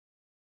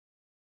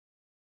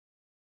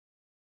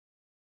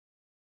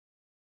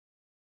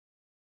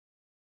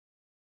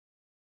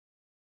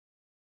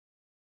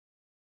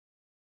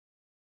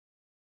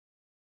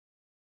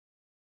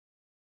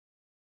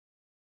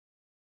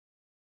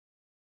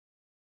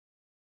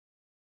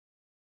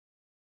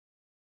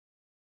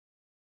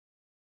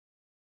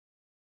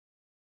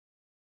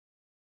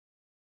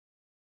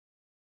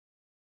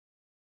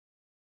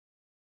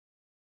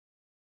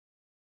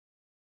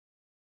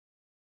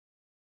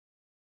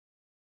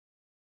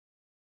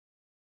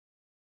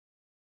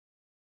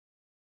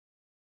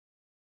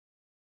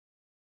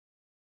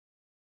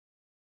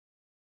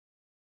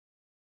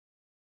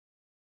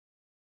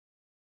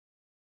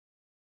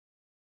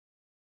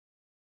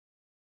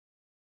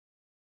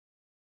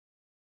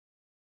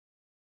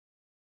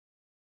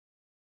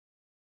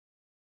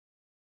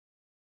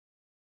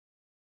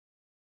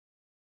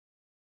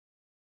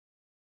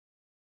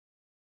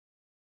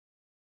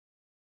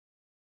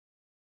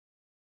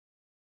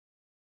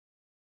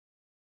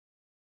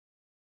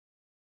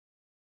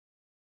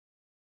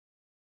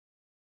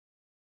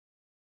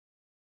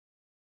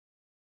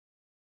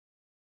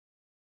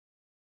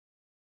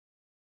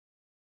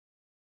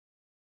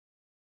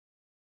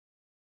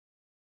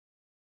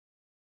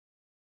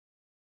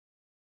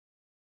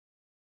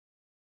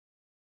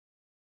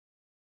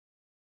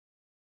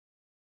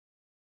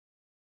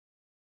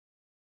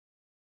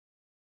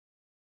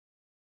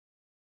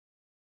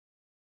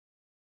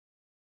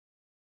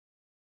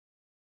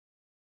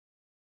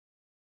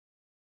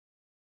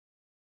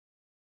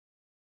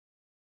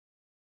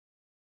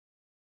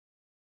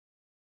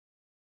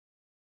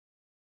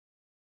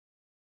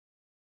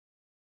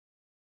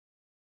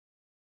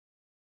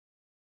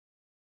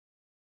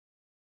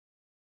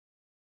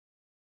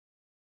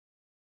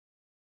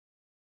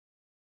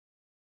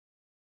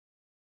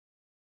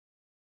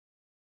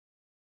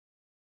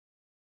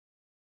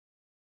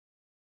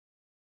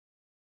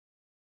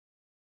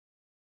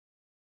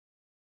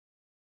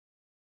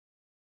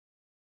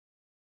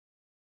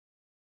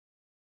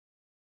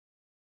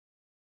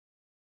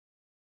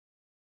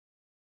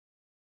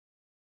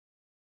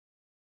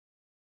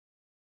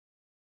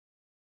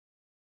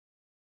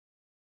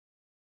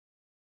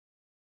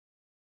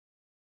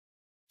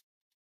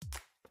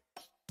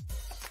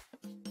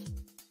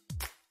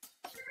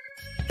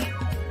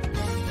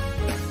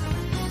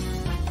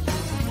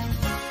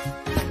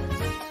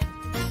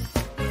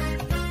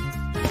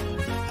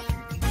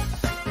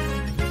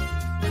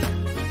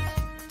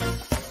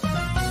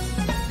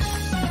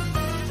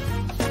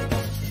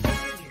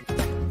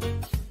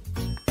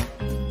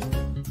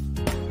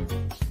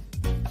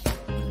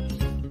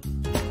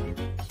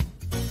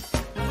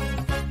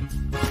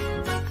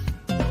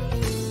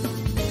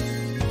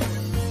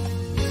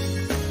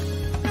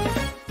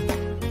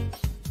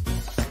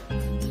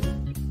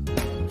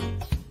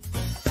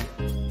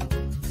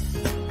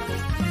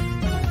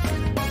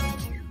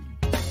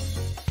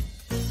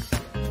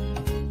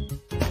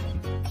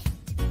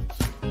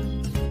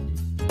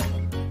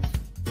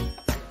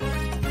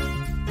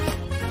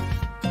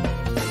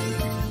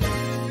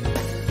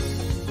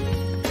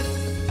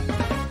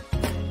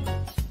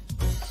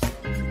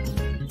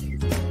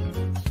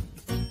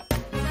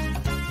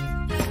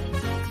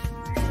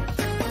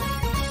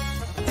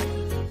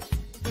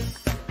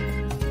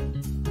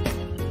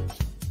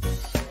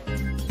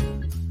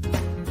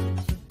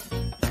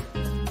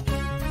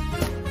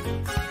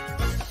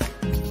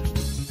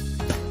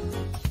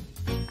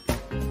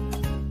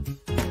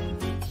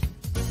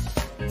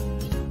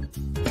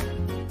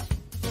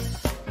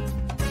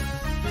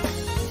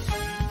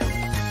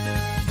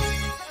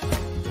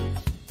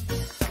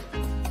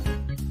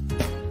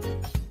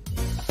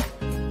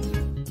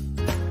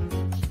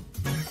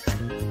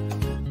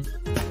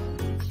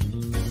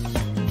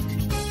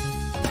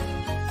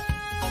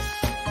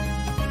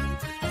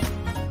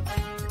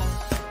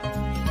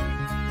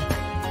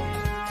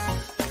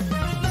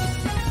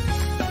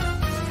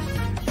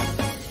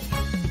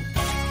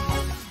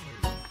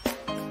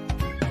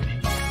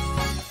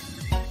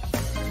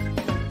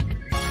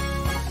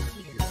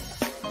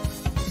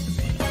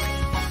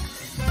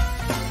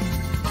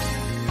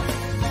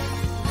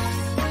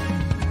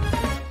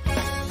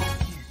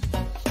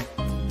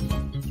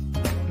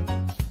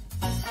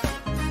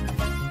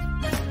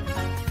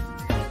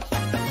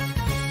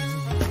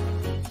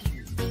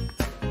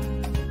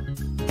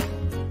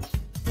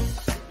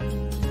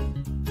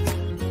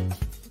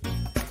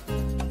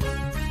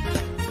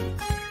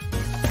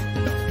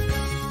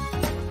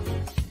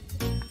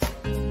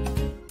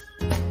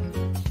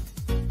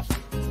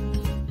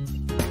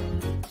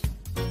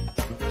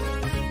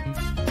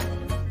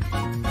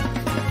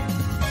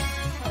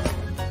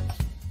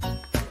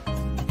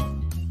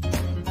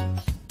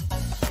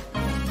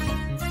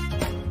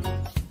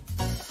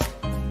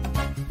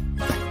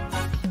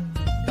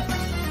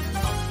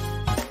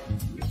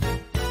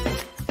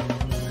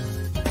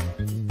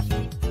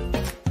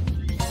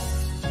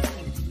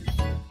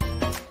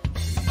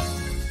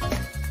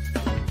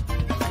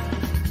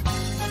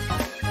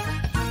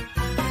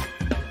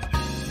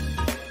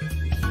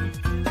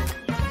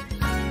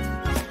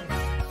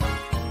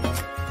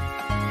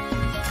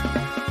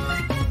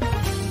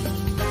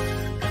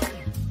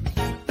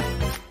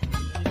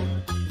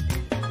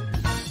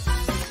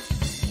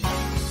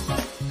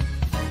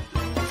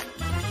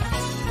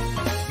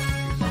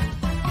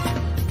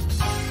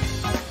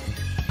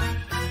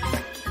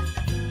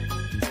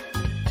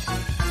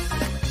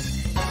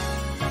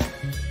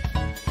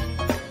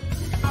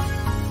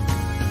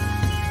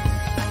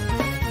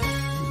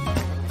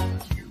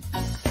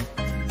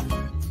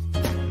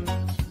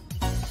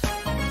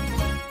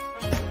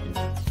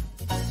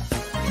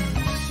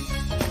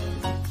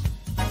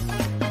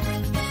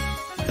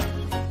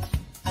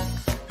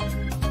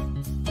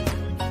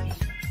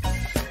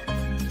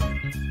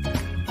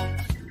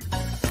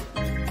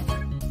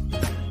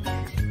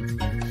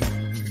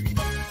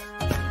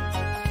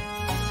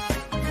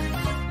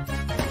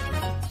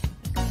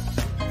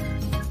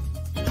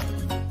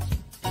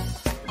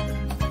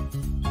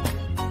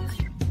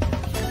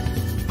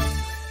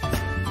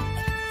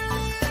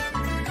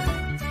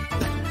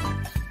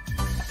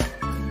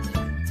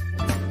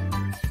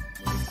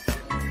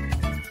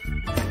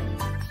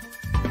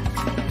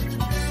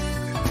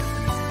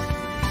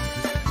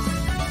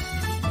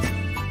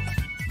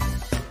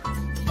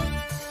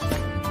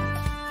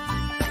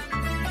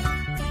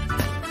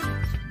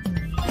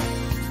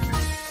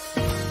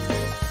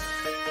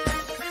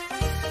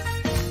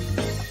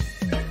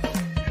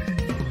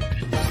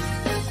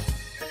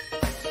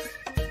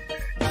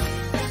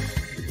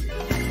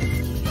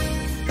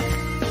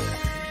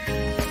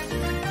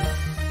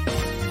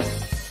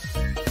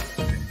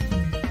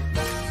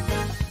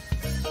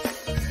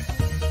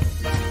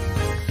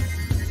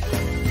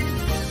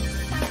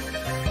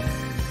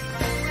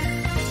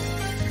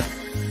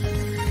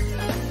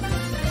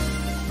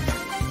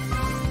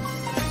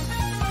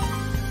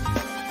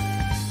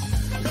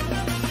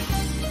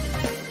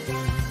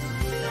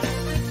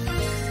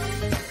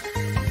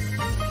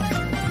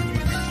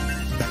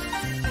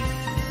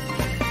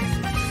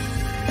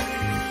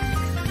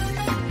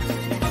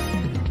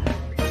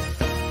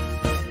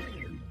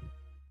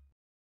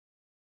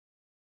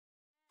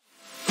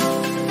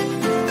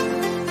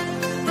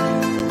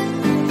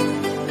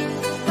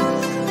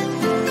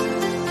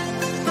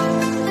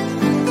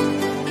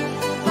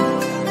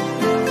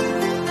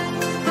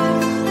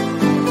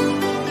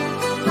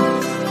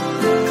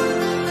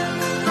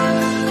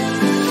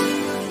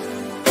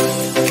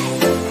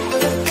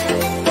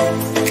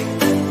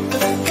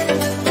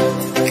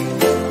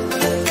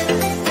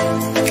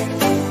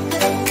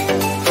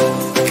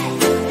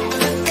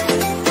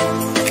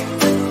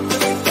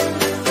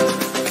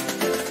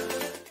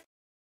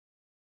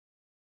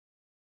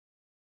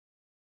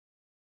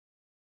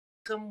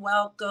welcome,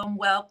 welcome,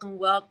 welcome,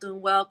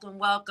 welcome, welcome,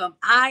 welcome.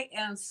 I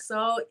am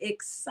so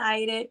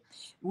excited.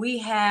 We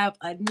have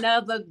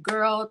another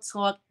Girl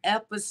Talk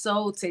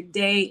episode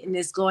today, and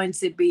it's going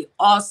to be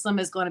awesome.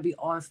 It's going to be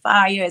on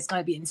fire. It's going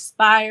to be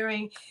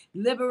inspiring,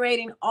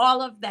 liberating,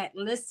 all of that.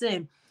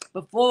 Listen,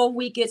 before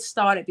we get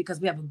started, because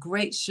we have a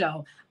great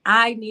show,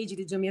 I need you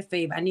to do me a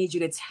favor. I need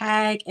you to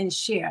tag and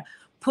share.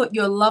 Put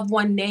your loved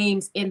one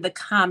names in the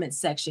comment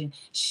section.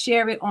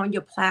 Share it on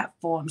your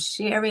platform.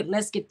 Share it.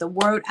 Let's get the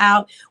word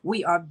out.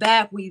 We are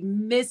back. We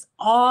miss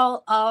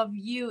all of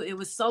you. It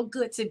was so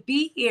good to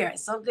be here.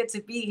 So good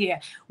to be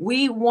here.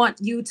 We want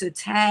you to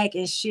tag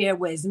and share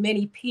with as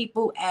many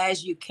people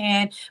as you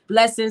can.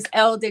 Blessings,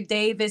 Elder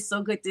Davis.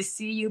 So good to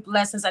see you.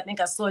 Blessings. I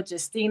think I saw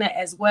Justina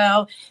as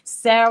well.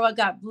 Sarah,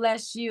 God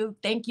bless you.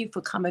 Thank you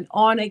for coming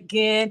on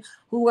again.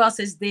 Who else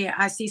is there?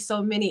 I see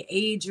so many.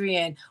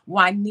 Adrian,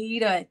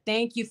 Juanita,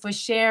 thank you for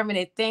sharing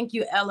it. Thank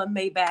you, Ella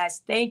May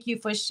Bass. Thank you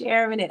for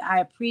sharing it.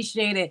 I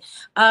appreciate it.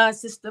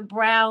 Sister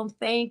Brown,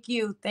 thank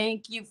you.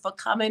 Thank you for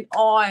coming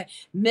on.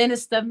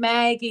 Minister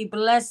Maggie,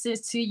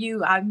 blessings to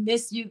you. I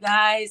miss you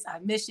guys. I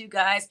miss you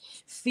guys.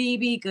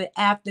 Phoebe, good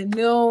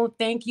afternoon.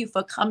 Thank you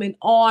for coming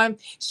on.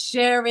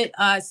 Share it.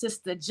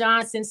 Sister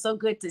Johnson, so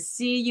good to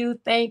see you.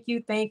 Thank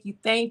you. Thank you.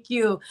 Thank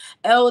you.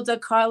 Elder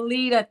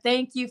Carlita,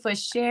 thank you for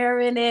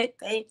sharing it.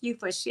 Thank you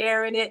for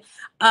sharing it.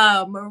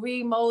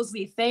 Marie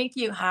Mosley, thank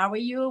you. How are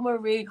you,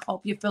 Marie?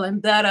 Hope you're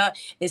feeling better.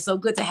 It's so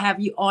good to have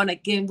you on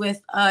again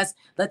with us.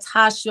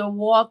 Latasha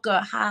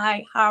Walker,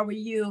 hi, how are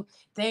you?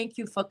 Thank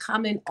you for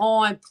coming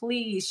on.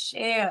 Please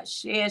share,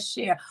 share,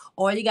 share.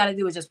 All you got to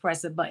do is just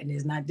press the button.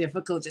 It's not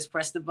difficult. Just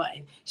press the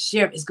button.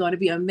 Share. It's going to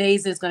be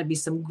amazing. It's going to be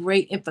some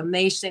great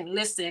information.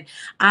 Listen,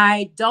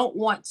 I don't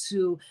want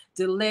to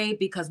delay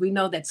because we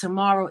know that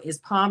tomorrow is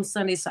Palm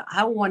Sunday. So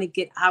I want to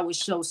get our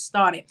show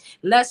started.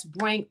 Let's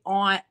bring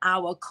on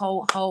our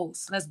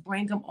co-hosts. Let's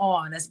bring them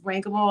on. Let's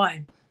bring them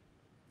on.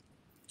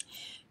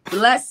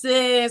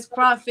 Blessings,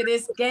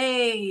 Prophetess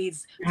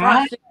Gaze,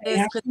 Prophetess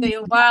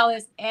Kathleen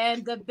Wallace,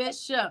 and the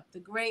Bishop, the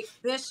great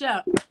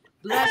Bishop.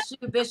 Bless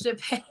you, Bishop.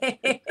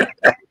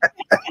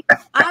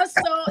 I'm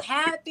so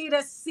happy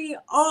to see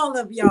all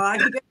of y'all.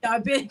 Give y'all a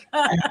big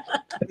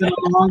It's been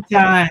a long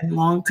time.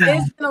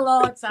 It's been a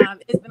long time.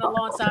 It's been a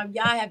long time.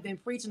 Y'all have been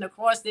preaching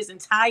across this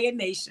entire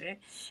nation,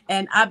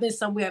 and I've been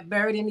somewhere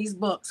buried in these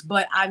books,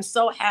 but I'm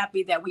so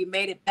happy that we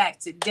made it back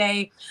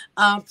today.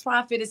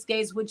 Prophetess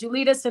Gaze, would you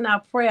lead us in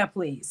our prayer,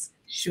 please?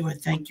 Sure.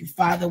 Thank you,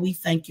 Father. We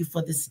thank you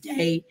for this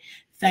day.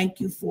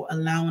 Thank you for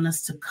allowing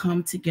us to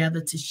come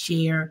together to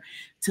share,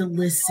 to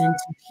listen,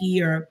 to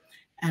hear.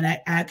 And I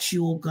ask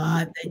you, oh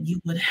God, that you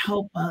would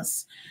help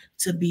us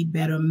to be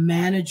better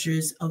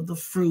managers of the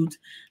fruit,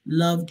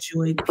 love,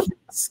 joy,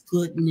 peace,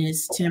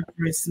 goodness,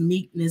 temperance,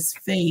 meekness,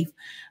 faith.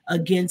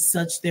 Against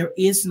such there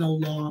is no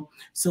law.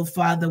 So,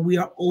 Father, we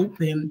are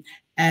open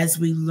as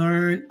we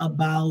learn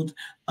about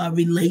a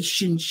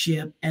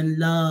relationship and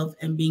love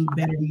and being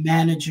better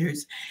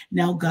managers.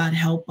 Now, God,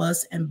 help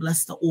us and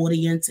bless the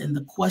audience and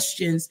the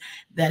questions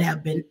that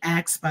have been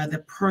asked by the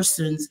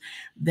persons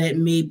that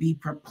may be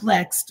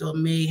perplexed or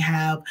may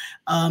have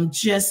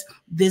just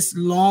this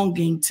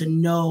longing to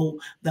know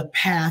the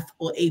path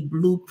or a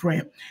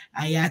blueprint.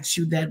 I ask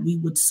you that we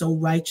would sow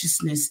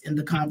righteousness in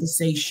the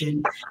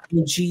conversation.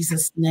 In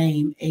Jesus'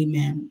 name,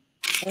 amen.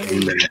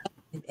 Amen.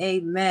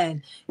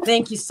 Amen.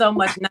 Thank you so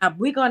much. Now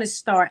we're going to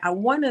start. I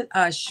want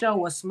to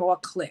show a small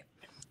clip.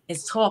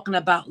 It's talking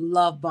about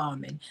love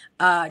bombing.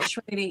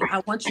 Trinity,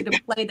 I want you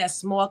to play that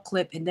small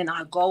clip, and then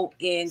I'll go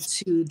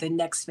into the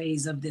next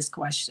phase of this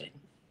question.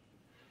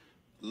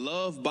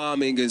 Love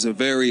bombing is a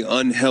very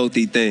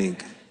unhealthy thing.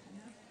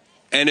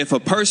 And if a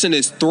person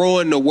is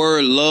throwing the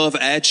word love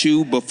at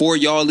you before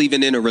y'all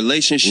even in a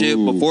relationship,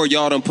 before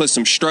y'all done put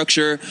some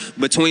structure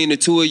between the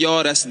two of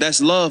y'all,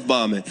 that's love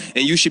bombing.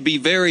 And you should be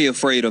very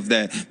afraid of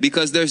that,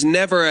 because there's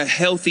never a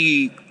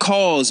healthy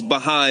cause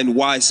behind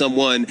why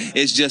someone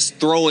is just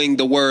throwing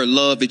the word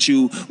love at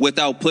you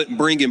without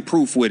bringing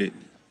proof with it.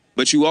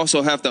 But you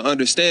also have to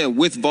understand,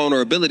 with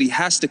vulnerability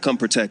has to come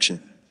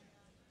protection.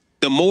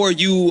 The more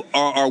you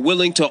are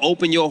willing to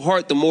open your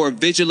heart, the more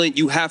vigilant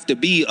you have to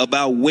be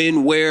about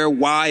when, where,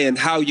 why, and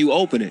how you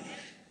open it.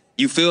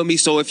 You feel me?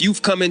 So if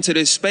you've come into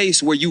this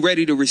space where you're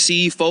ready to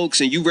receive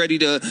folks and you ready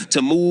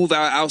to move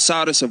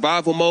outside of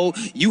survival mode,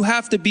 you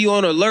have to be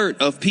on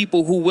alert of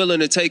people who willing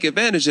to take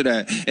advantage of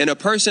that. And a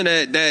person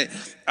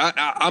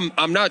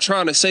I'm not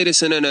trying to say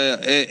this in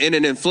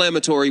an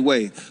inflammatory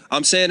way.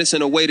 I'm saying this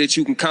in a way that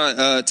you can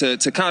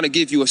kind of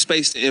give you a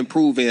space to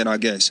improve in, I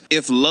guess.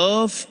 If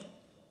love,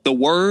 the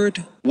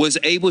word, was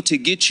able to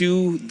get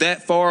you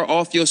that far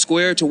off your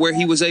square to where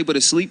he was able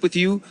to sleep with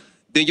you,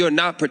 then you're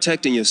not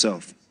protecting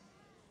yourself.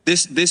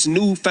 This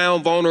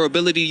newfound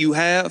vulnerability you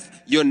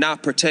have, you're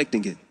not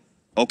protecting it.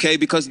 Okay?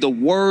 Because the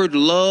word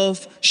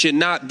love should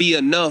not be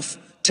enough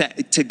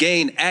to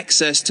gain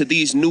access to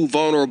these new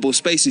vulnerable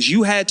spaces.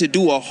 You had to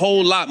do a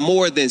whole lot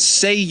more than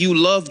say you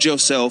loved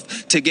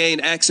yourself to gain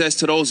access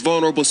to those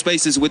vulnerable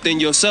spaces within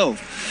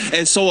yourself.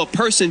 And so a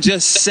person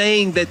just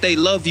saying that they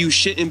love you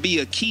shouldn't be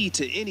a key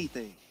to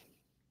anything.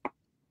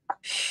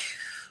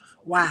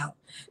 Wow.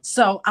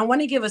 So I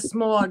want to give a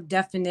small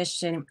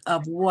definition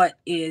of what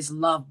is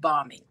love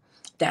bombing.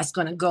 That's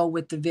going to go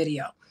with the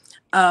video.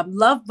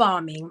 Love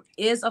bombing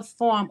is a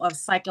form of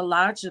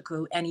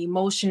psychological and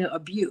emotional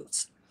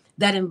abuse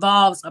that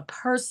involves a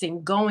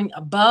person going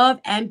above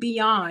and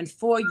beyond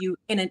for you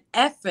in an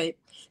effort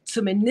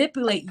to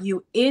manipulate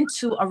you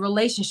into a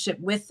relationship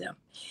with them.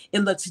 It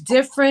looks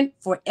different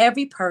for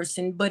every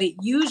person, but it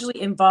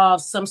usually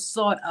involves some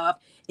sort of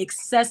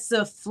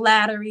excessive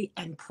flattery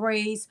and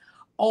praise,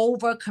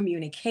 over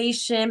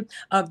communication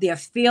of their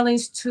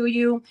feelings to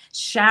you,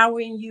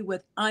 showering you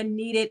with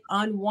unneeded,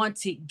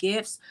 unwanted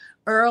gifts,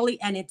 early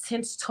and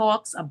intense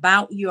talks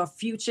about your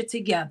future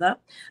together.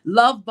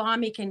 Love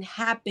bombing can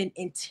happen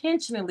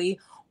intentionally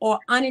or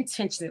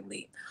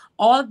unintentionally.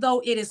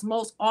 Although it is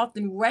most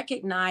often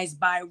recognized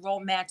by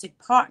romantic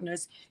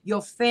partners,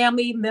 your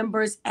family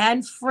members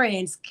and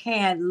friends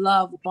can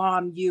love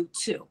bomb you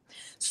too.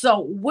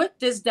 So, with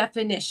this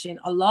definition,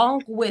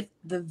 along with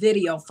the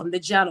video from the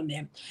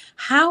gentleman,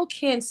 how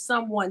can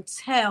someone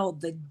tell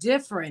the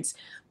difference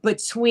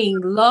between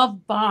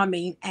love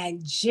bombing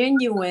and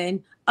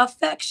genuine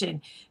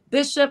affection?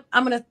 Bishop,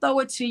 I'm going to throw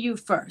it to you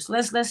first.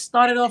 Let's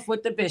start it off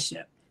with the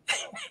bishop.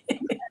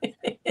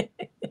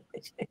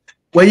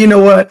 Well, you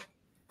know what?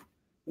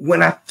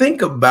 When I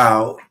think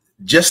about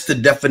just the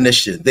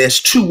definition, there's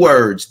two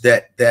words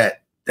that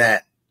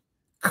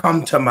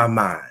come to my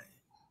mind: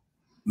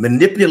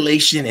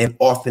 manipulation and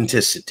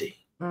authenticity.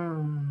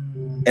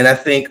 And I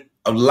think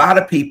a lot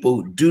of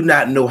people do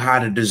not know how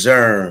to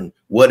discern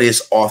what is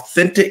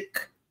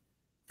authentic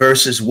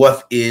versus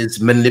what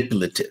is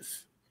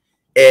manipulative.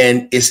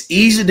 And it's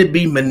easy to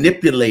be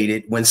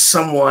manipulated when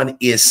someone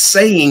is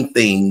saying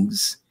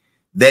things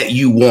that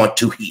you want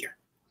to hear.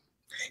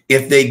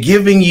 If they're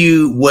giving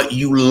you what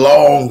you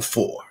long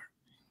for,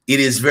 it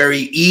is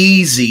very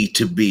easy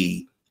to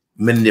be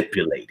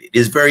manipulated.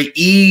 It's very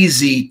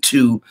easy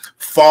to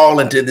fall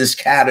into this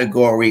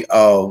category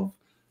of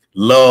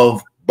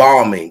love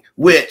bombing,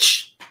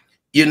 which,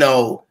 you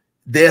know,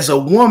 there's a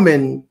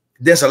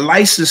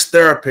licensed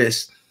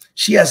therapist.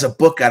 She has a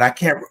book out. I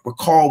can't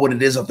recall what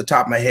it is off the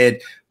top of my head,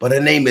 but her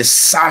name is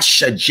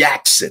Sasha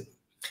Jackson.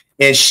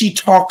 And she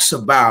talks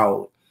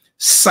about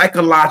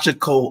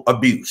psychological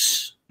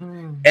abuse.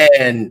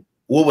 And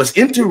what was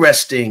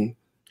interesting,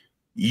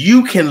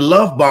 you can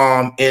love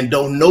bomb and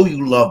don't know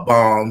you love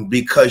bomb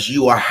because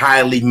you are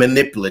highly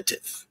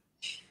manipulative.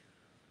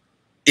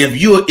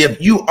 If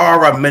you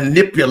are a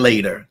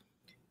manipulator,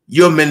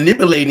 you're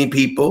manipulating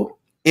people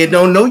and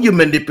don't know you're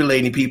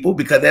manipulating people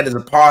because that is a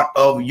part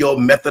of your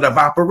method of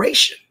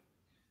operation.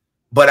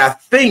 But I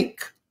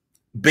think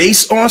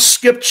based on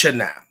scripture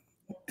now,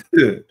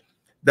 the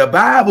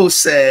Bible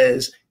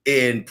says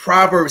in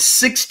Proverbs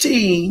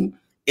 16:21,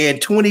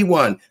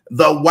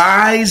 the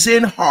wise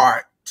in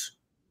heart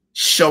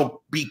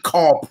shall be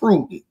called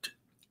prudent.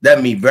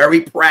 That means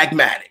very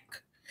pragmatic.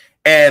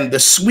 And the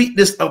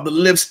sweetness of the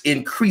lips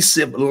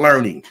increaseth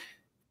learning.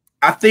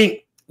 I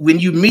think when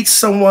you meet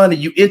someone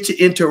and you enter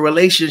into a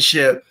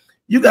relationship,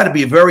 you got to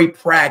be very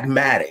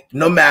pragmatic.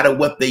 No matter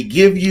what they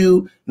give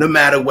you, no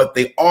matter what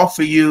they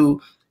offer you,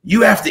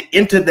 you have to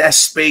enter that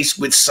space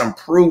with some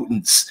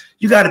prudence.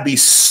 You got to be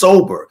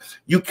sober.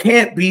 You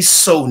can't be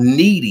so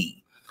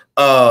needy.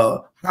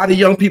 How do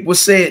young people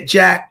say it,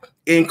 Jack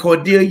and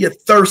Cordelia?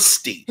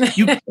 Thirsty.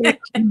 You can't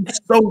be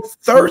so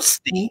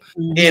thirsty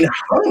and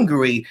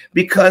hungry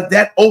because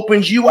that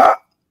opens you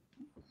up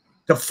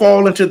to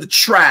fall into the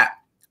trap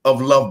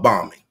of love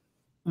bombing.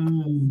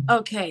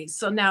 Okay,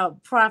 so now,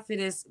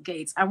 Prophetess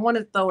Gates, I want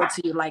to throw it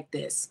to you like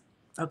this,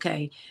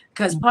 okay?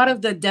 Because part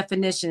of the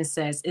definition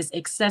says is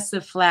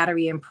excessive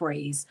flattery and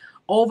praise,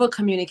 over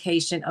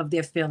communication of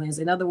their feelings.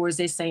 In other words,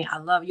 they're saying, I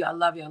love you, I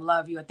love you, I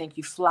love you. I think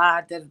you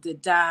fly,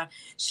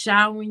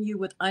 showering you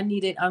with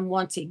unneeded,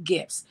 unwanted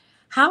gifts.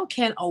 How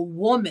can a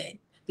woman,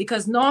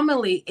 because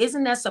normally,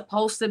 isn't that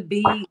supposed to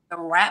be a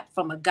rap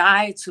from a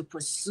guy to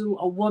pursue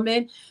a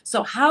woman?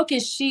 So how can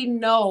she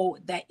know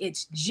that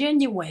it's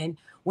genuine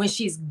when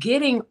she's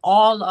getting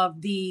all of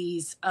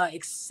these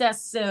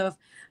excessive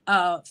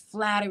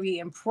flattery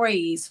and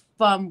praise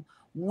from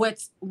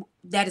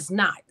that is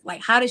not?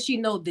 Like, how does she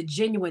know the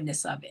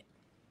genuineness of it?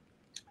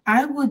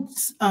 I would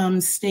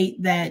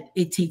state that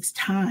it takes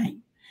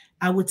time.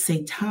 I would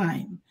say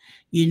time.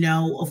 You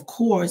know, of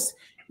course,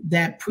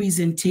 that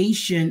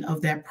presentation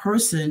of that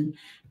person,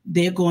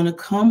 they're going to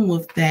come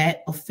with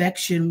that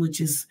affection,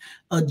 which is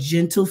a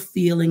gentle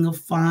feeling of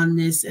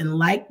fondness and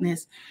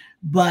likeness.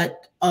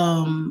 But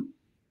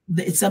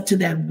it's up to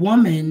that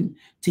woman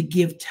to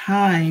give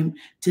time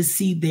to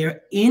see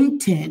their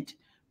intent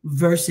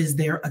versus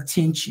their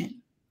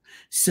attention.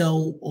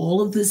 So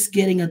all of this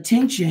getting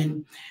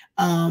attention,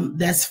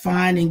 that's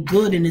fine and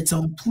good in its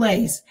own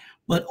place.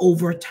 But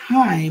over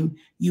time,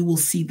 you will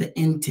see the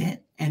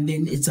intent. And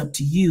then it's up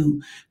to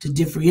you to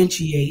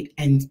differentiate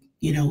and,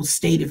 you know,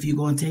 state if you're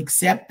going to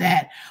accept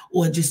that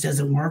or it just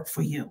doesn't work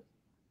for you.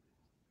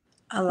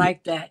 I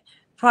like that.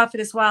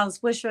 Prophetess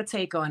Wallace, what's your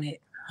take on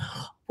it?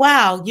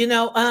 Wow. You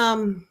know,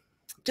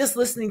 just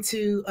listening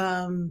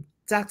to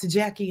Dr.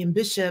 Jackie and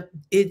Bishop,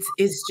 it's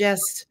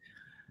just,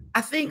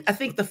 I think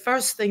the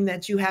first thing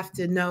that you have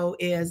to know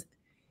is,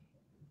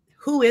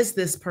 who is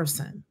this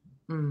person?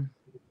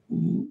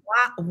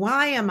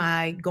 Why am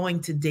I going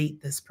to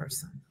date this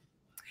person?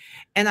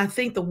 And I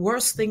think the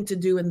worst thing to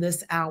do in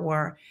this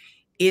hour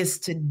is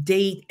to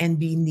date and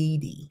be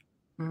needy.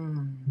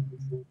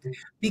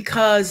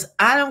 Because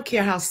I don't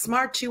care how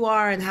smart you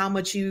are and how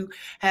much you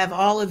have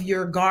all of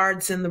your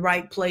guards in the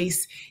right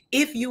place.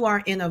 If you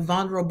are in a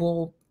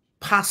vulnerable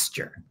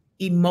posture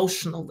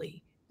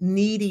emotionally,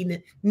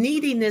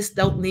 neediness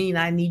don't mean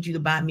I need you to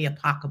buy me a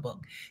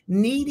pocketbook.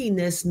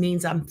 Neediness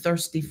means I'm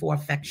thirsty for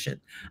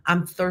affection.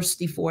 I'm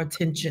thirsty for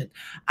attention.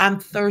 I'm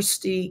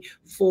thirsty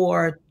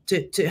for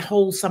to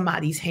hold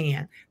somebody's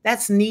hand.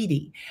 That's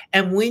needy.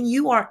 And when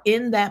you are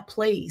in that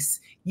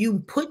place, you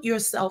put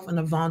yourself in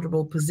a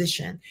vulnerable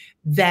position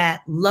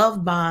that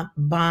love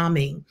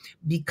bombing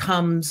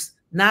becomes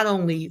not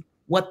only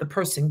what the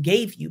person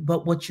gave you,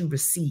 but what you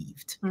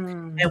received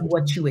and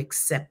what you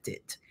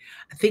accepted.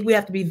 I think we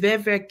have to be very,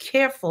 very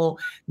careful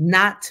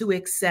not to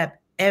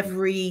accept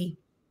every,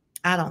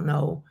 I don't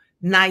know,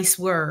 nice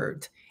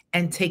word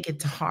and take it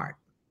to heart.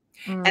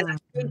 And I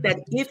think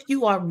that if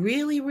you are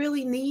really,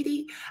 really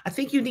needy, I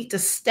think you need to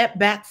step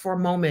back for a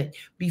moment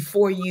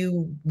before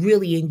you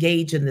really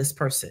engage in this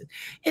person.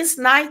 It's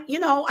nice, you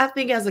know, I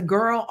think as a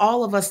girl,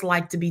 all of us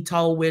like to be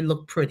told we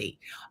look pretty.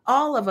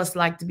 All of us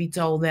like to be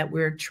told that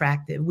we're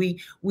attractive.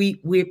 We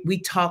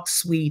talk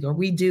sweet, or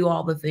we do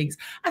all the things.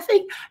 I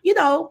think, you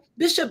know,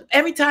 Bishop,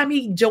 every time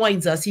he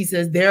joins us, he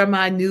says, they're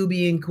my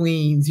Nubian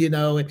queens, you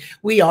know, and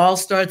we all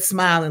start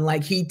smiling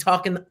like he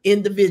talking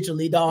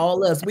individually to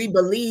all us. We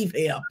believe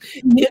him.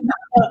 You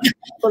know,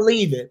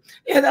 believe it.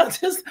 You know, we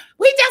just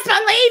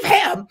believe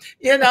him,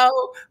 you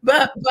know,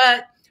 but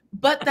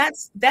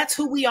that's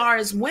who we are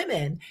as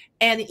women.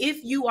 And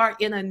if you are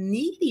in a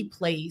needy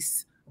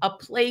place, a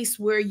place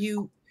where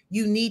you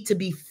need to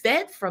be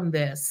fed from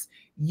this,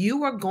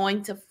 you are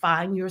going to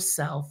find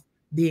yourself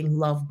being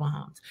love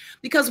bombed.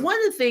 Because one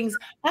of the things,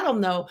 I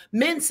don't know,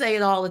 men say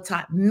it all the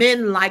time,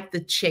 men like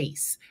the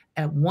chase.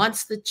 And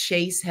once the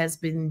chase has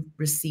been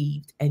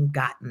received and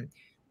gotten,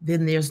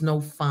 then there's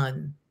no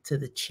fun to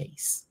the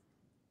chase.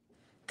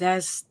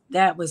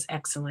 That was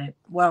excellent.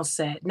 Well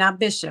said. Now,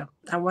 Bishop,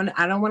 I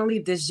don't want to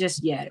leave this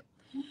just yet.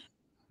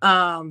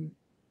 When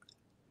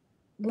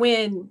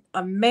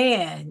a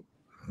man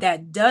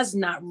that does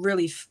not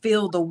really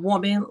feel the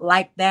woman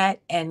like that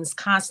and is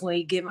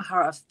constantly giving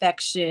her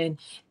affection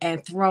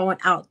and throwing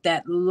out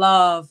that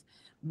love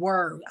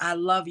word, I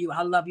love you,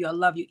 I love you, I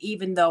love you,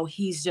 even though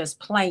he's just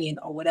playing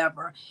or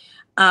whatever.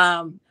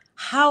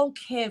 How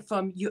can,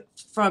 from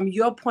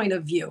your point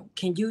of view,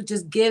 can you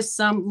just give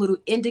some little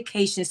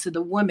indications to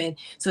the women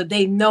so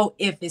they know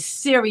if it's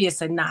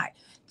serious or not?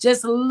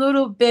 Just a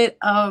little bit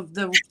of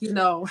the, you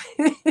know.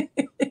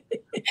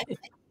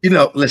 You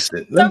know,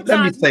 listen, let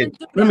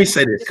me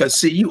say this, because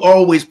see, you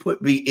always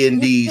put me in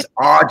these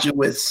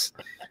arduous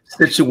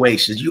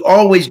situations. You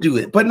always do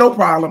it, but no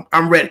problem.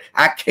 I'm ready.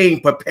 I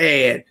came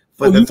prepared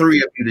for the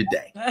three of you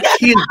today.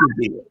 Here's the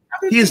deal.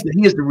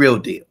 Here's the real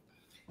deal.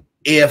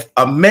 If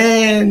a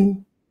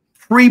man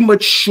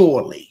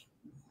prematurely,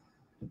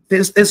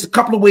 there's a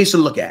couple of ways to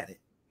look at it.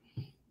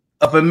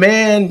 If a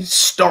man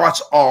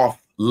starts off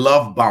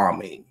love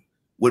bombing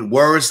with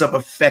words of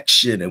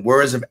affection and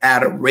words of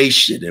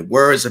adoration and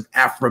words of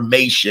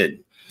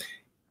affirmation,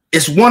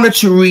 it's one or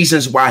two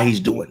reasons why he's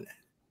doing that.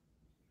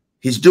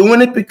 He's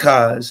doing it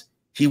because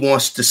he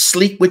wants to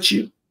sleep with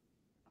you.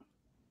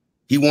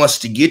 He wants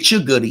to get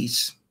your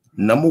goodies,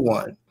 number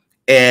one.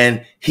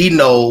 And he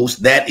knows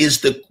that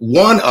is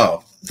one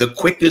of the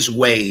quickest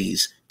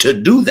ways to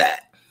do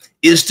that,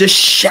 is to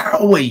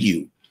shower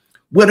you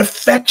with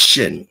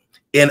affection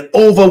and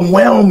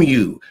overwhelm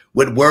you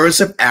with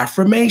words of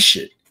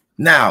affirmation.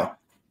 Now,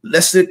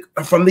 let's look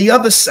from the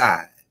other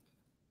side.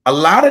 A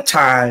lot of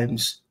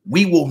times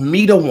we will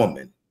meet a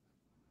woman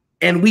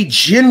and we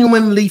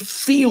genuinely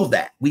feel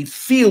that. We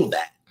feel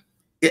that.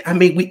 I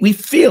mean, we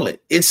feel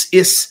it.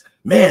 It's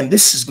man,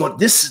 this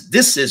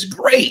is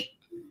great.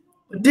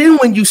 But then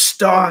when you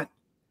start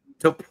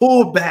to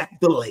pull back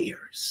the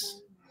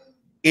layers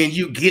and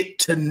you get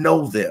to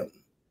know them,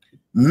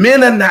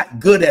 men are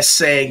not good at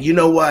saying, you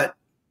know what?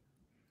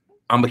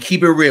 I'm going to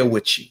keep it real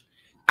with you.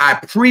 I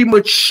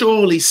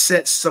prematurely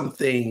said some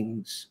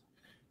things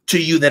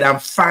to you that I'm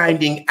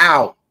finding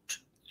out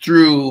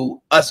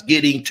through us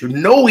getting to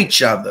know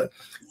each other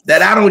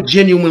that I don't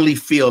genuinely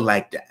feel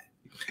like that.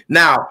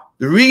 Now,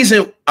 the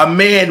reason a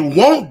man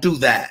won't do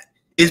that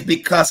is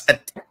because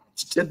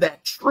attached to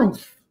that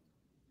truth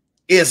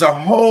is a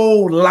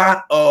whole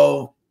lot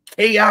of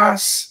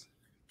chaos,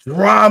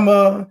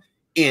 drama,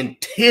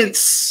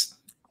 intense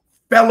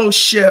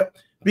fellowship,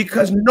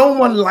 because no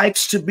one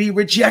likes to be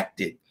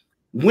rejected.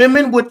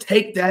 Women would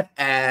take that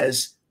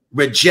as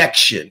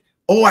rejection.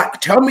 Oh,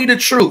 tell me the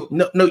truth.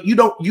 No, you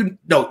don't.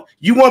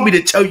 You want me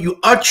to tell you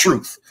a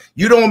truth.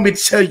 You don't want me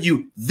to tell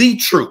you the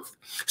truth.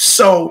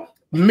 So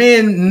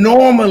men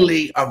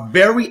normally are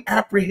very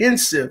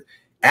apprehensive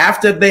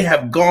after they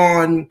have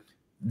gone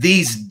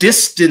these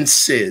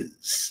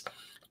distances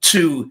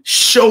to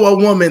show a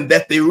woman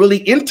that they're really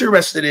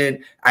interested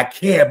in. I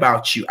care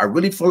about you. I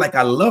really feel like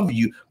I love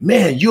you.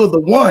 Man, you're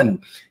the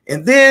one.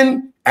 And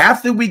then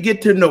after we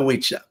get to know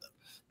each other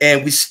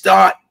and we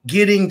start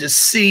getting to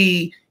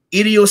see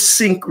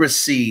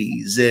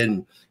idiosyncrasies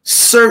and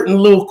certain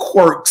little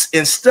quirks,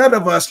 instead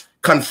of us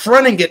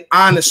confronting it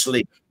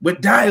honestly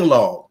with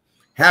dialogue,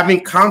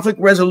 having conflict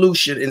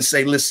resolution and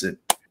say, listen,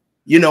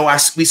 you know,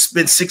 we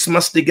spent 6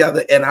 months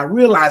together and I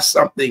realized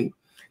something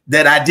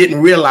that I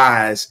didn't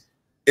realize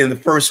in the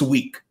first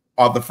week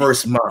or the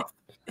first month.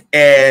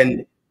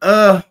 And,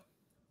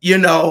 you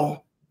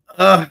know,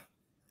 I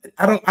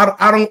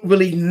don't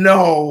really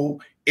know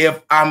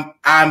if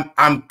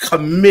I'm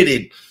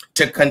committed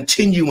to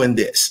continuing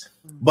this,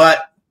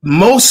 but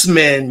most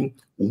men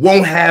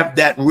won't have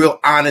that real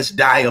honest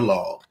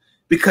dialogue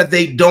because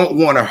they don't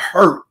want to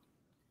hurt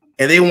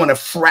and they want to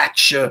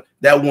fracture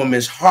that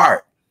woman's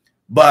heart.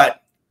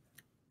 But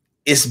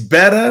it's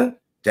better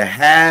to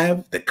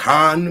have the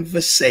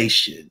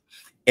conversation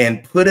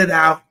and put it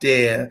out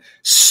there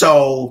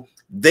so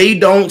they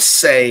don't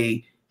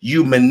say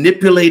you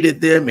manipulated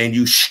them and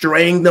you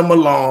string them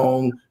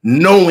along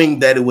knowing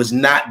that it was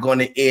not going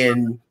to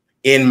end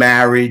in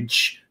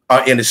marriage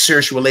or in a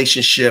serious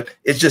relationship.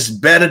 It's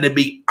just better to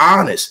be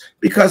honest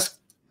because,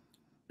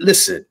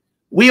 listen,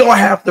 we all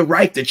have the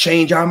right to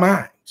change our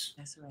minds.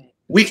 That's right.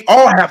 We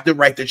all have the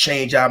right to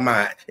change our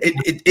mind.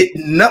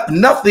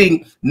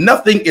 Nothing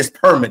is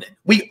permanent.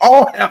 We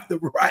all have the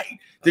right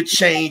to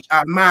change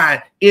our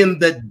mind in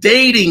the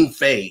dating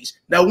phase.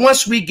 Now,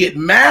 once we get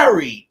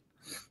married,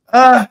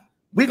 we're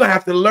gonna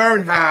have to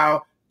learn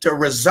how to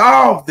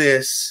resolve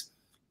this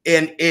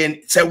and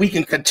so we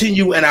can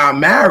continue in our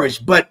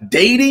marriage. But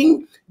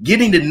dating,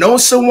 getting to know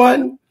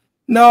someone,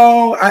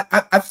 no,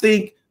 I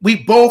think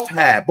both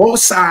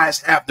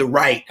sides have the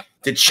right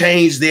to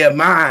change their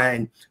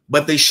mind,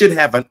 but they should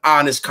have an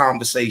honest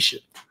conversation.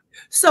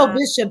 So,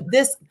 Bishop,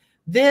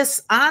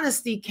 this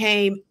honesty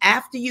came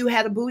after you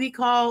had a booty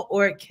call,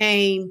 or it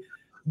came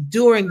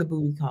during the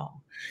booty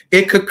call?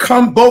 It could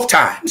come both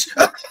times.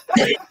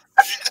 It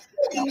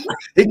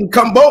can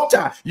come both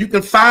times. You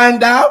can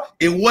find out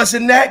it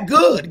wasn't that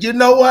good. You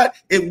know what?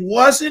 It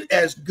wasn't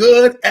as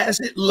good as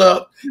it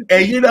looked.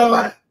 And you know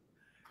what?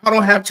 I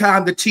don't have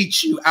time to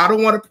teach you. I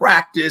don't want to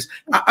practice.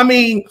 I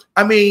mean,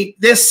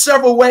 there's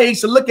several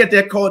ways to look at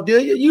that,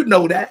 Cordelia. You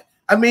know that.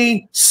 I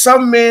mean,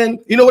 some men,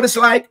 you know what it's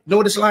like?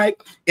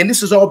 And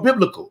this is all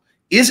biblical.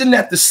 Isn't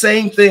that the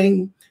same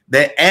thing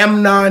that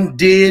Amnon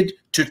did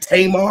to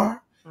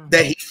Tamar?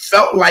 That he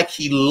felt like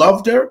he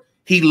loved her.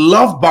 He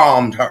love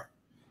bombed her.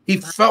 He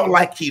felt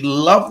like he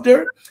loved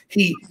her.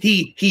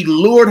 He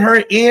lured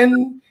her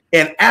in.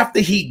 And after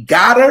he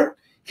got her,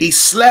 he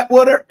slept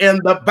with her. And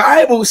the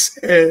Bible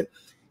said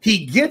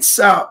he gets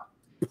up,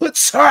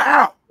 puts her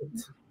out.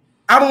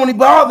 I don't want to be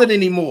bothered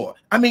anymore.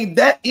 I mean,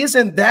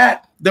 isn't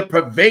that the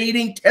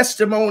pervading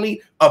testimony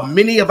of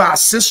many of our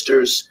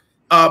sisters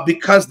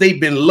because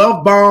they've been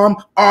love bombed,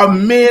 or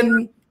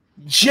men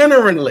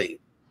generally?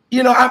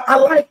 You know, I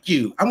like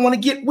you. I want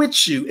to get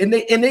with you. And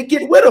they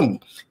get with them.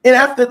 And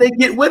after they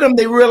get with them,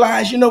 they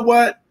realize, you know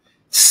what?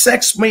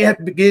 Sex may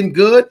have been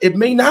good. It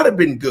may not have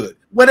been good.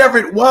 Whatever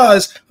it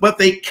was, but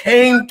they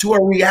came to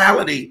a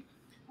reality.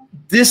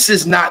 This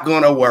is not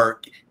going to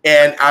work.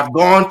 And I've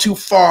gone too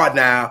far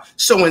now.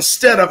 So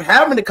instead of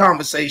having the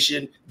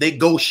conversation, they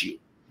ghost you.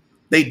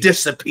 They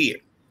disappear.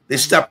 They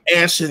stop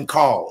answering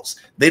calls.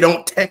 They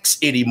don't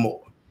text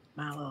anymore.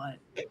 My Lord.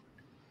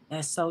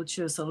 That's so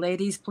true. So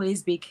ladies,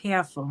 please be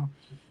careful.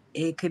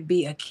 It could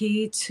be a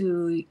key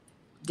to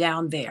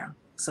down there.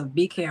 So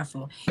be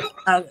careful.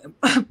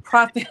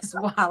 Prophetess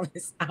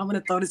Wallace, I'm going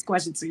to throw this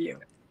question to you.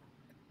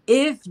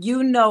 If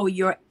you know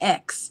your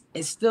ex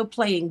is still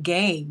playing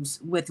games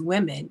with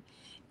women,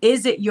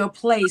 is it your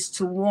place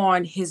to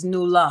warn his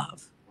new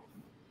love?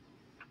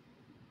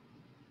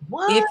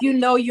 What? If you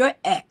know your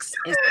ex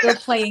is still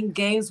playing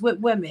games with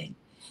women,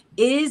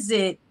 is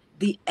it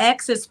the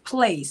ex's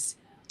place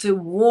to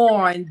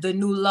warn the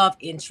new love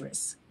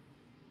interest?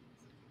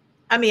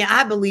 I mean,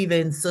 I believe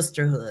in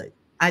sisterhood.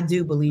 I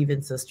do believe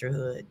in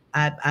sisterhood.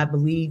 I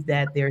believe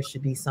that there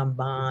should be some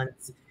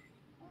bonds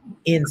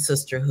in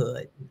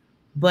sisterhood.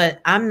 But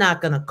I'm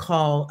not going to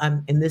call,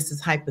 and this is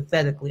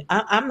hypothetically,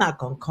 I'm not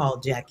going to call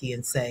Jackie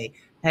and say,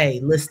 hey,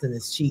 Liston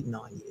is cheating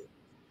on you.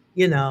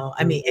 You know,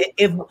 I mean,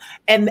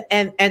 and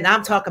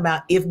I'm talking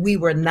about if we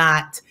were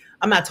not,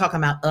 I'm not talking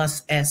about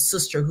us as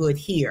sisterhood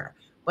here,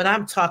 but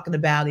I'm talking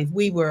about if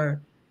we were,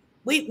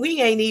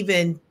 we ain't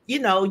even, you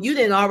know, you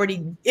didn't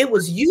already, it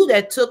was you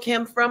that took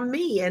him from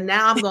me. And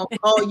now I'm going to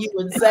call you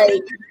and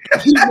say,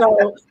 you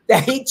know,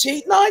 that he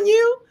cheating on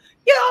you.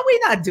 You know,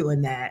 we're not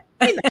doing that.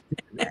 We're not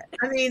doing that.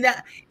 I mean,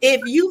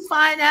 if you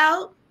find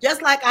out,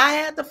 just like I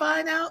had to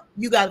find out,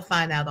 you got to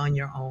find out on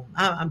your own.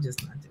 I'm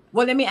just not doing it.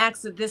 Well, let me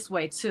ask it this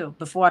way, too,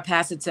 before I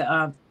pass it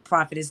to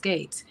Prophetess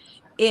Gates.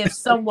 If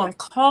someone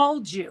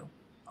called you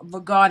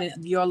regarding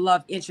your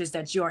love interest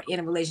that you're in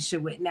a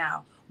relationship with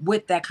now,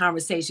 with that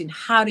conversation,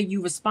 how do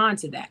you respond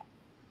to that?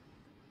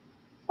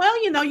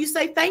 Well, you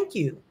say thank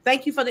you.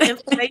 Thank you for the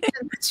information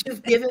that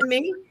you've given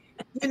me.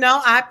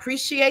 I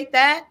appreciate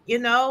that,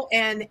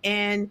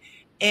 and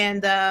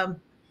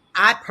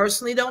I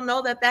personally don't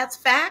know that that's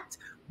fact,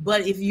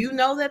 but if you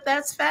know that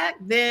that's fact,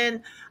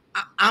 then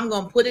I'm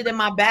going to put it in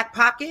my back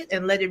pocket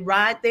and let it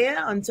ride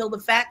there until the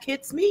fact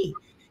hits me.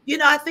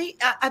 I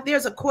think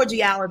there's a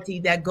cordiality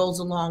that goes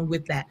along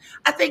with that.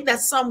 I think that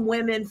some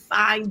women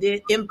find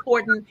it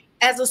important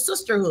as a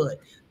sisterhood,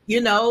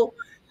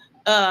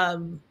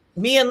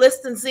 me and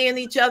Liston seeing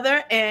each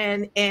other,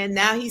 and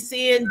now he's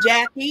seeing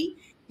Jackie,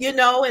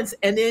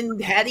 and then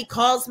Hattie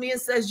calls me and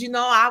says,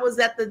 I was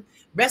at the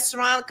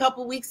restaurant a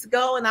couple weeks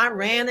ago and I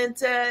ran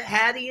into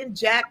Hattie and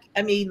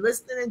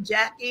Liston and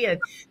Jackie, and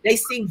they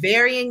seemed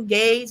very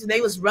engaged, and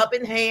they was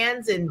rubbing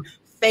hands and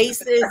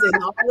faces and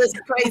all this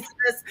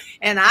craziness.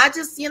 And I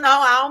just,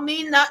 I don't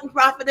mean nothing,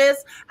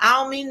 prophetess. I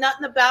don't mean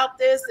nothing about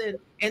this, and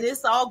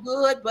it's all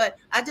good, but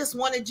I just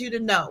wanted you to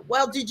know.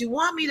 Well, did you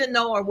want me to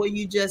know, or were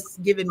you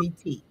just giving me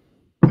tea?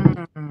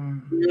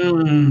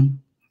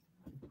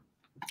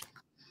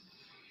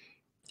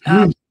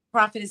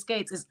 Prophetess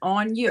Gates, is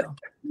on you.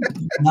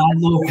 My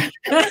Lord.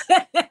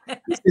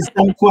 There's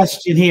no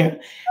question here.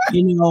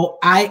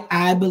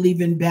 I believe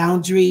in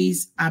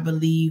boundaries. I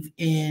believe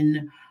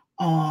in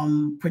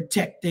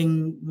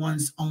protecting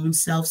one's own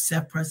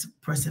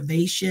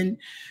self-preservation.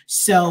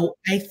 So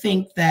I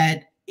think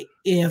that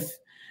if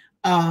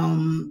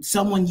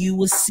someone you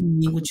was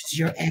seeing, which is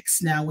your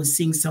ex now, was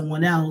seeing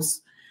someone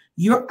else,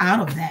 you're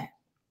out of that.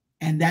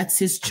 And that's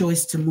his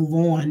choice to move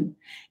on.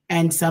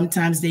 And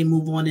sometimes they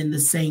move on in the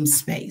same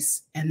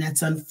space. And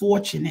that's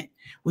unfortunate,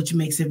 which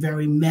makes it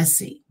very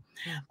messy.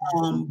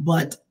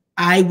 But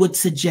I would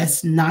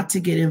suggest not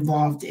to get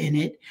involved in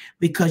it,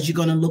 because you're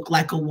going to look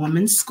like a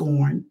woman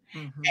scorned.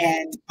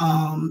 And,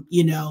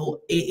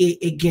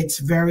 it gets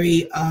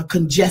very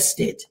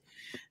congested.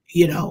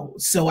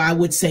 So I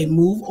would say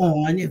move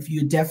on. If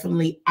you're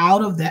definitely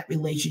out of that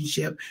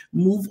relationship,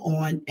 move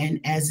on. And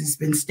as it's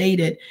been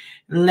stated,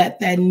 let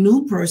that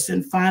new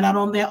person find out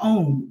on their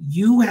own.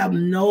 You have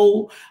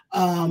no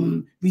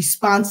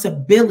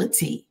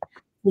responsibility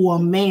for a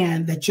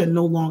man that you're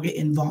no longer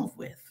involved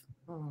with.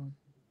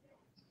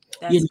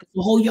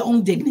 Hold your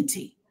own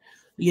dignity.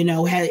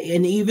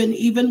 And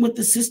even with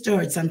the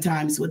sisterhood,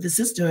 sometimes with the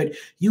sisterhood,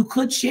 you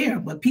could share,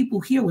 but people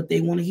hear what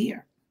they want to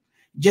hear.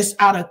 Just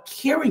out of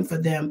caring for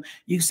them,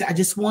 you say, I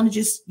just want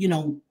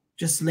to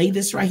just lay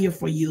this right here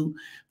for you,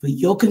 for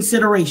your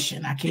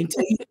consideration. I can't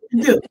tell you what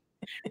to do,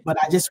 but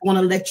I just want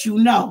to let you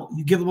know.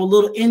 You give them a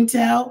little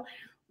intel,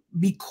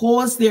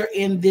 because they're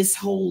in this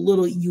whole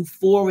little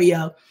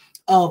euphoria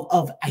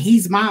of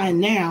he's mine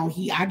now.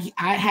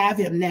 I have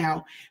him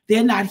now.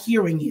 They're not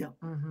hearing you.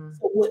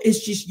 So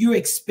it's just, you're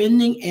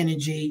expending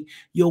energy,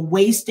 you're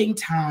wasting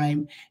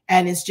time,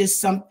 and it's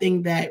just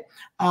something that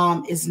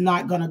is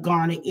not going to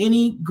garner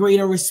any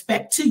greater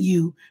respect to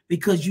you,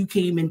 because you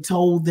came and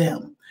told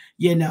them.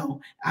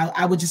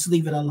 I would just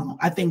leave it alone.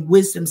 I think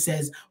wisdom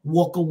says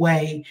walk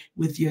away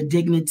with your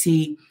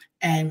dignity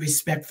and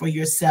respect for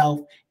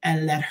yourself,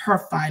 and let her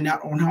find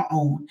out on her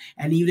own.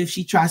 And even if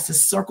she tries to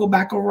circle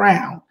back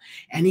around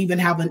and even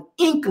have an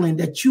inkling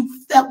that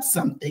you felt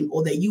something,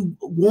 or that you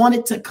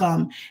wanted to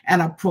come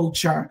and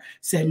approach her,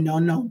 say,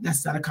 no,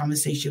 that's not a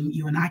conversation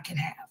you and I can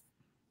have.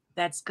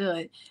 That's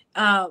good. Is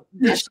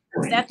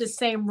that the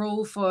same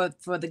rule for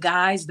the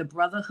guys, the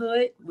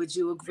brotherhood? Would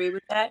you agree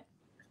with that?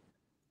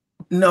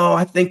 No,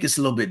 I think it's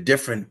a little bit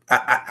different.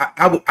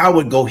 I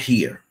would go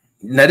here.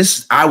 Now,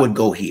 I would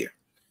go here.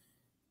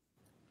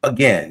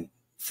 Again,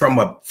 from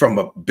a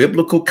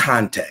biblical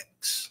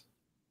context,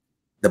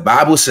 the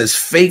Bible says,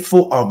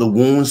 faithful are the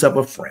wounds of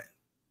a friend,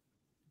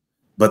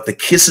 but the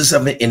kisses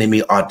of an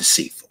enemy are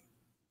deceitful.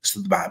 That's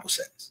what the Bible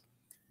says.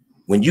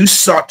 When you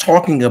start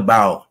talking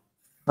about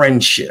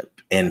friendship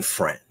and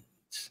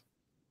friends,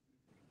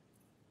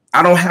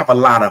 I don't have a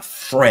lot of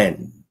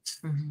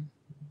friends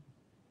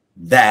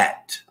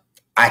that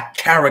I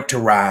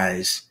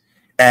characterize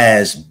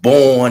as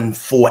born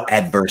for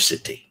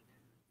adversity.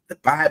 The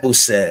Bible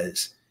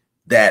says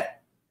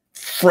that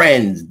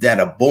friends that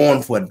are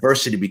born for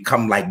adversity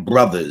become like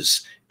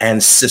brothers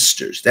and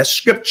sisters. That's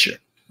scripture.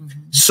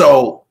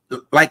 So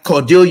like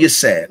Cordelia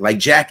said, like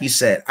Jackie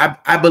said,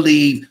 I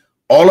believe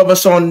all of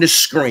us on this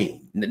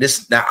screen,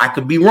 now I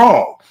could be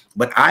wrong,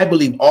 but I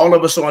believe all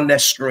of us on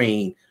that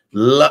screen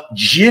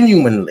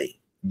genuinely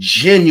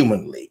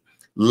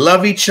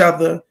love each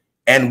other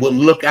and would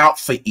look out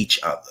for each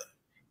other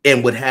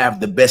and would have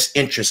the best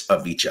interest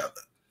of each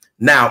other.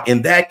 Now,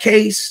 in that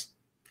case,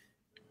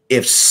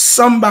 if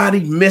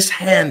somebody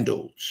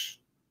mishandles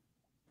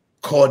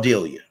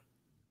Cordelia,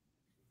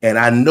 and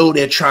I know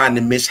they're trying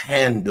to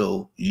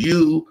mishandle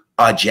you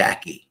or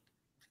Jackie,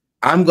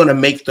 I'm going to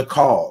make the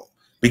call,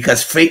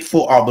 because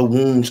faithful are the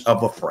wounds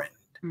of a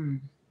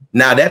friend.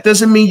 Now, that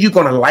doesn't mean you're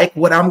going to like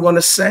what I'm going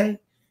to say.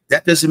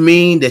 That doesn't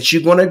mean that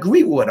you're going to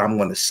agree with what I'm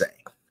going to say.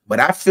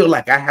 But I feel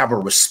like I have a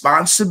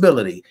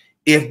responsibility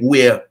if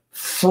we're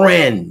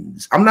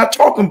friends. I'm not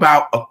talking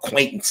about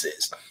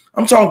acquaintances.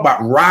 I'm talking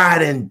about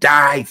ride and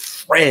die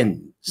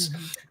friends.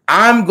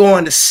 I'm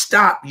going to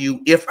stop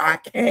you if I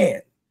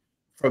can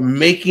from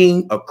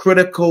making a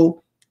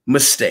critical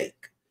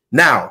mistake.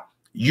 Now,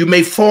 you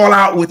may fall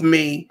out with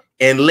me,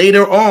 and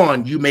later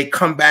on, you may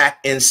come back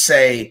and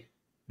say,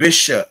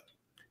 Bishop,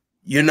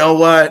 you know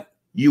what?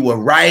 You were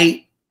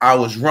right. I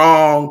was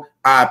wrong.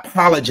 I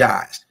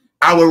apologize.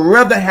 I would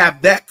rather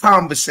have that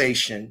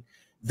conversation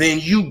than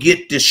you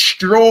get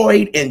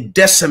destroyed and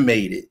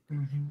decimated.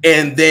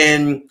 And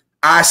then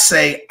I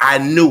say, I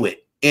knew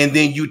it. And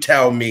then you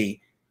tell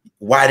me,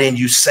 why didn't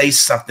you say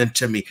something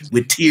to me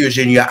with tears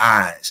in your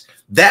eyes?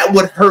 That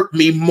would hurt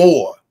me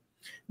more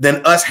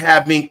than us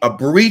having a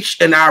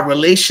breach in our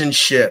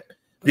relationship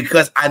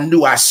because I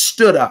knew I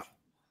stood up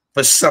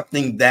for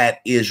something that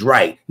is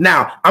right.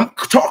 Now, I'm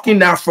talking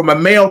now from a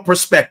male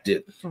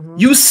perspective.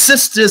 You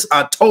sisters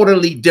are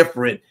totally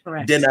different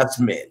than us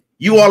men.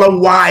 You all are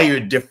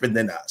wired different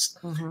than us.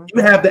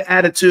 You have the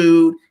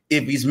attitude,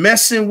 if he's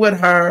messing with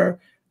her,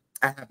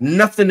 I have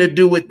nothing to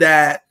do with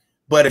that.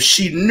 But if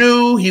she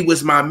knew he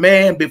was my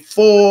man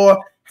before,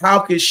 how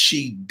could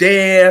she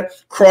dare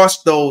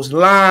cross those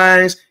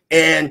lines?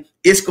 And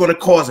it's going to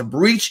cause a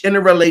breach in the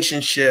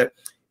relationship,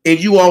 and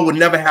you all would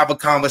never have a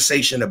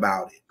conversation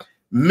about it.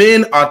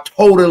 Men are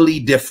totally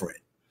different.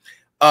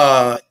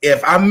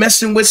 If I'm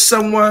messing with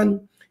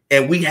someone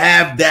and we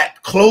have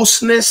that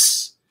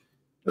closeness,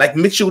 like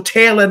Mitchell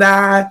Taylor and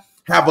I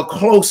have a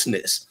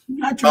closeness.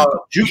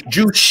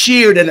 Drew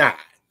Sheard and I,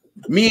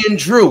 me and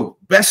Drew,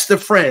 best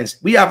of friends,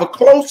 we have a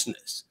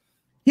closeness.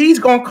 He's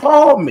going to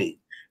call me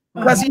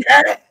because he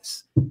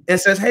has and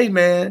says, hey,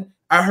 man,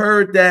 I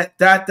heard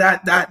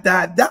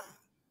that ...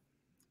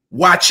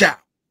 Watch out.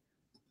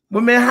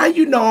 Well, man, how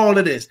you know all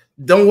of this?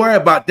 Don't worry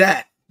about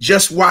that.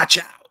 Just watch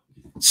out.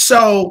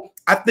 So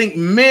I think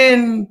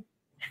men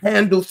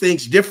handle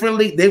things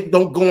differently. They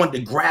don't go into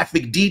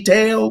graphic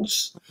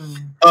details.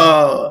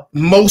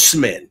 Most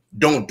men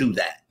don't do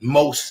that.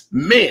 Most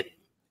men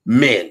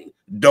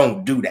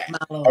don't do that.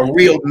 A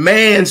real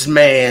man's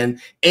man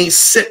ain't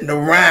sitting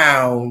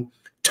around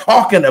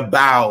talking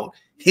about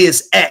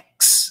his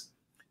ex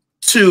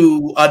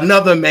to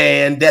another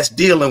man that's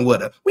dealing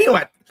with her. We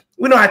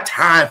don't have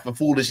time for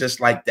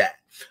foolishness like that.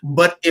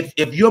 But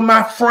if you're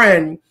my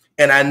friend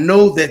and I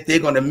know that they're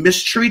going to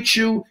mistreat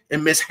you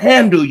and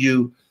mishandle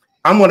you,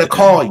 I'm going to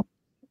call you.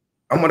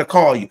 I'm going to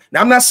call you. Now,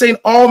 I'm not saying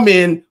all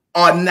men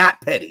are not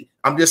petty.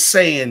 I'm just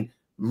saying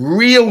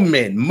real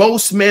men,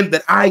 most men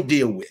that I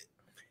deal with,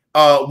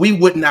 we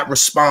would not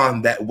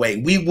respond that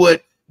way. We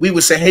would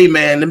say, hey,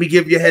 man, let me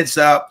give you a heads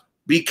up.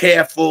 Be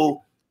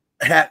careful.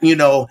 Have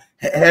your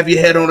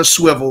head on a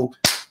swivel,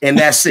 and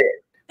that's it.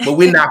 But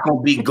we're not going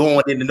to be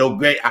going into no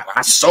great.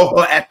 I saw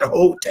her at the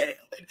hotel.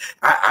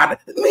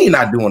 We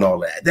not doing all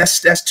that.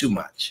 That's too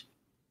much.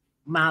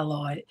 My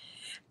Lord.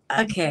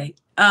 Okay.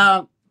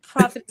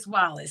 Prophet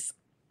Wallace,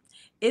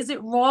 is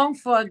it wrong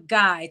for a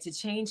guy to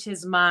change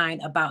his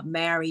mind about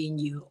marrying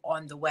you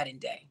on the wedding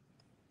day?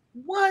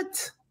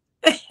 What?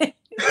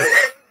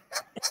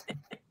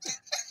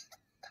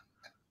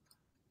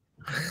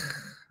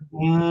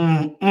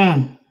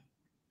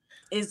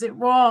 Is it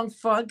wrong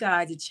for a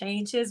guy to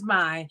change his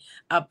mind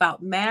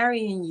about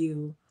marrying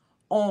you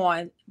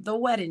on the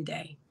wedding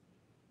day?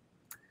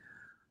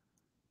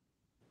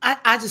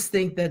 I just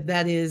think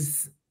that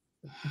is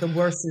the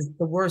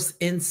worst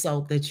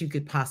insult that you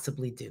could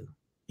possibly do.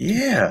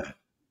 Yeah.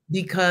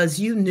 Because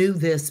you knew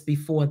this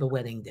before the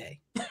wedding day.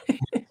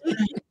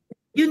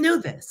 You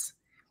knew this.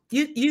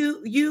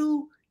 You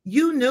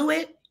knew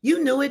it.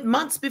 You knew it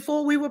months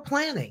before we were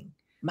planning.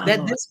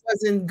 This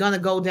wasn't going to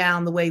go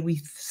down the way we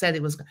said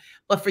it was.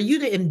 But for you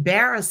to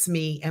embarrass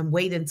me and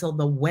wait until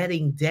the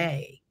wedding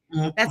day,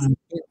 that's an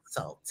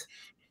insult.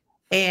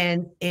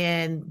 And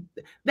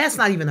that's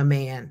not even a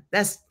man.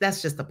 That's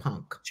just a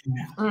punk.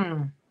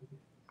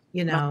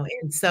 You know,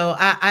 and so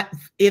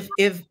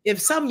if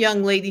some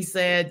young lady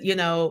said, you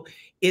know,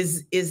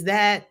 is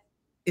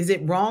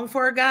it wrong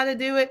for a guy to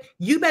do it?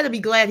 You better be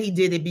glad he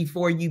did it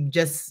before you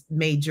just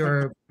made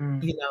your,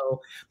 you know,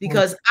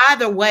 because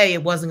either way,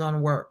 it wasn't going to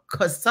work.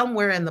 Because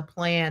somewhere in the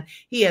plan,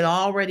 he had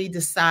already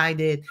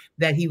decided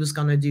that he was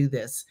going to do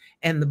this.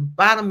 And the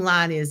bottom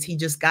line is he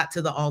just got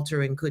to the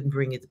altar and couldn't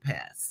bring it to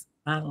pass.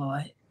 My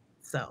Lord.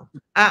 So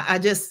I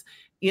just,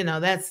 you know,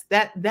 that's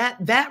that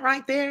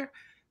right there.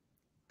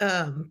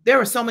 There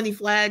were so many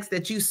flags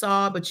that you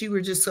saw, but you were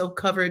just so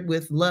covered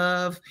with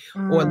love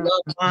or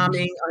love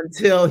bombing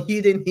until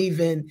you didn't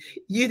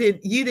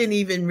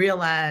even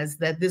realize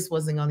that this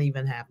wasn't going to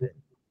even happen.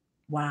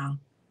 Wow.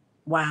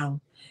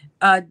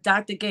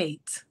 Dr.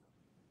 Gates.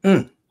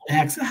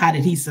 Ask, how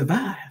did he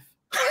survive?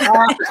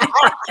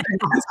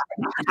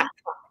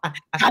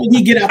 How did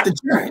he get out the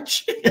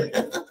church?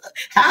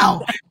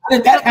 How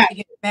did that happen?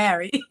 Get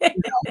married.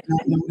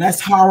 No, that's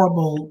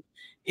horrible.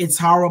 It's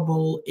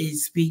horrible. It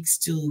speaks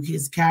to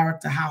his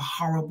character, how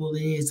horrible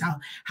it is,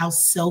 how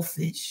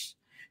selfish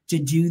to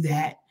do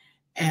that.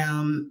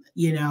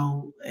 You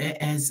know,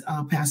 as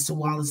Pastor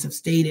Wallace have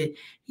stated,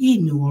 he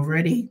knew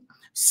already.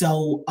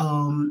 So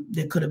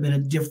there could have been a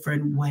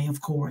different way,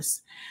 of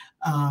course.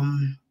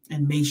 And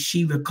may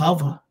she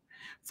recover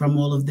from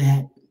all of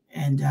that.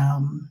 And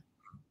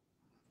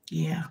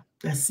yeah,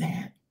 that's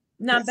sad.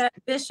 Now,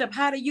 Bishop,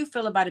 how do you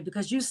feel about it?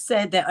 Because you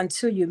said that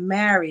until you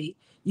marry,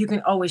 you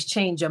can always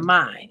change your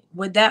mind.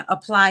 Would that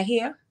apply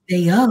here?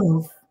 Day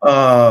of.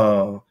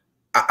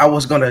 I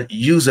was gonna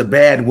use a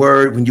bad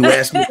word when you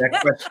asked me that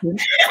question,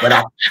 but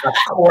I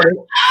caught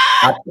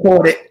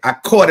it. I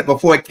caught it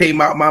before it came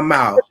out my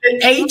mouth.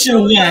 H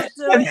or what?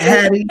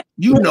 Hattie,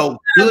 you know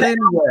good and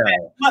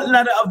well. What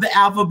letter of the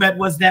alphabet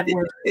was that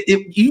word?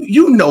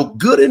 You know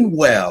good and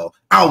well.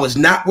 I was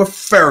not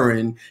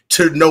referring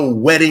to no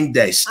wedding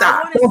day.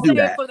 Stop! Don't do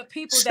that. For the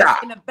people Stop.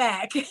 that's in the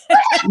back.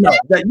 No,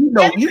 that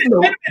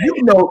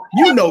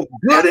you know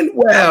good and I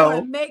well.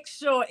 want to make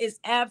sure it's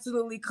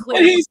absolutely clear. What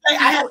did he say?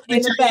 I have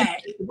in the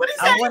back. What is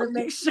I that? want to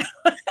make sure.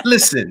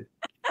 Listen,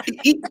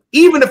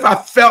 even if I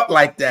felt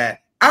like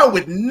that, I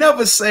would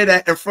never say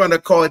that in front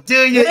of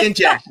Cordelia and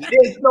Jackie.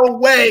 There's no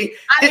way.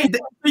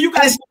 You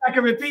guys go back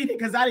and repeat it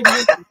because I didn't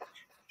hear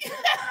it.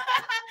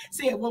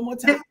 Say it one more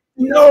time.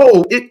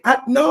 No,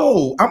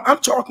 I'm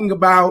talking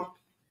about.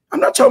 I'm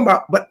not talking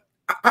about. But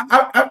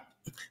I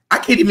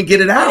can't even get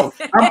it out.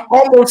 I'm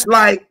almost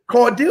like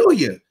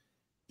Cordelia.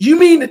 You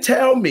mean to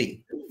tell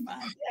me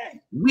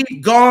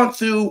we've gone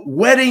through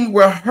wedding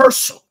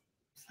rehearsal?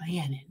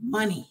 Planning,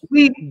 money.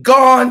 We've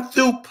gone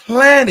through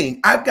planning.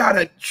 I've got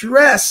to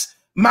dress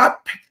my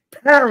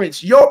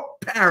parents, your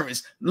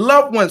parents,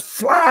 loved ones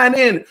flying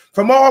in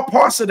from all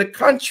parts of the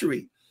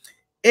country.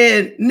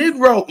 And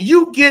Negro,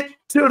 you get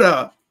to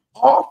the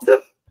altar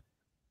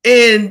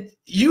and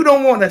you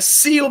don't want to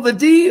seal the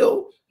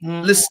deal.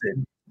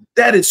 Listen,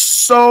 that is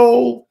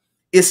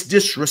it's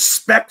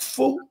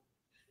disrespectful.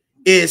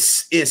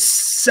 It's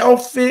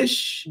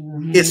selfish.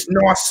 It's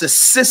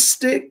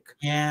narcissistic.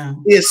 Yeah.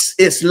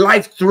 It's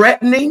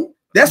life-threatening.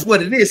 That's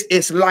what it is.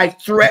 It's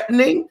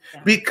life-threatening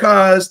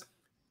because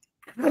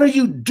how do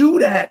you do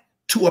that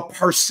to a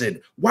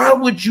person? Why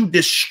would you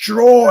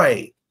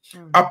destroy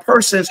a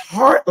person's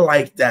heart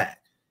like that?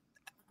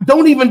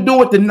 Don't even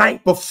do it the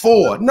night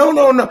before.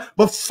 No.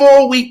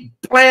 Before we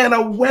plan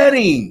a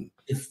wedding,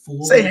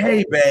 say,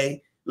 hey,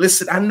 babe,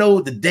 listen, I know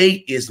the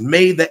date is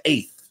May the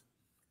 8th,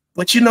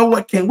 but you know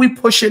what? Can we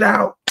push it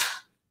out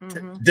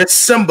to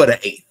December the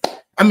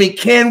 8th? I mean,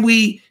 can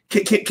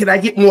I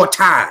get more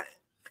time?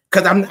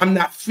 Because I'm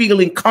not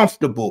feeling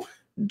comfortable.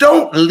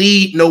 Don't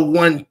lead no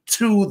one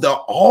to the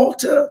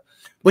altar.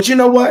 But you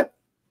know what?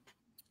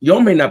 Y'all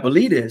may not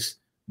believe this,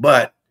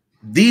 but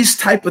these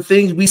type of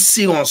things we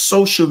see on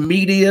social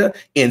media,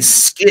 in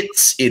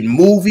skits, in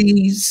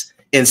movies,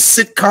 in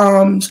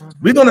sitcoms,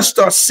 we're going to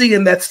start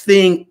seeing that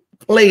thing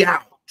play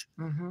out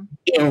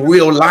in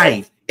real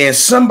life. And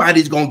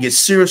somebody's going to get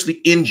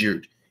seriously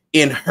injured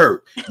and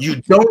hurt.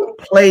 You don't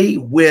play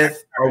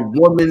with a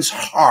woman's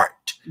heart.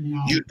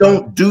 No. You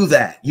don't do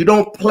that. You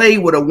don't play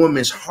with a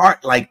woman's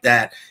heart like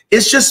that.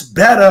 It's just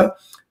better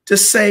to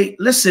say,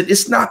 listen,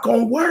 it's not going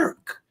to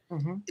work.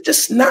 It's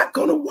just not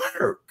going to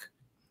work.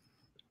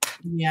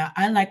 Yeah,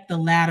 I like the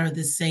latter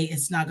to say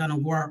it's not going to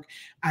work.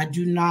 I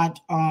do not,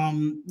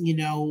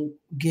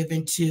 give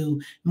into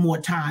more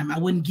time. I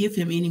wouldn't give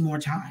him any more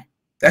time.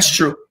 That's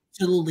true.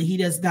 Absolutely. He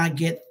don't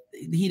get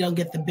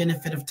the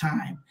benefit of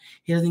time.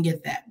 He doesn't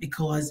get that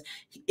because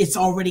it's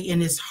already in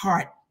his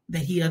heart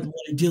that he doesn't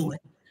want to do it.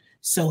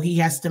 So he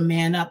has to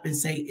man up and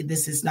say,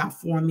 this is not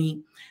for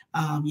me.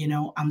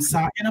 I'm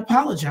sorry, and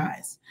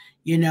apologize,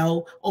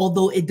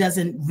 although it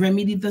doesn't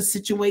remedy the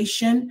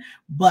situation,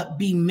 but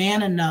be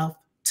man enough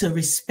to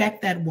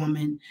respect that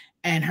woman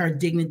and her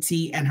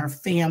dignity and her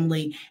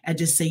family and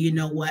just say, you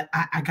know what,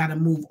 I got to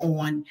move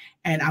on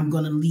and I'm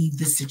going to leave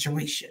this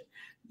situation.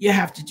 You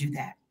have to do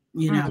that,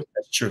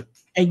 That's true.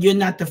 And you're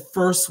not the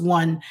first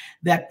one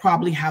that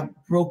probably have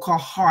broke her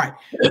heart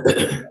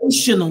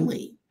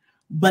emotionally.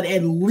 But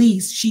at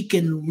least she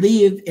can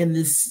live in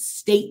the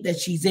state that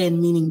she's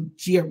in, meaning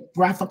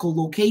geographical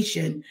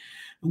location,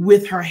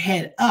 with her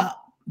head up.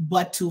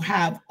 But to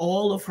have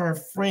all of her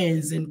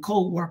friends and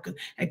co-workers,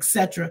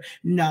 etc.,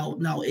 no,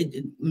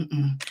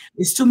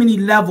 it's too many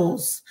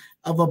levels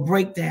of a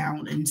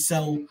breakdown. And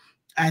so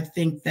I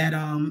think that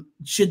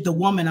should the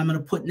woman, I'm going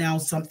to put now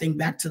something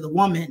back to the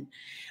woman,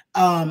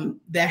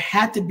 there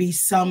had to be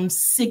some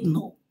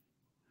signal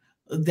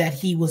that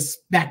he was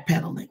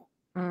backpedaling.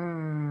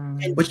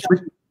 And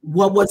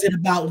what was it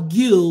about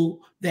you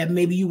that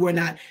maybe you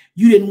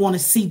didn't want to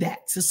see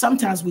that? So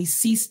sometimes we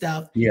see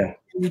stuff. Yeah.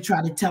 And we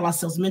try to tell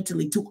ourselves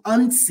mentally to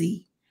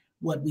unsee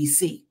what we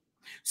see.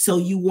 So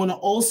you want to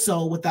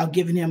also, without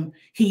giving him,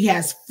 he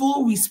has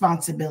full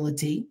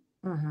responsibility.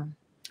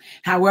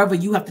 However,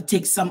 you have to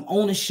take some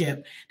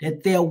ownership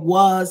that there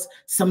was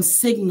some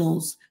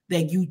signals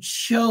that you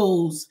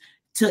chose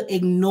to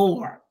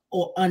ignore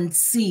or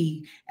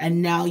unsee,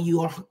 and now you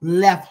are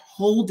left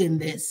holding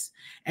this,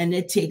 and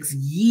it takes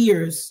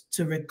years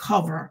to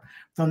recover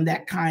from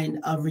that kind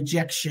of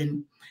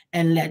rejection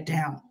and let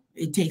down.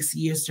 It takes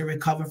years to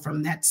recover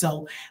from that.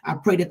 So I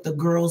pray that the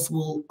girls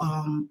will,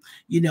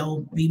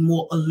 be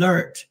more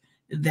alert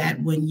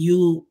that when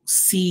you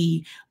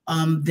see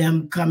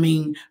them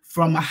coming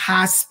from a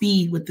high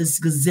speed with this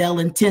gazelle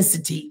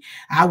intensity,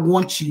 I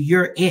want you,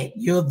 you're it,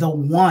 you're the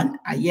one.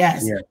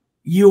 Yes, yeah.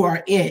 You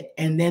are it.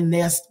 And then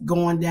they're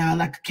going down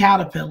like a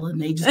caterpillar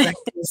and they just like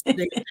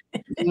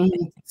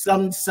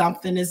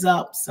something is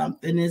up,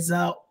 something is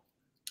up.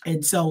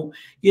 And so,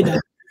 you know,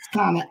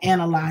 kind of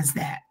analyze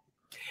that.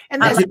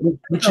 And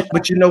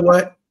but you know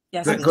what?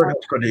 Yes, go ahead.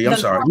 I'm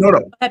sorry.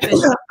 No.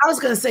 I was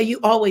going to say,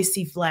 you always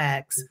see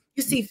flags.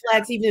 You see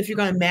flags, even if you're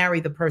going to marry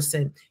the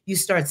person, you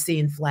start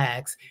seeing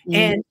flags. Mm-hmm.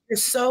 And you're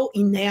so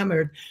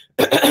enamored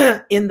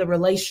in the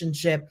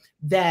relationship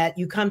that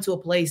you come to a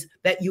place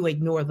that you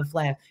ignore the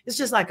flag. It's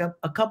just like a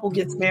couple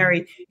gets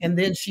married and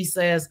then she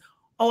says,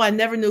 oh, I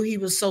never knew he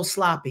was so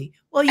sloppy.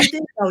 Well, you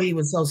didn't know he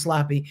was so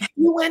sloppy.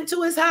 You went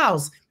to his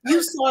house.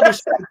 You saw the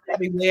shirts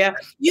everywhere.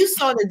 You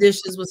saw the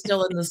dishes were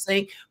still in the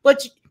sink,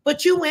 but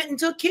you went and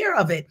took care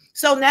of it.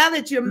 So now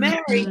that you're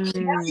married,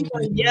 now you're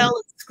going to yell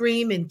and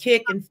scream and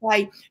kick and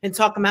fight and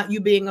talk about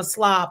you being a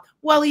slob.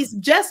 Well, he's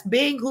just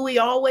being who he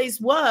always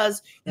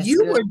was. That's you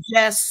good. Were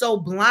just so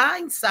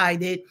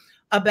blindsided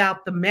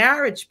about the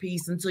marriage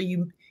piece until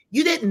you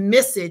didn't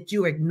miss it,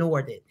 you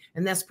ignored it.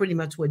 And that's pretty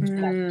much what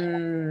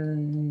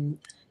you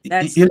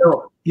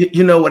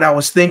you know what I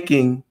was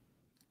thinking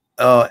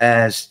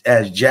as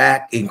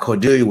Jack and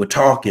Cordelia were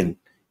talking,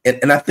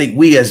 and I think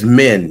we as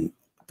men,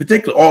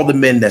 particularly all the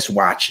men that's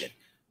watching,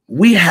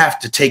 we have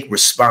to take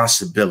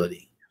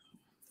responsibility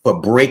for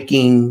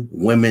breaking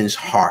women's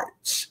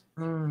hearts.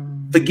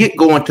 Forget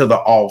going to the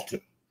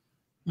altar.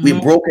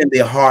 We've broken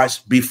their hearts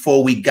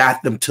before we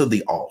got them to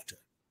the altar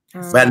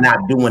by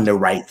not doing the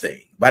right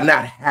thing, by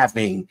not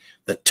having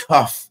the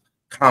tough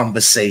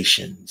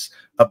conversations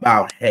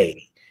about,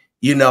 hey,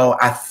 you know,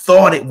 I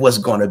thought it was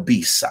going to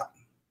be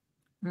something,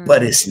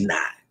 but it's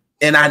not.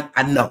 And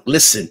I know,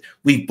 listen,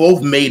 we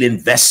both made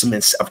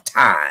investments of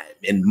time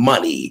and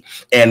money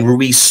and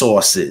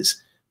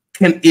resources.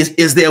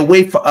 Is there a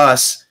way for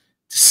us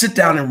to sit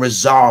down and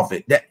resolve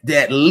it? That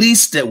at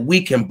least that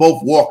we can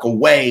both walk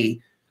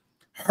away,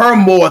 her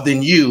more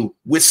than you,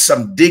 with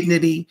some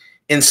dignity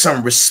and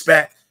some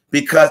respect,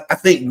 because I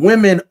think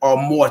women are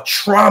more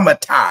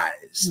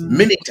traumatized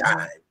many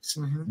times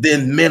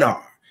than men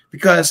are.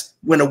 Because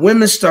when a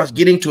woman starts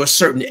getting to a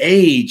certain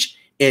age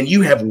and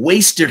you have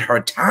wasted her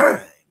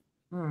time,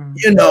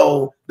 you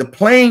know, the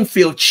playing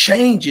field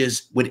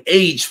changes with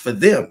age for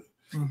them.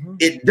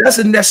 It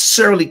doesn't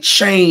necessarily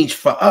change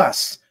for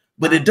us,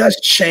 but it does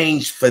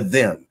change for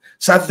them.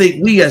 So I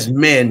think we as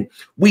men,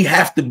 we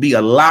have to be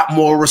a lot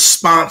more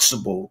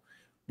responsible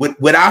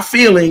with our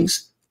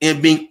feelings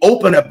and being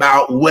open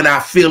about when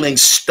our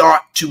feelings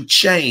start to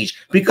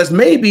change, because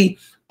maybe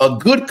a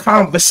good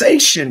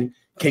conversation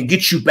can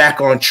get you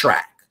back on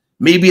track.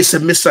 Maybe it's a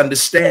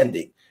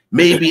misunderstanding.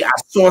 Maybe I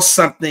saw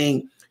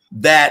something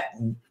that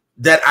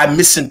I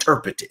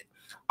misinterpreted,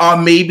 or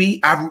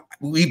maybe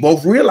we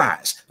both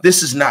realized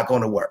this is not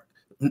going to work.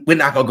 We're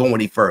not going to go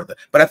any further.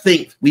 But I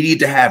think we need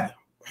to have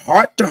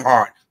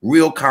heart-to-heart,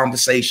 real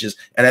conversations,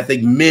 and I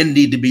think men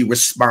need to be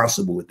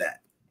responsible with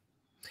that.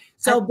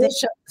 So,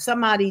 Bishop,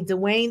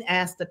 Dwayne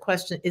asked the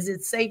question: is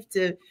it safe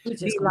to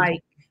be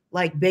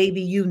like,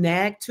 baby, you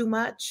nag too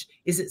much?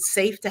 Is it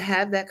safe to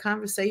have that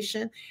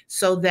conversation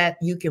so that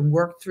you can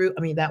work through?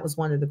 I mean, that was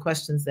one of the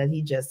questions that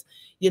he just,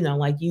 you know,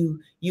 like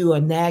you are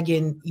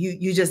nagging,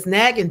 you just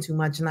nagging too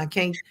much, and I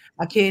can't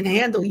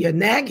handle your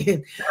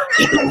nagging.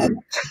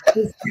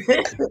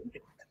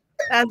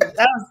 that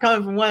was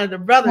coming from one of the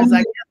brothers. I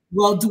guess.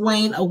 Well,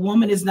 Dwayne, a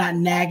woman is not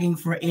nagging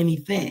for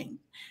anything.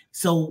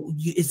 So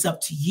it's up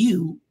to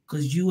you,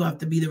 because you have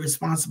to be the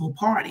responsible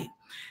party.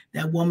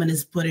 That woman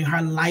is putting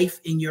her life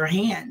in your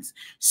hands.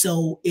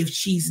 So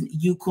if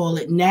you call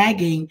it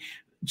nagging,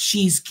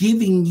 she's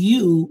giving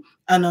you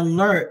an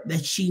alert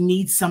that she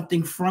needs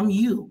something from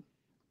you.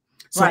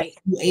 So right.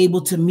 You're able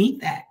to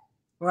meet that.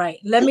 Right.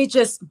 Let me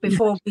just,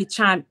 before we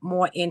chime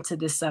more into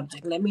this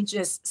subject, let me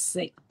just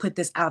put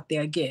this out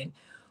there again.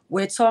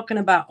 We're talking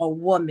about a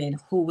woman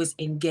who was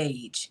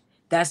engaged.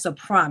 That's a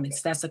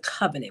promise. That's a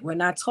covenant. We're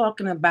not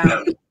talking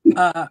about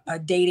a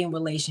dating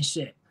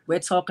relationship. We're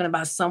talking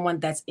about someone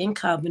that's in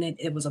covenant.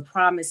 It was a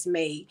promise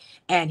made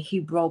and he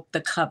broke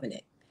the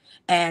covenant.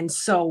 And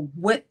so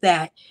with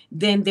that,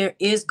 then there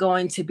is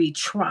going to be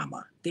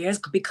trauma.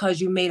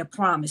 Because you made a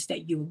promise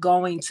that you're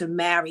going to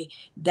marry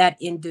that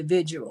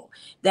individual.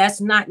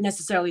 That's not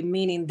necessarily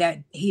meaning that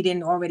he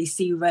didn't already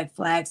see red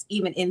flags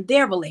even in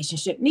their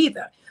relationship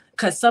neither.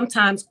 Because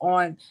sometimes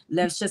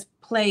let's just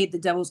play the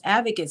devil's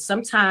advocate.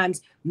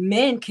 Sometimes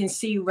men can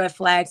see red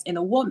flags in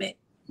a woman,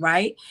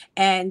 right?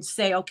 And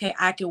say, okay,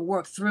 I can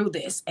work through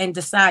this and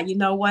decide, you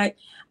know what?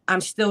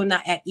 I'm still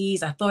not at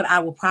ease. I thought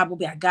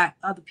I got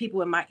other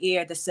people in my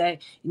ear that said,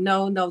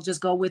 no,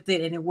 just go with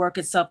it and it work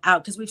itself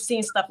out. Because we've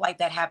seen stuff like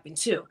that happen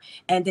too.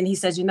 And then he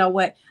says, you know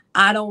what?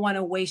 I don't want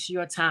to waste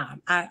your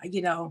time.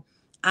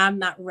 I'm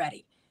not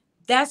ready.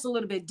 That's a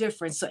little bit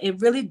different. So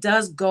it really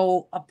does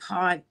go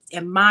upon,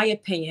 in my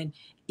opinion,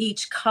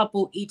 each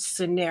couple, each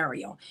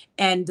scenario,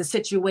 and the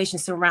situation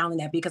surrounding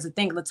that. Because I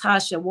think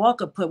Latasha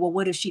Walker put, well,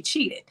 what if she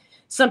cheated?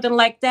 Something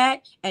like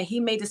that. And he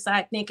may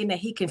decide thinking that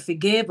he can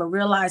forgive or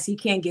realize he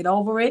can't get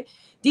over it.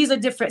 These are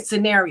different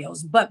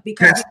scenarios, but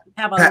because we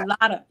have a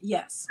lot of,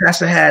 yes.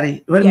 Pastor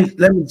Hattie, let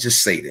me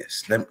just say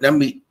this. Let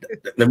me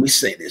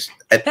say this.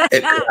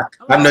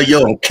 I know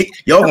y'all gonna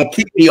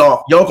kick me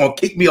off. Y'all gonna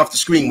kick me off the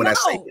screen when I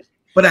say this.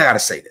 But I gotta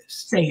say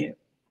this. Say it.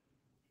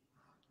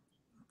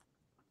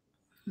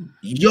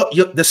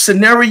 The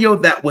scenario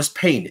that was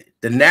painted,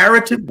 the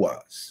narrative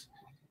was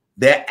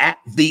they're at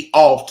the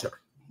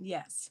altar.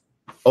 Yes.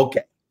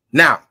 Okay.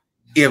 Now,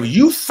 if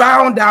you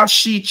found out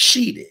she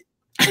cheated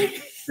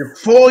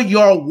before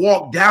y'all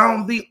walk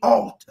down the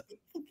altar,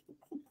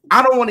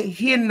 I don't want to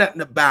hear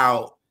nothing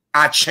about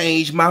I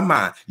changed my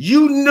mind.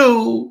 You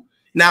knew.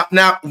 Now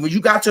when you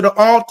got to the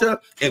altar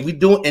and we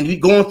going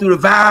through the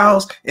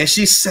vows, and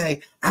she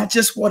say, I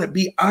just want to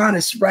be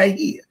honest right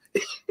here.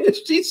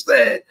 She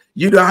said,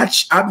 you know,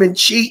 I've been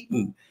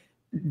cheating.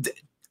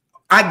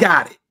 I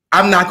got it.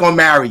 I'm not gonna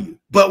marry you.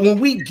 But when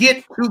we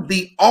get to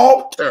the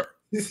altar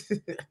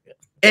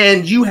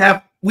and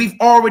we've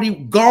already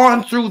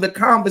gone through the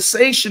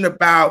conversation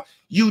about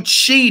you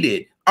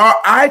cheated or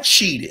I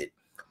cheated,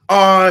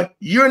 or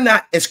you're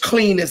not as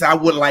clean as I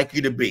would like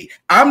you to be.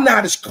 I'm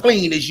not as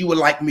clean as you would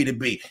like me to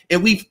be.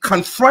 And we've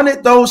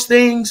confronted those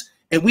things,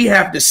 and we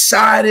have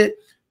decided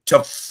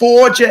to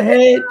forge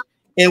ahead,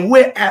 and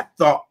we're at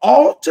the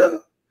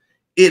altar.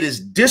 It is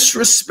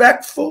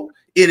disrespectful.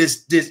 It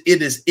is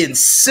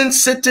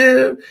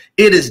insensitive.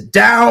 It is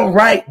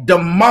downright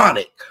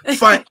demonic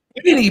for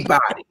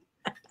anybody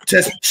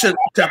to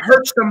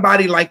hurt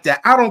somebody like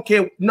that. I don't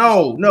care.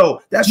 No,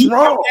 that's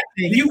wrong.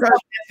 You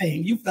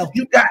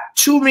got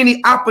too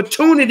many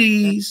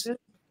opportunities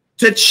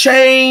to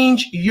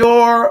change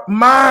your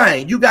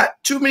mind. You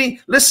got too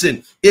many.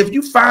 Listen, if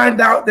you find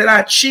out that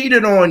I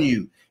cheated on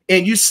you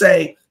and you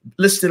say,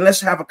 listen, let's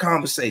have a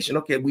conversation.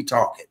 Okay, we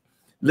talking.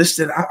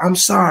 Listen, I'm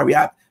sorry.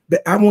 I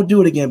won't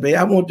do it again, babe.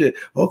 I won't do it.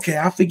 Okay,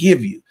 I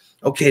forgive you.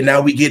 Okay,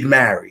 now we get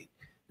married.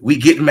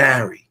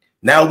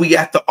 Now we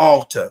at the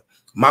altar.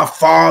 My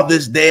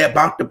father's there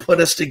about to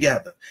put us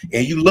together.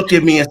 And you look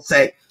at me and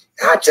say,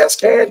 I just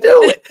can't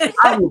do it.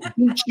 I will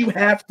beat you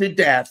half to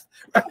death.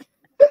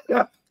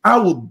 I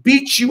will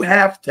beat you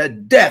half to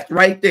death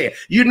right there.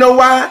 You know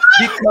why?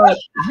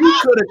 Because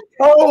you could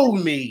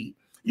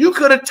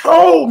have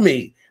told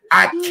me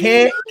I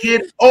can't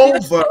get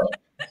over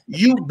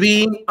you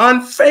being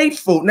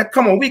unfaithful. Now,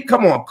 come on,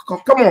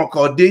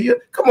 Cordelia.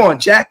 Come on,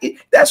 Jackie.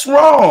 That's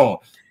wrong.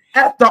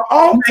 At the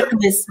altar.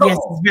 Reckless. Yes,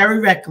 it's very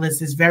reckless.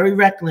 It's very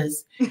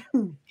reckless.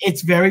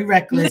 It's very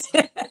reckless.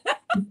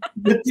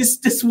 But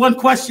this one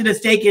question has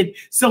taken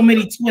so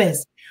many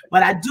twists.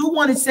 But I do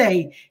want to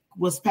say,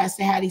 was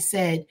Pastor Hattie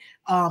said,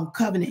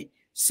 covenant.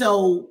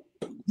 So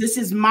this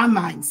is my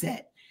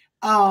mindset.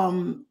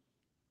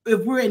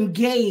 If we're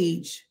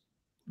engaged,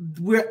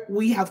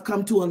 we have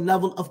come to a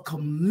level of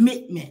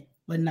commitment,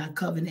 but not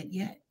covenant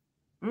yet.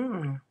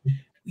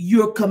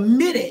 You're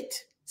committed,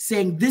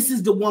 saying this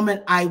is the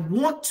woman I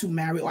want to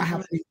marry, or I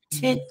have an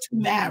intent to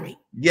marry.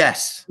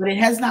 Yes. But it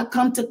has not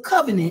come to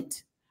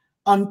covenant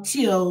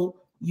until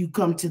you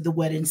come to the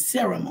wedding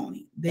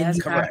ceremony. Then That's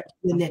you correct.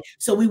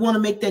 So we want to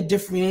make that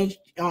difference.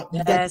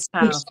 That's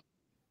powerful.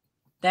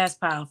 That's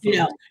powerful. You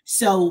know,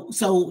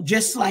 so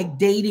just like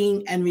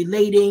dating and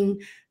relating,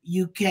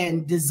 you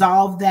can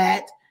dissolve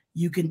that.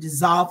 You can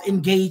dissolve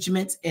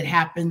engagements. It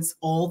happens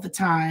all the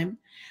time.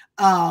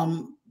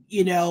 What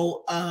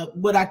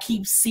I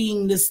keep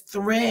seeing this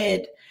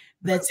thread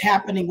that's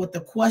happening with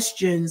the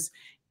questions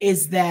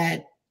is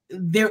that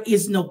there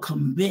is no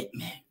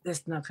commitment.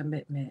 There's no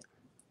commitment.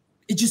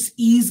 It's just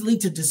easily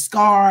to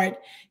discard,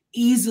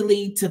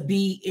 easily to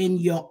be in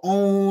your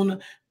own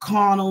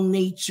carnal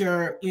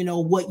nature,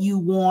 what you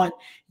want,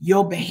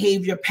 your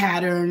behavior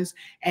patterns,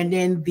 and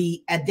then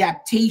the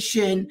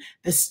adaptation,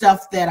 the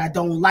stuff that I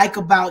don't like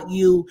about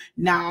you.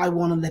 Now I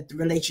want to let the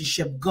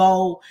relationship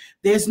go.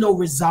 There's no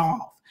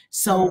resolve.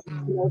 So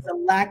there's a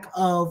lack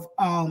of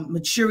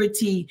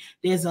maturity.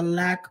 There's a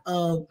lack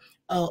of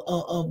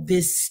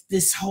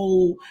this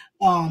whole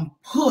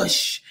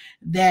push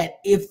that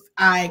if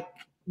I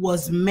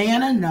was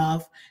man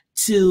enough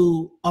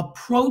to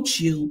approach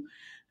you,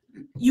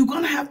 you're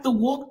gonna have to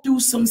walk through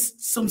some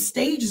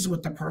stages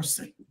with the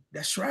person.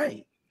 That's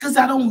right. Because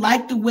I don't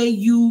like the way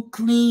you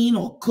clean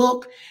or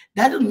cook.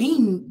 That doesn't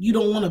mean you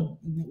don't want to.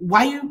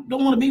 Why you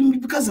don't want to be with me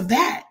because of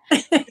that?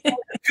 It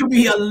could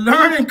be a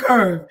learning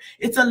curve.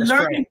 It's a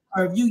learning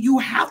curve. You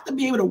have to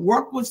be able to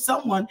work with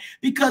someone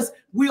because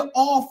we're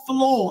all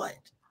flawed.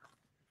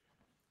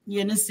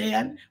 You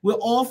understand? We're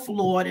all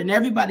flawed, and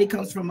everybody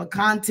comes from a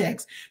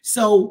context.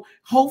 So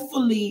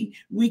hopefully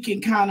we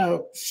can kind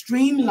of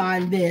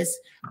streamline this,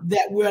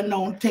 that we're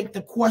not take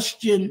the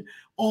question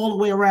all the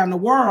way around the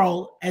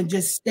world and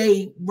just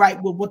stay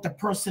right with what the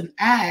person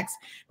asks.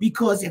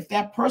 Because if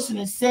that person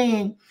is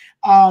saying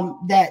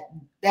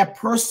that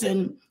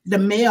person, the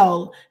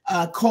male,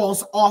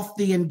 calls off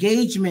the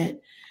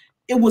engagement,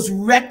 it was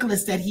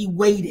reckless that he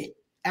waited.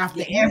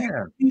 After Yeah.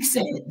 everything you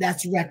said,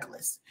 that's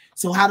reckless.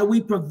 So how do we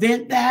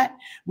prevent that?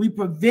 We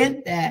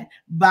prevent that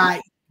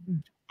by,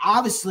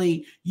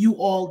 obviously, you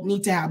all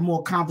need to have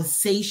more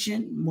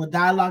conversation, more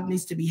dialogue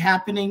needs to be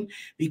happening,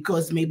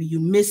 because maybe you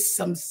missed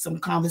some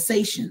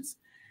conversations,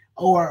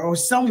 or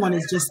someone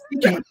is just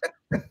thinking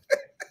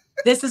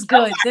This is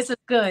good. This is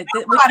good.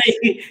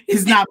 somebody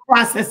is not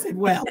processing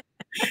well.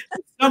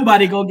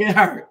 Somebody gonna get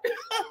hurt.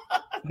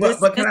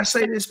 But can I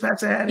say this,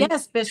 Pastor Hattie?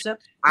 Yes, Bishop.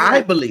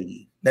 I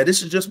believe, now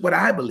this is just what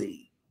I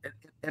believe,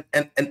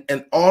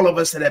 and all of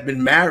us that have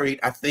been married,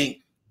 I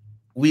think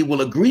we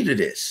will agree to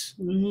this.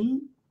 Mm-hmm.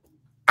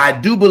 I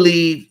do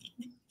believe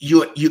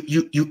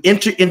you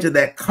enter into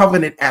that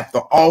covenant at the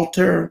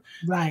altar,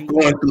 Right.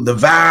 going through the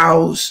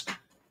vows,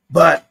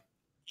 but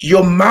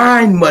your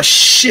mind must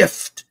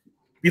shift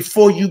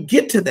before you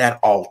get to that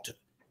altar.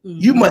 Mm-hmm.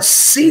 You must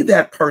see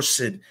that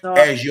person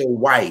as your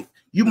wife.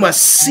 You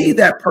must see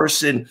that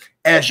person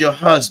as your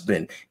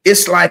husband.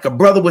 It's like a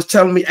brother was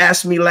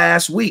asked me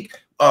last week,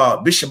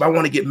 Bishop, I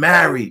want to get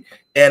married.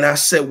 And I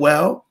said,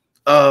 well,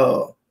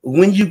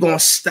 when you going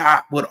to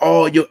stop with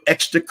all your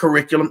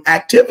extracurricular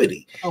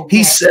activity? Okay.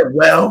 He said,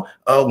 well,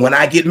 when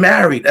I get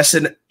married. I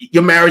said,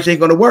 your marriage ain't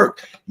going to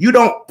work. You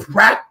don't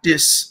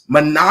practice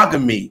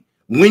monogamy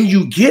when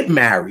you get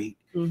married.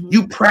 Mm-hmm.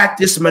 You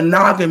practice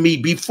monogamy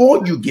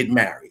before you get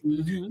married.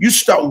 Mm-hmm. You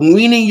start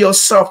weaning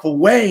yourself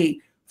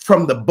away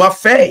from the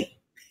buffet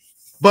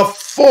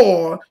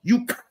before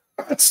you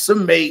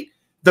consummate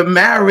the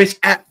marriage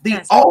at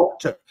the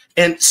altar.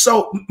 And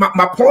so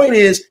my point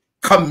is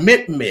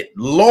commitment,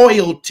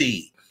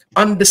 loyalty,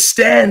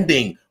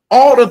 understanding,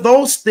 all of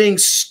those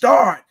things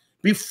start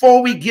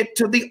before we get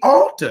to the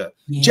altar.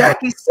 Yeah.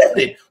 Jackie said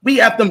it. We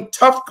have them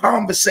tough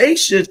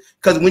conversations,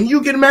 because when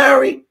you get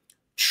married,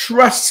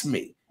 trust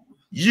me,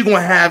 you're going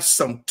to have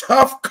some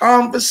tough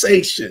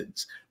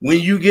conversations when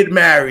you get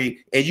married,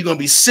 and you're going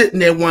to be sitting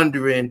there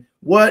wondering,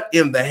 what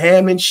in the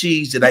ham and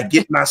cheese did I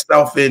get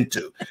myself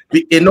into?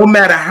 And no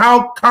matter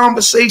how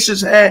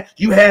conversations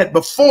you had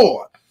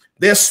before,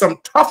 there's some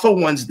tougher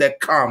ones that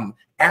come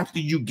after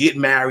you get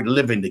married,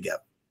 living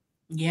together.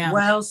 Yeah.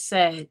 Well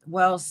said.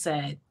 Well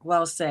said.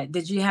 Well said.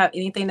 Did you have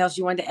anything else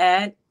you wanted to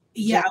add?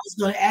 Yeah, I was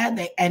going to add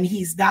that, and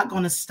he's not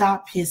going to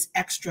stop his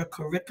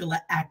extracurricular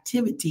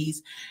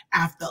activities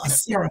after a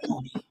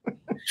ceremony.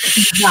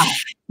 No,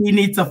 he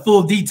needs a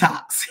full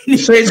detox.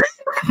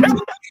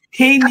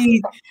 He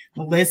needs,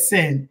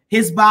 listen,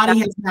 his body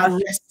has not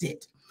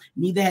rested,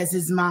 neither has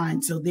his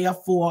mind. So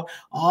therefore,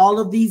 all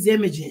of these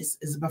images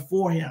is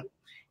before him.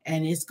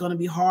 And it's going to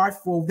be hard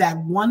for that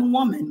one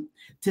woman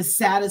to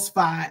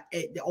satisfy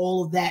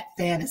all of that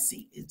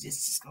fantasy. It's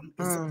just going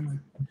to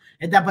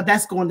but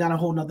that's going down a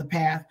whole nother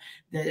path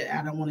that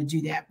I don't want to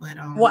do that. But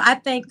well, I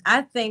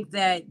think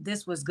that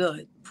this was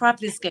good.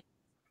 Prophetess,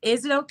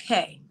 is it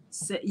okay?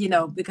 So,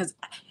 because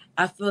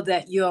I feel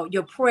that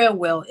your prayer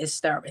wheel is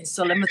stirring.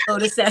 So let me throw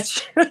this at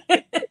you.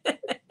 Is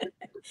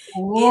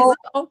it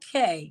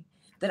okay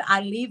that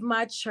I leave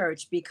my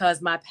church because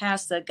my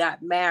pastor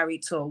got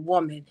married to a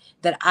woman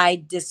that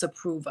I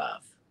disapprove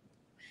of?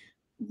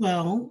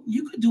 Well,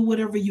 you could do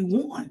whatever you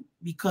want,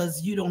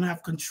 because you don't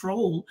have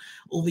control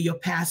over your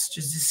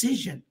pastor's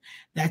decision.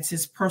 That's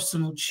his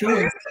personal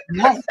choice.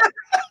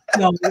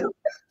 So,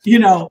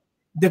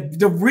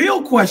 the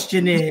real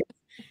question is,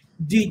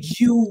 did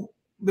you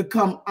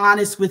become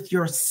honest with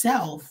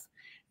yourself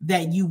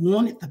that you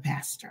wanted the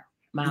pastor?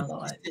 My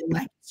Lord.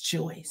 Like his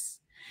choice.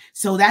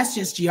 So that's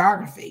just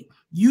geography.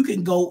 You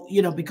can go,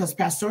 because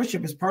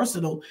pastorship is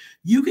personal,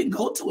 you can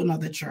go to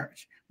another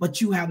church, but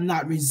you have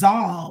not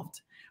resolved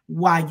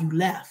why you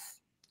left.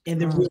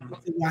 And the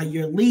reason why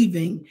you're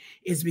leaving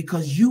is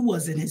because you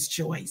wasn't his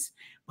choice,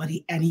 but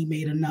he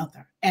made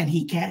another, and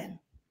he can.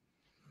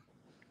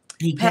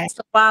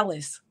 Pastor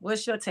Wallace,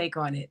 what's your take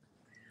on it?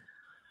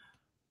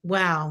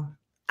 Wow.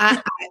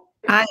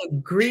 I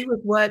agree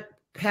with what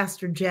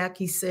Pastor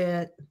Jackie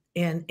said.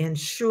 And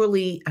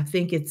surely I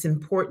think it's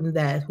important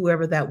that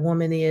whoever that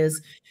woman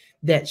is,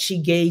 that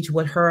she gauge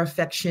what her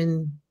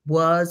affection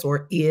was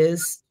or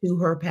is to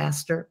her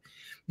pastor,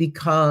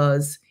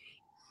 because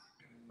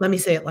let me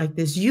say it like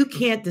this. You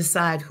can't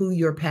decide who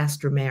your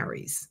pastor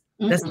marries.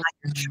 That's not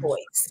your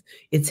choice.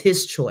 It's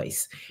his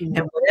choice.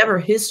 And whatever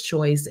his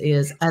choice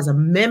is as a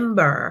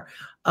member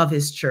of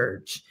his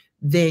church,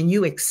 then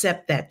you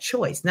accept that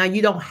choice. Now,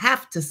 you don't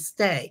have to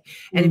stay.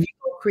 And if you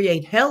go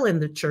create hell in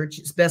the church,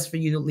 it's best for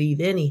you to leave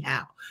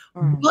anyhow.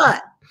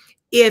 But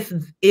if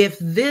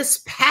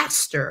this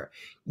pastor,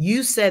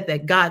 you said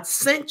that God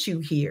sent you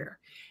here,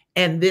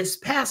 and this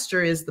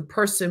pastor is the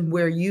person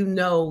where you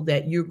know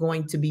that you're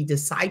going to be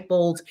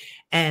discipled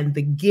and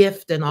the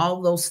gift and all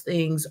those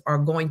things are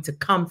going to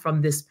come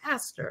from this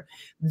pastor,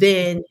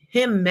 then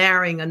him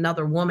marrying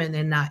another woman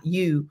and not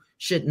you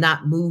should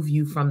not move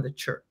you from the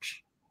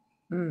church.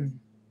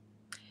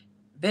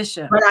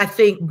 Bishop. But I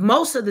think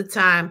most of the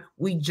time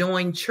we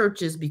join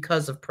churches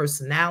because of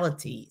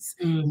personalities,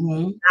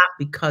 not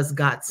because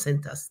God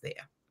sent us there.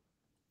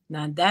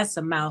 Now that's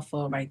a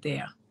mouthful right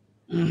there.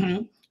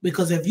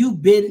 Because if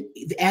you've been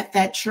at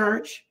that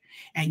church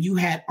and you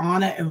had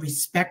honor and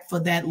respect for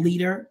that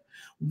leader,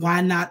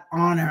 why not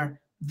honor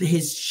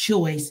his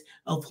choice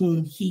of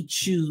whom he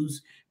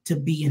choose to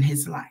be in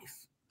his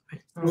life?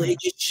 Well, it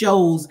just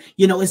shows,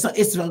 you know,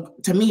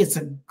 to me, it's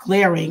a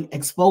glaring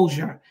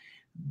exposure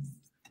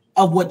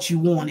of what you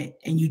wanted,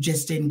 and you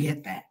just didn't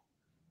get that.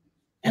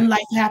 And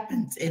life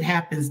happens. It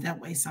happens that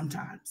way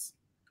sometimes.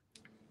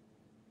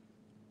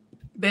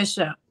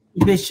 Bishop,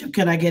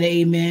 can I get an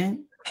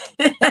amen?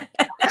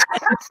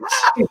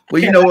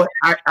 Well, you know what?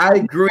 I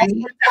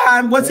agree.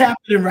 What's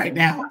happening right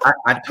now?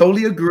 I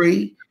totally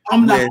agree.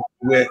 I'm not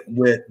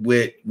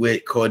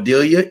with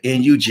Cordelia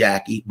and you,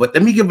 Jackie. But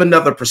let me give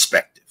another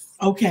perspective.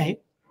 Okay.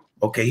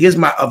 Okay, here's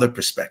my other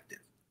perspective.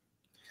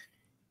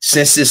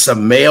 Since it's a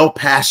male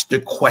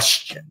pastor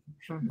question,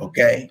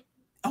 okay?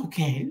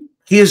 Okay.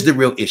 Here's the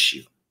real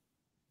issue.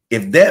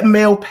 If that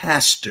male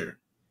pastor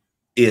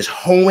is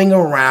hoeing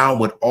around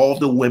with all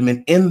the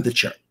women in the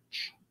church,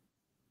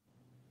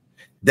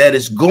 that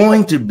is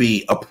going to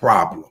be a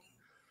problem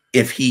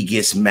if he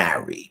gets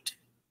married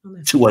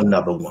to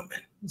another woman.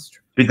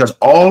 Because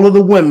all of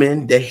the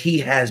women that he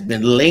has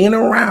been laying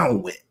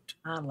around with,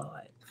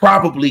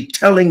 probably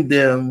telling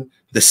them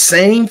the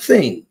same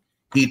thing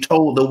he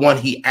told the one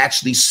he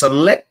actually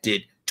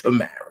selected to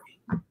marry.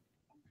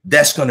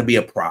 That's going to be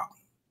a problem.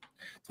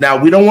 Now,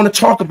 we don't want to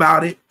talk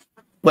about it,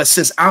 but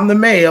since I'm the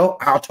male,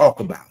 I'll talk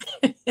about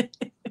it.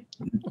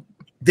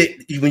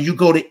 When you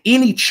go to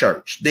any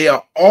church, there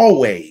are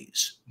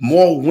always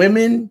more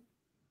women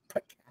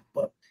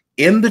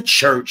in the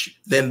church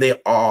than there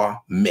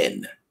are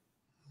men.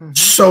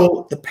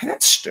 So the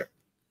pastor,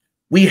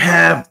 we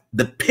have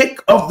the pick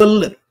of the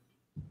litter.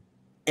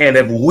 And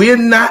if we're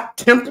not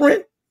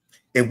temperate,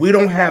 if we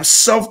don't have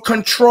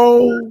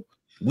self-control,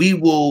 we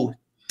will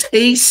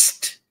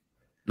taste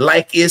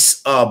like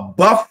it's a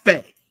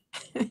buffet.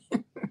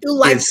 You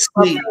like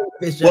you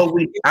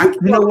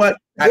know what?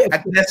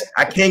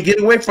 I can't get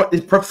away from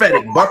it's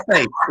prophetic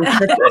buffet. It's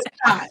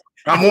prophetic.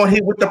 I'm on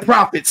here with the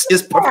prophets.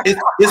 It's prophetic.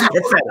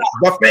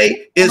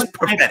 Buffet is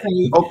prophetic.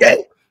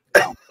 Okay.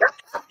 I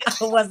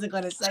wasn't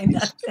going to say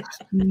nothing.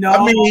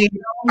 No,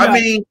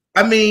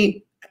 I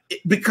mean,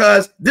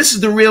 because this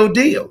is the real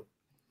deal.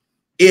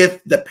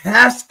 If the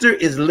pastor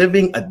is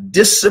living a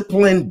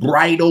disciplined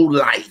bridal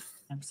life,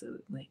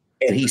 absolutely,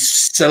 and he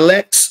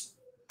selects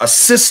a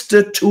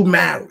sister to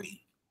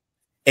marry,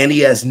 and he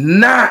has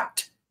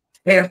not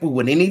tampered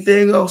with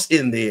anything else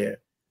in there,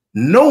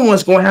 no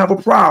one's going to have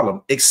a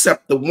problem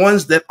except the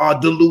ones that are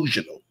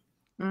delusional.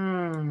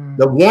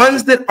 The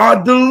ones that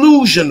are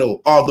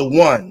delusional are the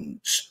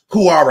ones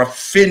who are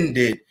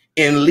offended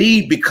and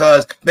leave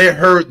because they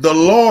heard the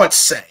Lord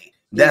say,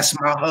 "That's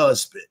my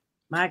husband."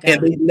 My God.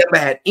 And they never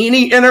had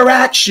any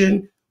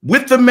interaction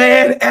with the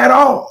man at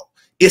all.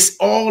 It's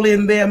all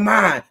in their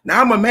mind.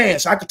 Now, I'm a man,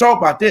 so I can talk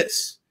about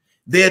this.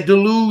 They're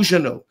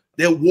delusional.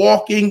 They're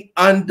walking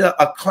under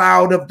a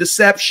cloud of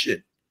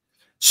deception.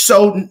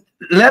 So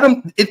let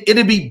them,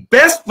 it'd be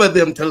best for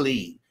them to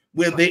leave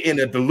when they're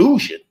in a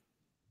delusion.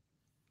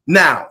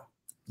 Now,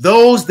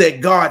 those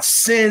that God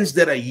sends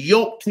that are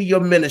yoked to your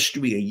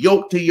ministry and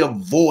yoked to your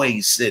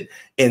voice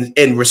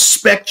and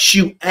respect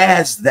you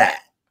as that,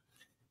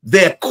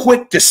 they're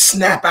quick to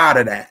snap out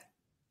of that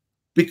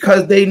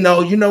because they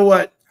know, you know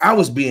what, I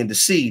was being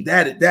deceived.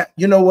 That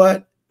you know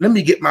what, let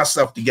me get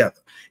myself together.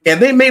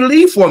 And they may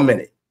leave for a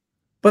minute,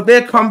 but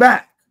they'll come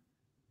back.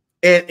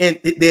 And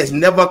there's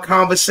never a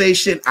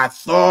conversation. I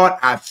thought,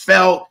 I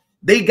felt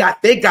they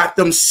got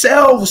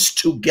themselves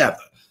together.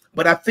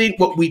 But I think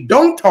what we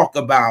don't talk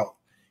about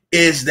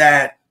is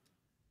that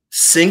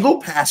single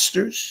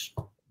pastors,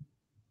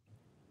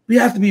 we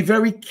have to be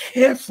very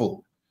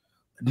careful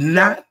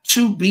not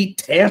to be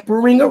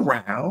tampering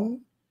around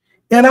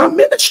in our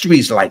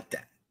ministries like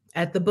that.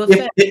 At the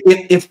buffet.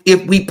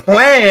 If we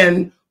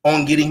plan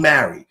on getting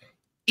married,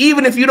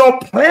 even if you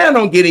don't plan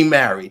on getting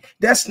married,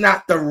 that's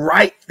not the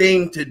right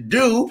thing to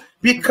do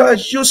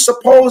because you're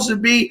supposed to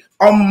be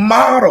a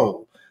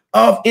model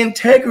of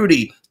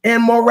integrity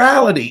and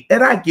morality.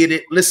 And I get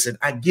it. Listen,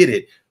 I get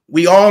it.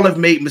 We all have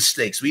made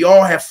mistakes. We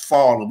all have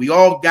fallen. We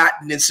all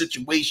gotten in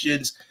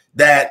situations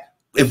that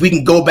if we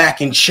can go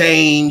back and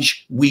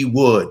change, we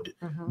would.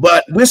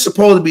 But we're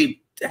supposed to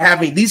be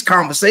having these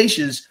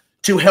conversations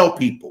to help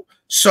people.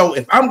 So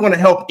if I'm going to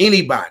help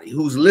anybody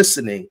who's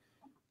listening,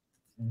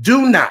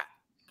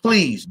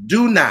 please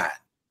do not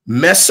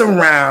mess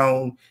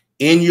around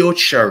in your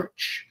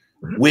church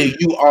where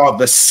you are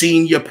the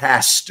senior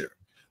pastor,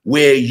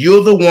 where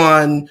you're the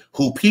one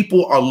who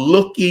people are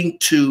looking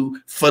to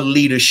for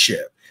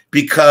leadership,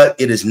 because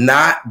it is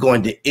not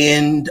going to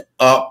end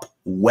up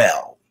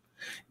well.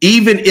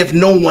 Even if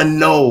no one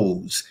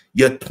knows,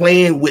 you're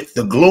playing with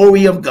the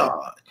glory of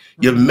God.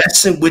 You're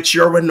messing with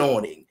your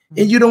anointing,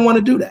 and you don't want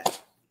to do that.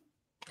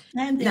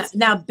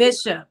 Now,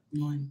 Bishop,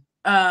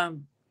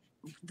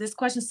 this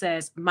question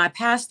says, my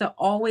pastor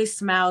always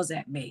smiles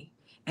at me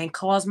and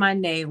calls my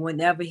name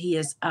whenever he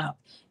is up.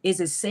 Is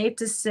it safe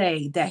to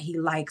say that he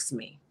likes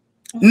me?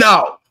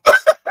 No.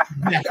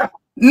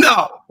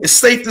 No, it's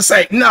safe to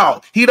say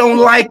no. He don't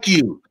like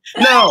you.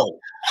 No,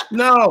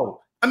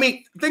 No. I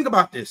mean, think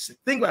about this.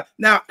 Think about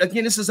now.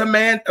 Again, this is a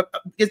man.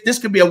 This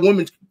could be a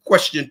woman's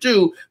question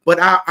too. But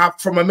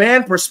from a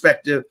man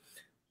perspective,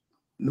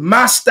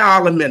 my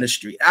style of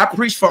ministry, I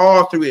preach for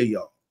all three of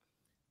y'all.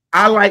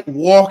 I like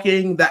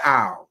walking the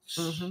aisles.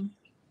 Mm-hmm.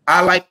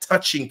 I like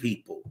touching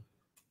people.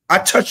 I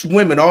touch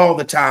women all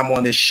the time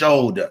on their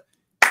shoulder,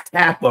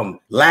 tap them,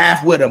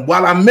 laugh with them.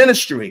 While I'm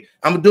ministering,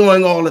 I'm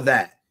doing all of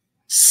that.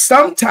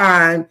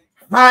 Sometimes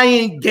high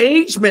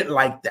engagement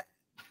like that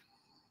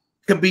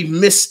can be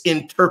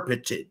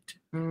misinterpreted.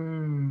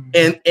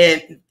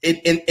 And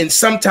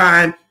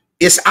sometimes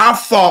it's our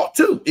fault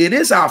too. It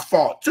is our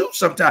fault too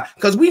sometimes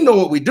because we know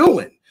what we're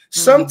doing.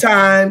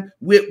 Sometimes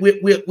we're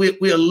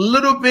a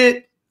little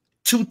bit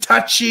too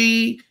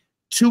touchy,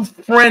 too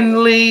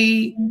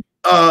friendly,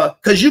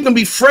 because you can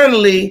be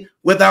friendly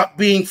without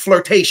being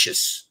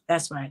flirtatious.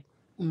 That's right.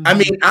 I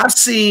mean, I've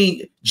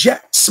seen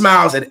Jack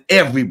smiles at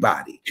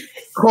everybody.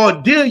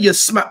 Cordelia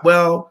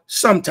well,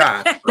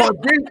 sometimes.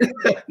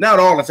 Not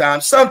all the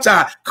time.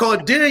 Sometimes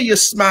Cordelia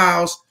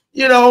smiles,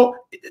 you know,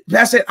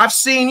 that's it. I've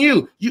seen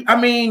you. I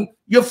mean,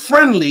 you're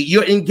friendly,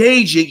 you're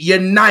engaging, you're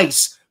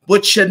nice,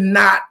 but you're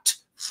not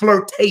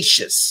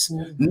flirtatious.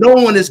 No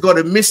one is going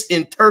to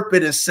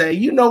misinterpret and say,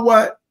 you know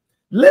what?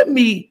 Let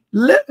me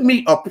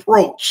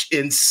approach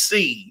and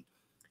see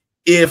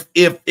if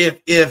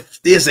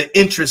there's an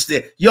interest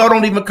there. Y'all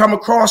don't even come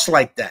across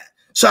like that.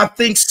 So I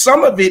think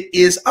some of it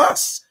is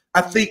us.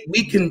 I think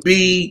we can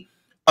be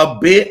a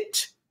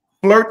bit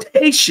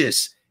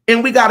flirtatious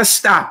and we got to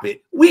stop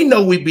it. We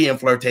know we being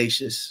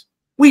flirtatious.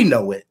 We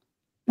know it.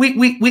 We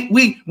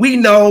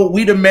know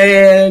we the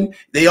man.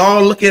 They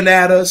all looking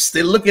at us.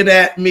 They're looking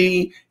at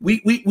me.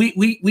 We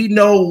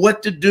know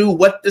what to do,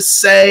 what to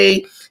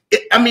say.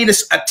 I mean,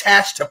 it's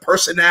attached to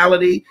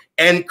personality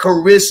and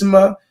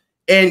charisma.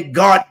 And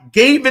God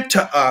gave it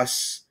to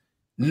us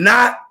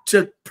not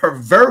to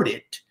pervert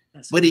it,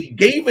 but he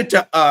gave it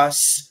to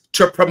us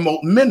to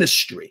promote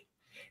ministry.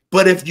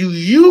 But if you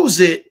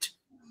use it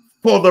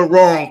for the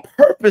wrong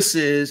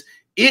purposes,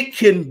 it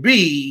can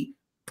be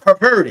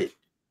perverted,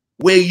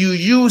 where you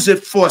use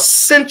it for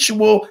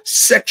sensual,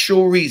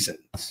 sexual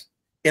reasons.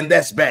 And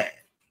that's bad.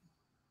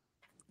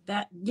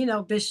 That, you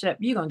know, Bishop,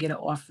 you're going to get an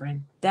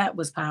offering. That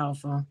was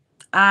powerful.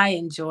 I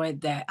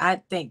enjoyed that.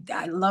 I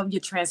love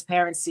your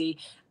transparency.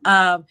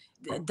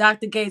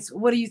 Dr. Gates,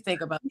 what do you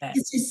think about that?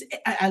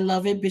 I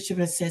love it. Bishop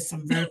has said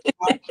some very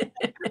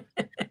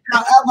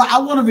However, I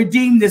want to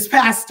redeem this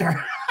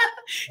pastor.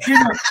 You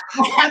know,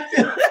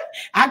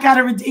 I got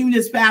to redeem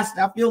this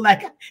pastor. I feel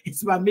like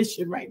it's my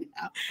mission right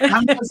now.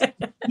 I'm going to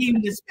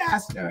redeem this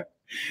pastor.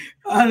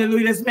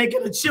 Hallelujah. That's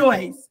making a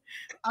choice.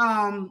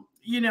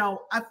 You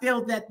know, I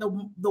feel that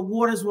the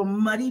waters were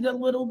muddied a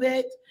little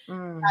bit.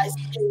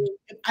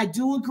 I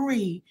do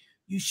agree.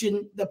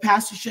 The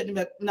pastor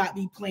shouldn't not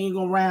be playing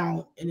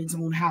around in his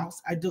own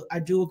house. I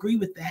do agree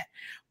with that.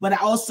 But I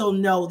also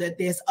know that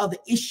there's other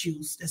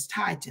issues that's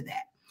tied to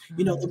that,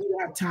 you know, that we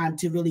don't have time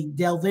to really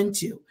delve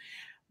into.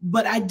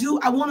 But I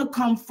want to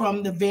come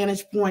from the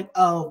vantage point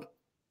of,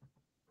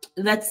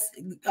 let's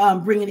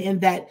bring it in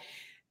that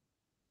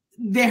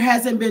there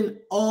hasn't been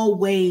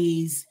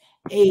always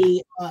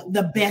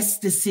the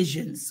best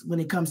decisions when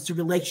it comes to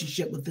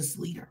relationship with this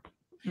leader.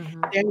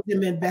 There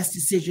hasn't been best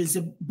decisions,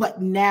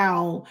 but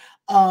now,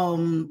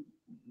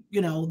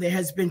 you know, there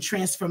has been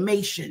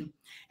transformation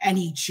and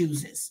he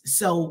chooses.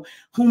 So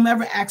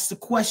whomever asks the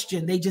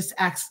question, they just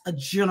ask a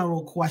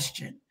general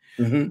question.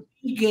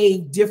 He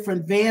gave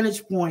different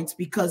vantage points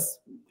because,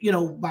 you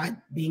know, by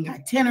being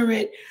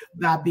itinerant,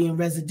 by being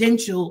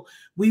residential,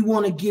 we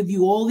want to give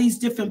you all these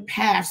different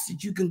paths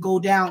that you can go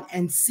down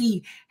and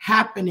see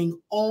happening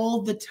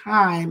all the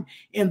time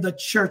in the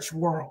church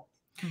world.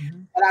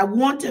 But I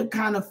want to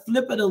kind of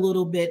flip it a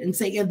little bit and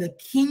say in the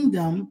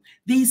kingdom,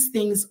 these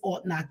things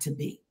ought not to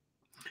be.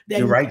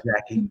 You're right,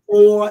 Jackie.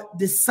 More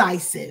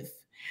decisive,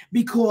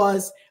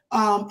 because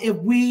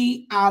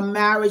if our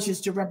marriage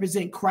is to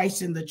represent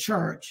Christ in the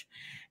church,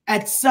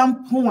 at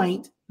some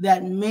point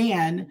that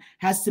man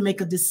has to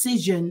make a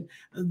decision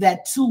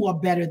that two are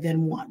better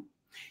than one.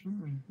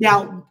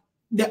 Now,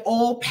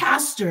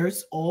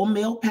 all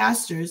male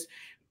pastors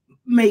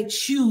may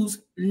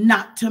choose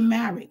not to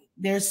marry.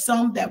 There's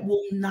some that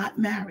will not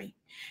marry.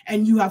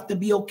 And you have to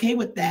be okay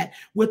with that.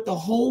 With the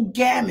whole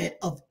gamut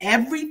of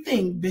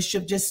everything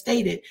Bishop just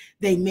stated,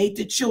 they made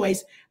the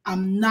choice,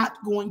 I'm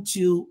not going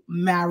to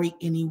marry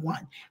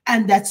anyone.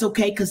 And that's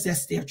okay, because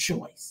that's their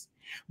choice.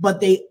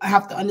 But they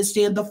have to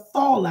understand the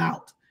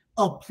fallout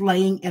of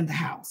playing in the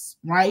house,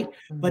 right?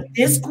 But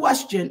this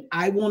question,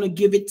 I want to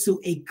give it to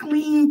a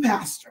clean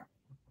pastor.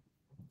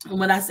 And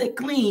when I say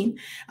clean,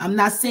 I'm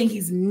not saying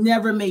he's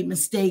never made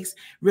mistakes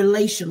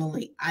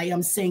relationally. I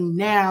am saying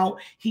now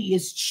he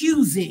is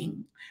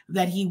choosing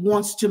that he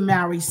wants to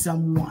marry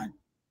someone,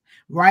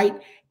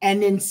 right?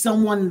 And then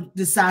someone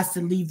decides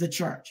to leave the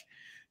church.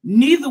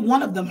 Neither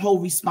one of them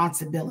hold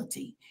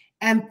responsibility.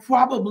 And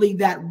probably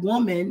that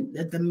woman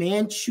that the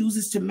man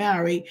chooses to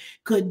marry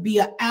could be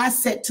an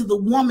asset to the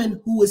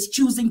woman who is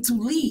choosing to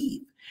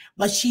leave.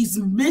 but she's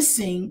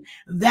missing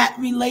that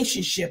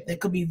relationship that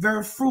could be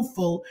very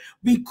fruitful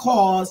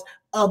because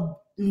of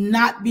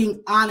not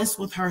being honest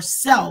with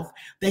herself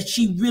that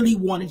she really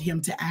wanted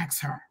him to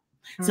ask her.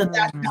 So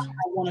that's how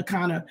I want to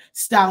kind of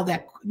style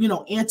that,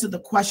 answer the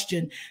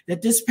question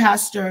that this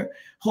pastor,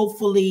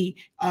 hopefully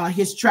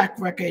his track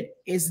record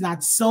is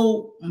not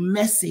so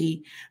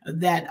messy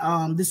that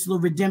this little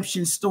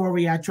redemption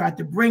story I tried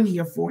to bring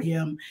here for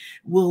him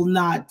will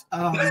not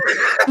it'll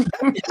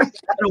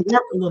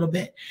work a little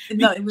bit.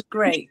 No, it was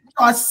great. We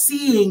start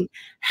seeing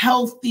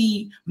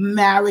healthy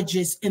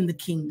marriages in the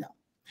kingdom.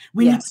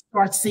 We need to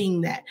start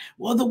seeing that.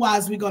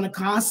 Otherwise, we're going to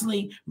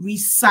constantly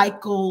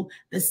recycle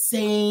the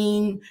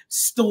same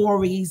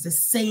stories, the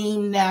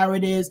same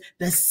narratives,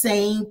 the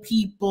same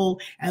people,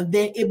 and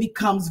then it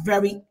becomes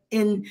very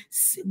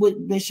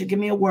Bishop, give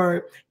me a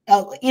word.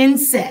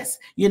 Incest.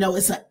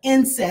 It's an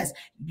incest.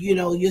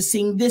 You're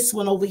seeing this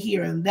one over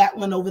here and that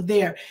one over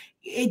there.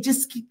 It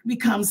just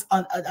becomes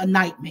a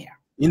nightmare.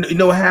 You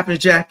know what happens,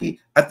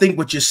 Jackie? I think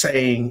what you're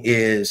saying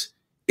is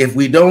if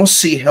we don't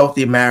see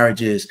healthy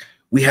marriages,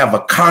 we have a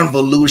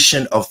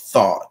convolution of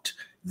thought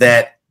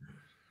that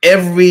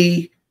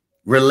every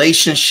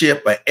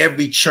relationship or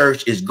every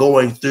church is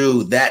going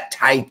through that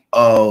type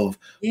of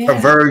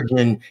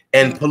perversion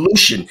and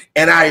pollution.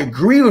 And I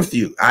agree with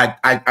you.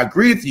 I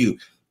agree with you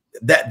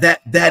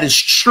that is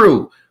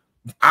true.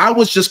 I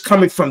was just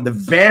coming from the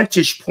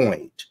vantage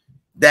point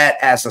that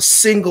as a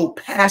single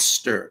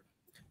pastor,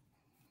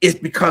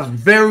 it becomes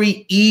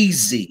very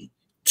easy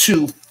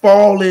to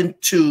fall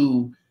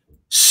into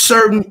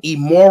certain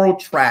immoral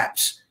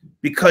traps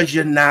because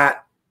you're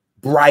not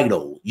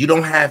bridled. You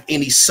don't have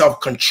any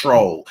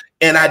self-control.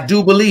 And I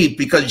do believe,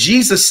 because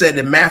Jesus said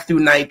in Matthew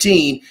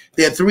 19,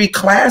 there are 3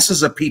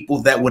 classes of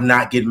people that will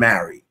not get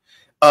married.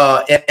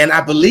 And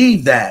I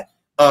believe that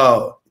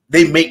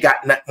they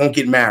won't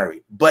get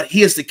married. But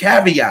here's the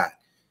caveat.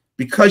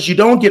 Because you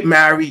don't get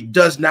married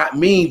does not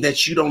mean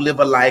that you don't live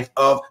a life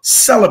of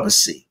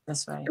celibacy.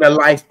 That's right. And a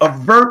life of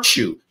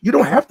virtue. You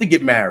don't have to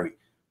get married,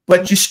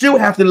 but you still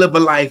have to live a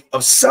life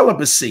of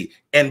celibacy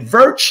and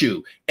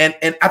virtue. And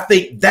I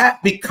think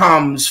that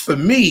becomes, for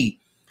me,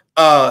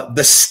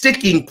 the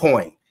sticking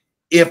point.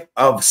 If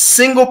a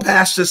single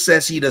pastor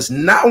says he does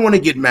not want to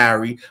get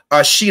married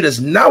or she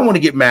does not want to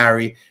get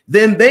married,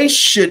 then they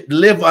should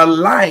live a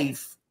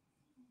life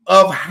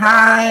of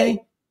high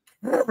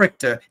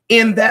character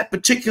in that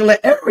particular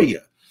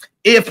area.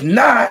 If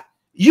not,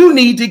 you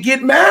need to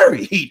get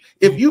married.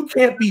 If you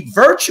can't be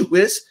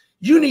virtuous,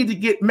 you need to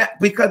get married,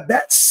 because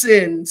that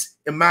sends,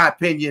 in my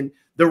opinion,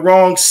 the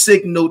wrong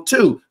signal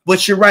too.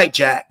 But you're right,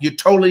 Jack. You're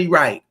totally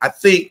right. I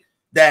think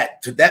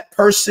that to that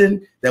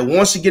person that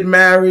wants to get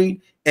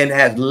married and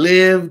has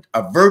lived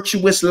a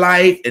virtuous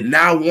life and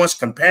now wants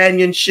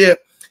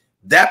companionship,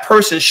 that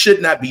person should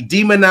not be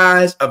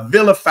demonized or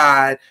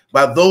vilified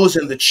by those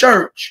in the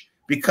church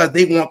because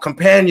they want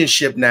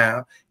companionship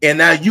now. And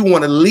now you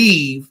want to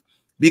leave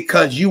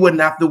because you were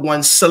not the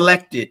one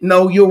selected.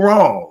 No, you're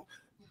wrong.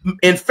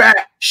 In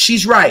fact,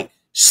 she's right.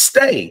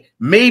 Stay.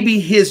 Maybe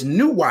his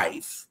new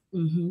wife,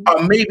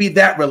 or maybe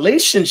that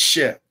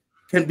relationship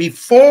can be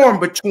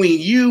formed between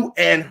you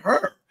and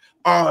her,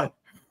 or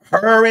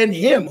her and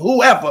him,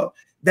 whoever,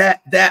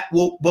 that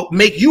will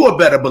make you a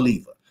better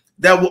believer,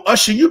 that will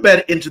usher you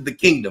better into the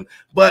kingdom.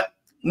 But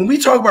when we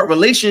talk about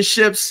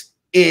relationships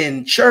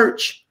in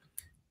church,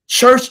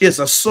 church is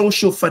a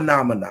social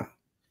phenomenon,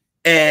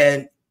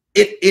 and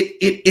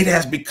it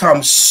has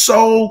become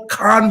so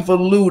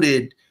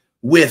convoluted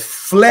with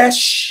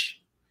flesh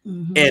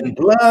and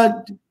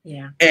blood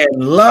and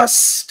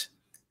lust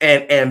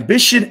and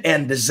ambition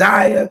and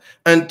desire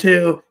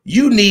until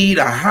you need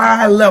a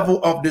high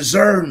level of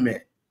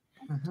discernment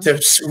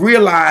to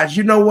realize,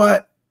 you know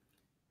what,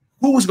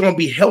 who's going to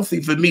be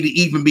healthy for me to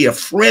even be a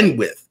friend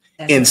with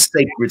in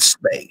sacred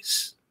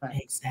space.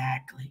 Right.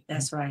 Exactly.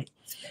 That's right.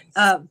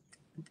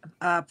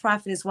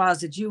 Prophetess Wiles,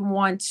 did you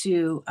want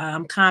to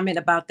comment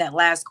about that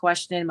last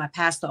question? My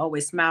pastor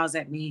always smiles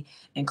at me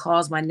and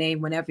calls my name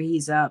whenever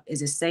he's up.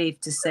 Is it safe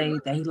to say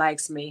that he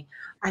likes me?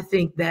 I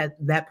think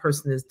that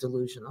person is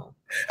delusional.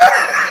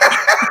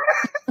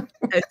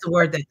 It's the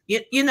word that,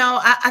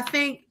 I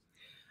think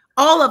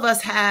all of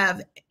us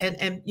have,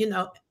 and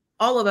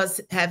all of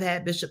us have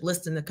had Bishop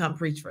Liston to come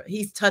preach for.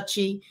 He's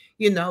touchy,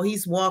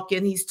 he's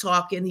walking, he's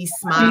talking, he's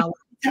smiling,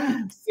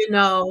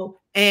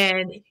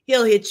 and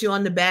he'll hit you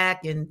on the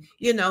back, and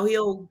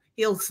he'll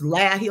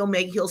laugh,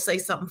 he'll say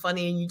something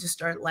funny, and you just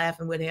start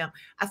laughing with him.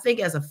 I think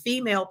as a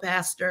female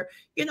pastor,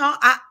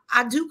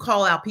 I do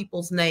call out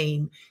people's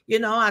name.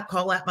 I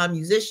call out my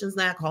musician's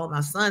name, I call out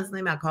my son's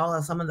name, I call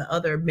out some of the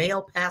other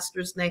male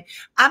pastors' name.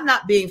 I'm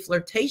not being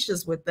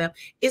flirtatious with them.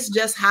 It's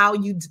just how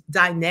you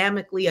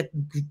dynamically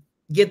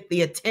get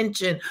the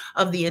attention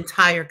of the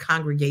entire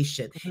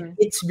congregation.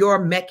 It's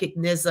your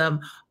mechanism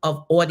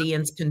of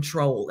audience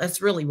control.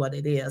 That's really what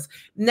it is.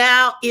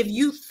 Now, if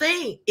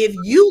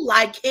you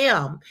like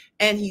him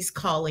and he's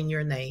calling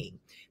your name,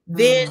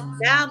 then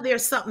now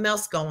there's something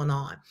else going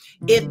on.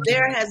 If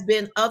there has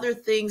been other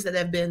things that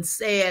have been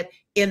said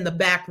in the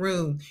back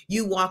room,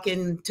 you walk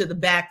into the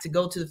back to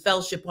go to the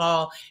fellowship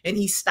hall and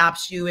he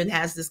stops you and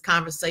has this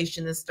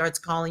conversation and starts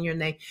calling your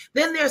name,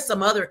 then there's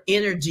some other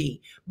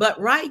energy. But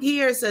right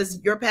here it says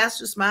your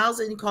pastor smiles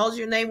and he calls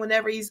your name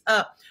whenever he's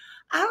up.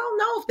 I don't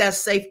know if that's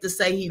safe to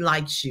say he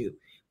likes you.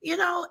 You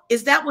know,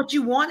 is that what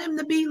you want him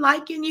to be,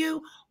 liking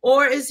you?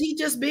 Or is he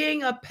just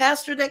being a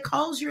pastor that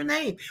calls your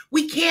name?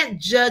 We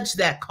can't judge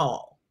that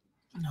call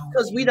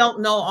because we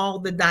don't know all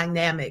the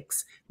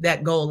dynamics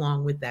that go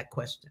along with that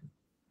question.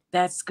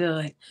 That's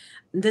good.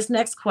 This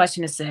next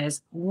question, it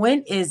says,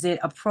 when is it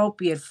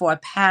appropriate for a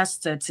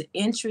pastor to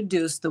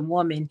introduce the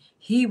woman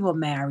he will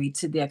marry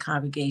to their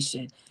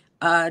congregation?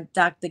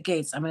 Dr.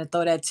 Gates, I'm going to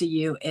throw that to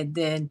you, and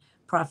then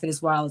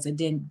Prophetess Wallace, and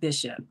then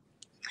Bishop.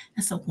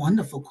 That's a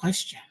wonderful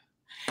question.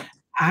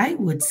 I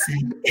would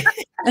say,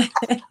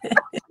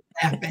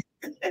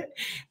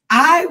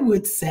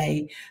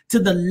 to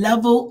the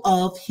level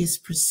of his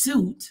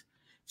pursuit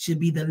should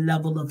be the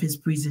level of his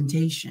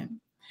presentation.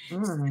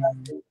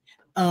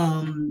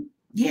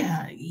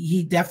 Yeah,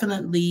 he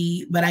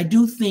definitely, but I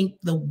do think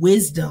the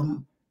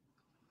wisdom,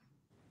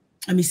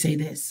 let me say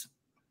this.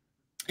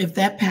 If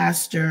that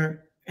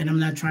pastor, and I'm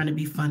not trying to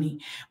be funny,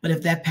 but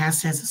if that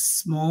pastor has a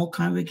small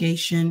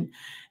congregation,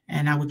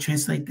 and I would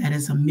translate that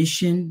as a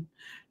mission,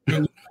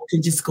 then you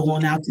can just go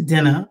on out to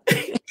dinner.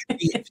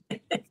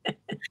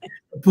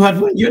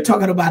 But when you're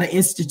talking about an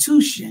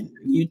institution,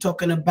 you're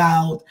talking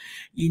about,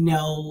 you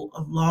know,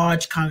 a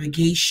large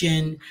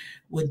congregation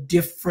with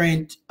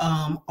different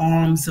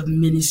arms of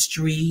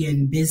ministry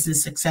and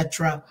business,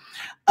 etc.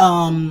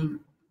 Why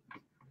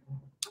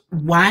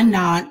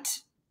not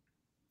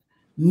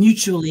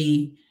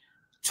mutually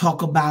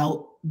talk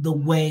about the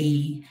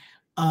way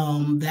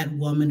that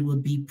woman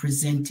would be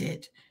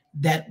presented,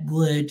 that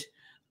would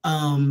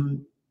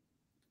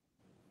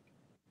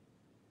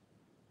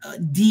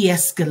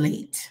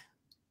de-escalate,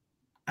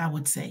 I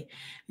would say,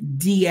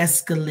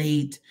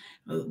 de-escalate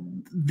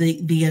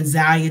the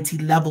anxiety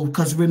level.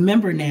 Because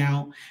remember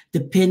now,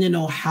 depending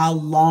on how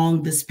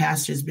long this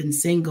pastor has been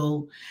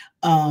single,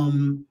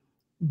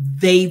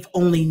 they've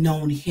only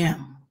known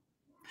him.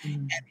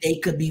 And they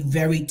could be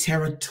very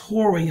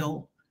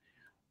territorial,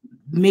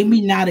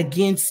 maybe not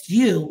against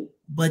you,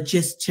 but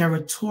just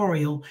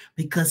territorial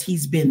because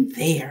he's been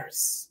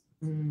theirs.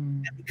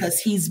 And because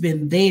he's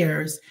been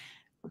theirs,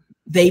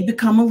 they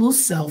become a little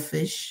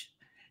selfish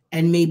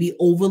and maybe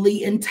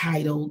overly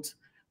entitled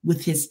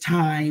with his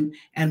time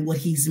and what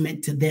he's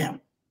meant to them.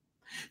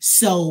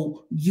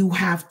 So you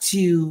have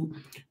to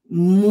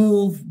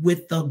move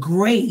with the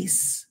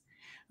grace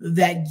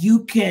that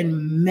you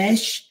can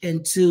mesh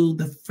into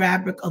the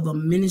fabric of a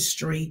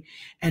ministry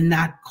and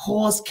not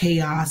cause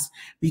chaos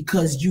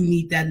because you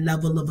need that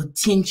level of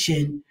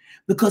attention.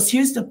 Because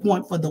here's the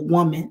point for the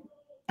woman.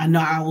 I know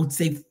I would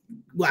say,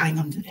 well, I ain't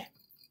gonna do that.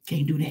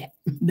 Can't do that.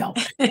 No.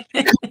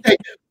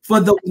 For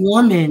the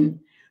woman,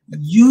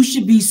 you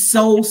should be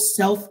so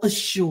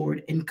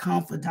self-assured and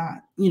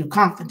confident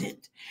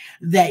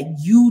that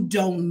you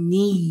don't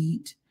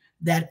need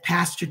that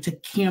pastor to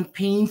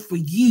campaign for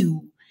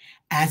you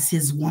as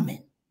his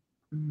woman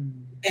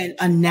and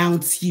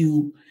announce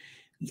you.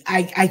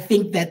 I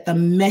think that the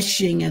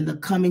meshing and the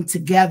coming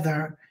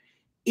together,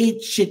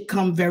 it should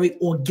come very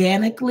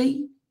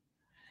organically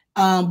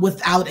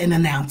without an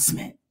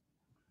announcement.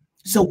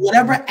 So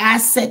whatever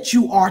asset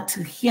you are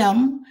to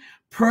him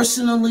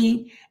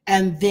personally,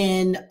 and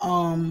then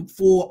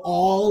for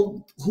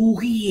all who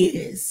he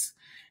is,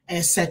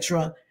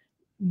 etc.,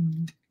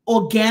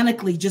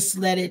 organically just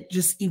let it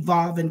just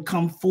evolve and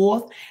come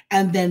forth.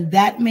 And then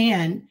that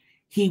man,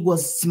 he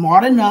was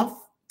smart enough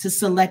to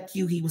select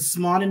you. He was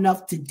smart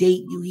enough to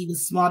date you. He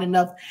was smart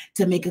enough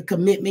to make a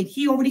commitment.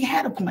 He already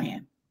had a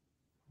plan.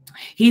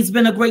 He's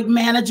been a great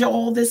manager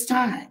all this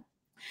time.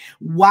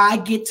 Why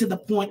get to the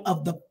point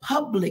of the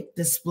public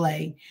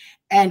display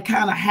and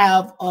kind of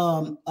have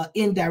an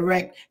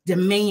indirect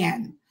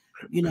demand,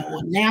 you know,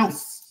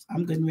 announce,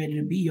 I'm getting ready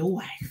to be your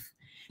wife.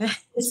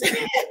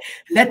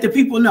 Let the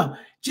people know.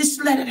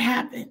 Just let it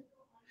happen.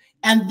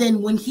 And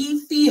then when he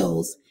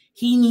feels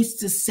he needs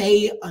to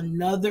say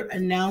another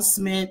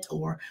announcement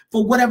or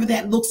for whatever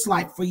that looks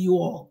like for you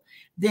all,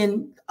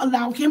 then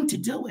allow him to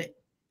do it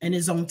in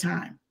his own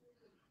time.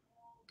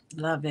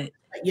 Love it.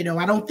 You know,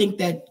 I don't think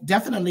that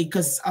definitely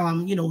because,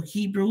 you know,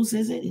 Hebrews,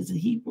 is it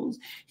Hebrews?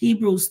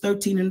 Hebrews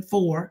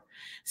 13:4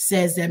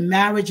 says that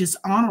marriage is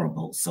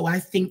honorable. So I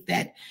think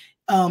that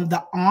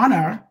the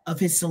honor of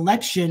his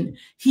selection,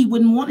 he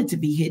wouldn't want it to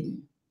be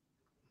hidden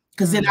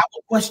because then I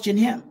would question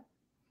him.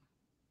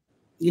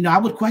 You know, I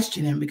would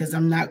question him because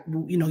I'm not,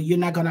 you know, you're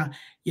not gonna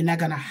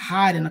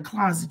hide in a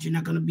closet. You're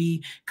not gonna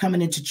be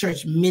coming into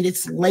church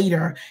minutes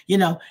later. You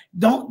know,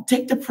 don't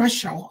take the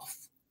pressure off.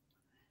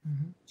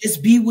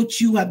 Just be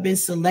what you have been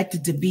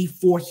selected to be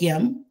for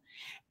him,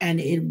 and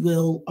it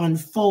will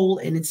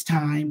unfold in its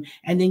time.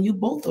 And then you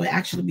both will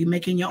actually be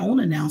making your own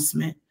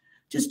announcement.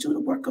 Just do the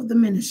work of the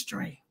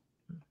ministry.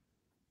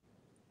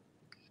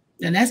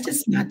 And that's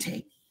just my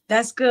take.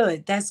 That's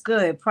good. That's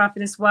good.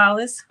 Prophetess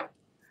Wallace.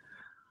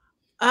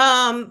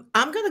 I'm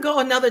going to go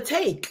another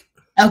take.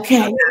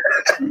 Okay.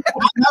 I'm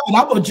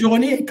going to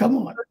join in. Come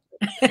on.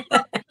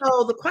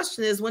 So the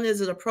question is, when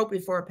is it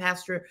appropriate for a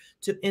pastor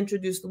to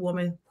introduce the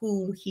woman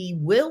who he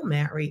will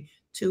marry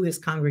to his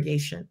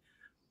congregation?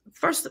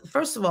 First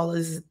of all,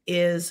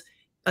 is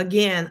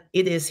again,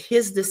 it is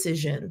his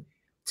decision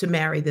to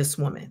marry this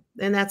woman,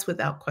 and that's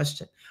without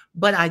question.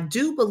 But I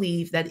do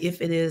believe that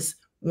if it is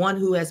one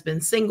who has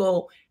been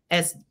single,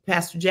 as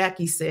Pastor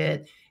Jackie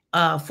said,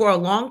 for a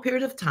long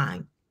period of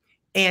time,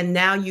 and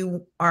now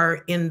you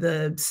are in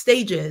the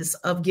stages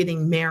of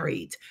getting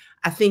married,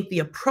 I think the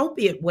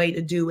appropriate way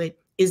to do it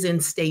is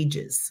in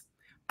stages.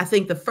 I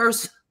think the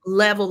first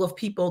level of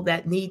people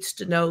that needs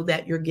to know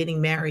that you're getting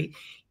married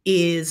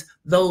is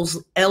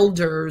those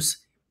elders,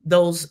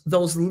 those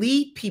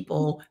lead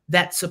people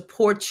that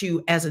support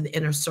you as an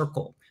inner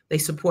circle. They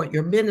support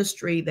your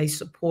ministry, they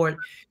support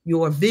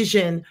your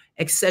vision,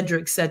 et cetera,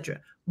 et cetera.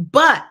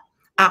 But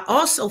I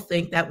also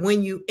think that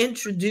when you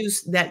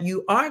introduce that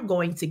you are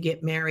going to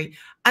get married,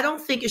 I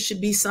don't think it should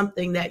be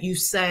something that you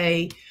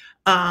say,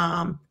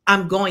 I'm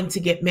going to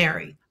get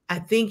married. I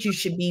think you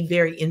should be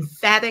very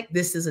emphatic.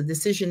 This is a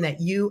decision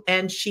that you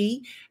and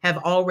she have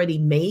already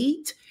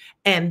made.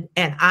 And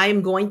I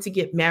am going to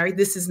get married.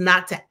 This is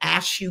not to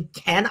ask you,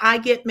 can I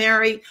get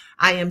married?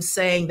 I am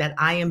saying that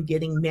I am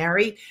getting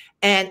married,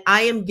 and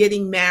I am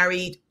getting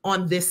married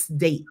on this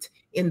date.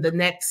 In the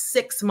next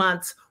 6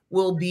 months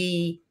will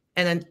be,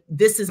 and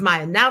this is my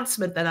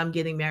announcement that I'm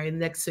getting married. In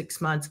the next 6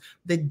 months,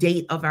 the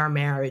date of our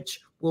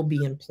marriage will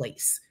be in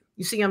place.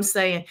 You see what I'm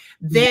saying?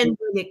 Then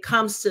when it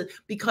comes to,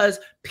 because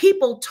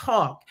people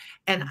talk,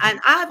 and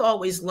I've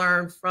always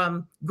learned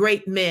from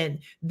great men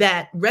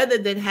that rather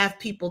than have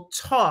people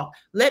talk,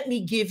 let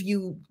me give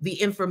you the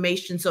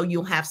information so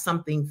you'll have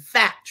something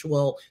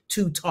factual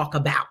to talk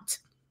about.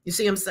 You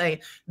see what I'm saying?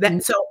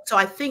 That so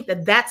I think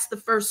that that's the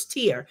first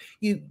tier.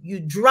 You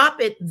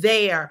drop it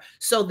there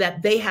so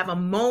that they have a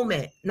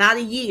moment, not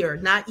a year,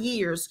 not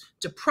years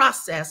to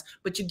process,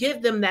 but you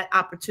give them that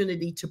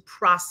opportunity to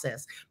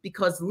process,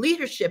 because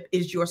leadership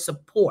is your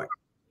support.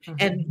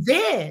 And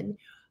then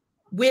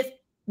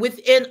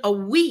within a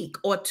week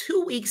or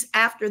 2 weeks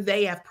after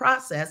they have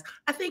processed,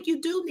 I think you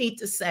do need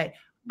to say,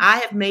 I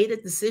have made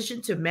a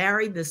decision to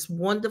marry this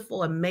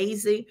wonderful,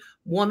 amazing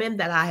woman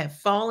that I have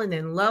fallen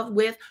in love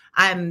with.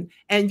 And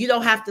you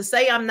don't have to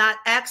say, I'm not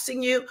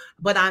asking you,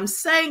 but I'm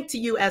saying to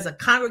you as a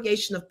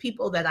congregation of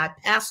people that I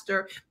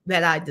pastor,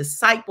 that I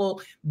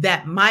disciple,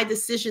 that my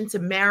decision to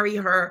marry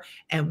her,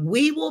 and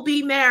we will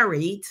be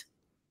married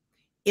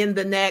in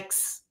the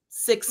next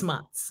 6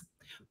 months.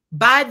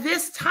 By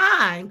this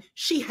time,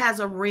 she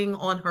has a ring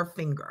on her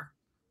finger.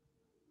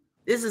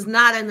 This is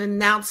not an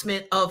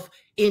announcement of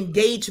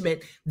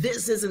engagement.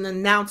 This is an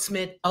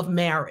announcement of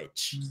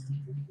marriage.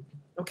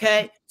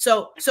 Okay.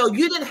 So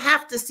you didn't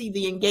have to see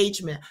the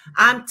engagement.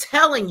 I'm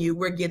telling you,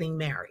 we're getting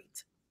married.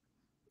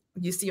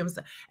 You see what I'm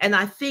saying? And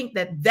I think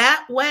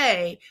that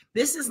way,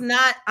 this is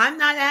not, I'm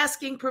not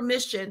asking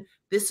permission.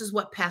 This is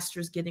what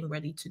pastor's getting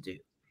ready to do.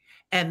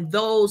 And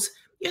those,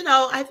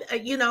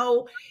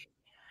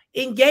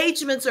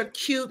 engagements are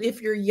cute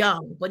if you're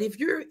young, but if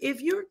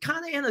you're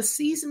kind of in a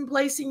seasoned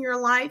place in your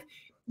life,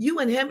 you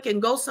and him can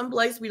go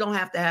someplace. We don't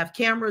have to have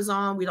cameras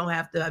on. We don't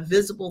have to have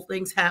visible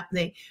things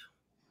happening.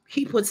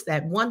 He puts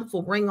that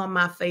wonderful ring on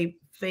my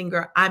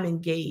finger. I'm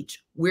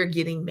engaged. We're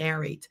getting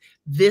married.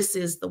 This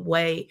is the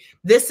way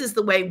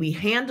we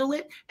handle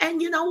it.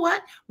 And you know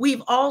what?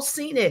 We've all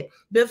seen it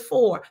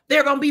before.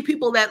 There are going to be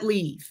people that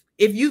leave.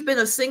 If you've been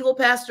a single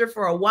pastor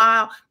for a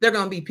while, there are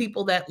going to be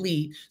people that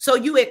leave. So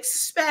you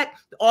expect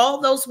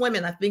all those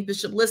women, I think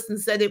Bishop Liston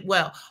said it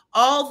well,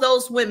 all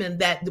those women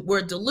that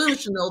were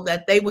delusional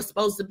that they were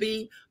supposed to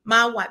be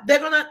my wife, they're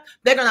going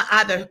to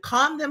either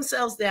calm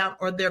themselves down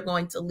or they're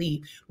going to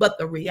leave. But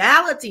the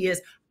reality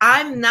is,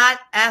 I'm not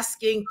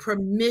asking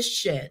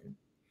permission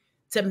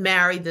to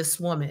marry this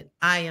woman.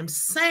 I am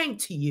saying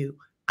to you,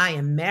 I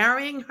am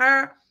marrying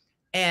her,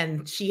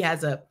 and she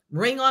has a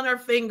ring on her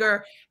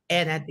finger.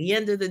 And at the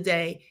end of the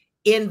day,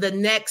 in the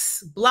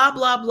next blah,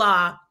 blah,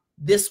 blah,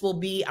 this will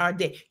be our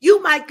day.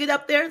 You might get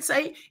up there and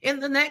say,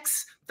 in the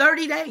next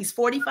 30 days,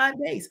 45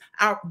 days,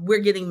 we're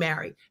getting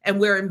married. And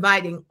we're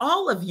inviting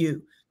all of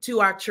you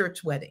to our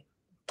church wedding.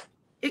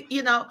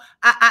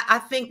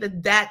 I think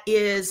that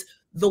is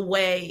the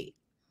way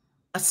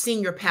a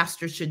senior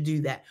pastor should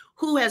do that,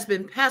 who has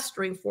been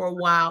pastoring for a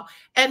while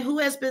and who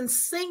has been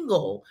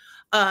single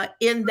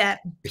in that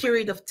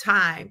period of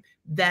time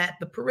that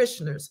the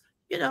parishioners,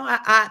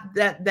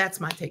 that's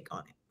my take on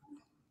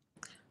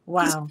it.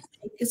 Wow.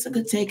 It's a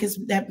good take. Is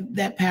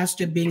that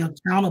pastor being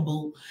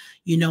accountable,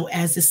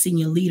 as a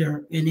senior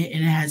leader, and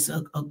it has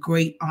a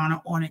great honor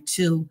on it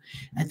too.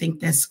 I think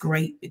that's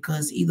great,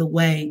 because either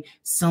way,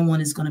 someone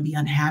is going to be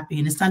unhappy.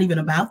 And it's not even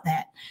about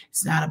that.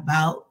 It's not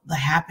about the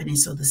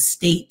happiness or the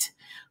state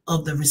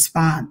of the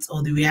response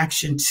or the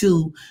reaction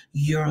to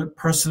your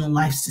personal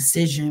life's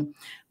decision,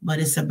 but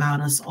it's about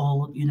us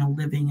all,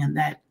 living in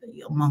that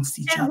amongst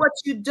each other. And what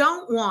you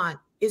don't want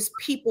is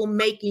people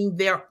making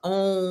their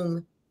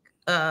own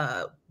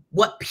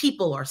what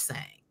people are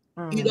saying.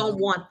 You don't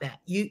want that.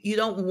 You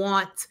don't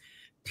want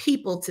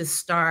people to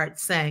start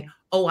saying,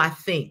 oh, I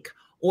think,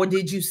 or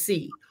did you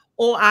see,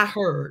 or I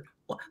heard.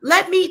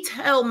 Let me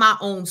tell my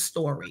own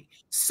story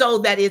so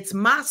that it's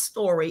my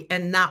story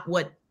and not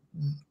what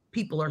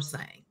people are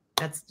saying.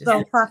 That's just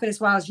so,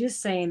 Prophetess Wiles, you're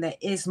saying that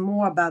it's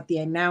more about the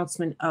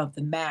announcement of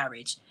the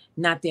marriage,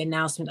 not the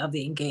announcement of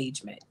the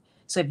engagement.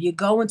 So if you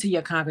go into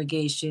your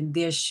congregation,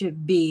 there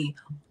should be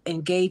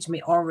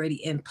engagement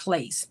already in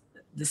place,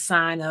 the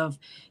sign of,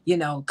 you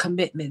know,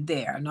 commitment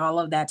there and all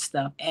of that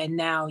stuff. And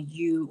now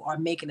you are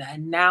making an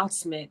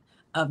announcement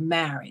of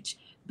marriage.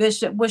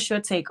 Bishop, what's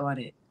your take on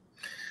it?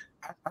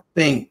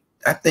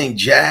 I think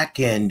Jack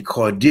and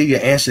Cordelia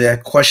answered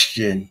that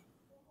question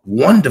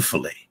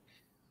wonderfully.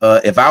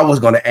 If I was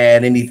going to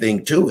add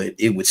anything to it,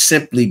 it would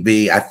simply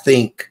be, I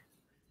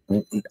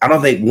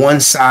don't think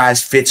one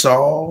size fits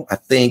all. I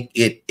think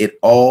it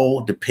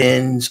all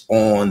depends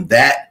on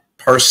that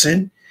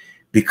person,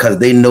 because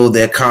they know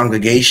their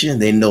congregation,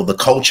 they know the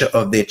culture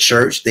of their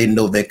church, they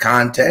know their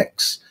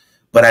context.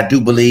 But I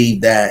do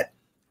believe that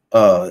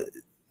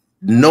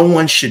no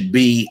one should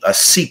be a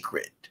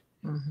secret.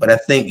 But I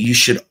think you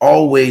should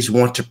always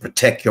want to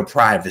protect your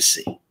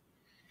privacy.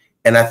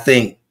 And I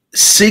think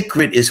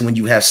secret is when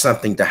you have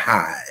something to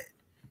hide.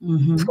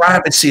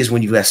 Privacy is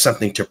when you have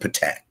something to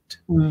protect.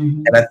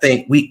 And I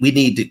think we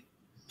need to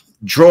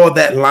draw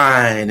that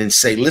line and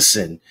say,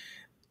 listen,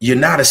 you're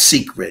not a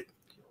secret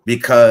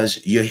because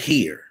you're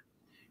here.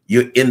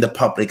 You're in the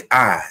public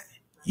eye.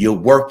 You're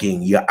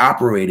working, you're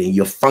operating,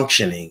 you're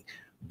functioning.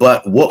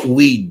 But what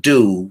we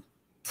do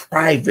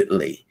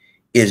privately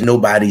is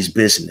nobody's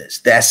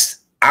business. That's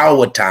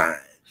our time,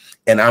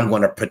 and I'm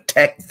going to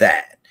protect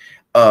that.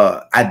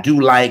 I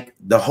do like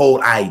the whole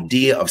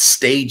idea of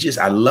stages.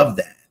 I love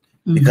that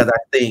because I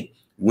think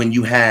when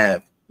you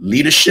have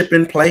leadership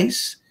in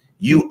place,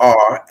 you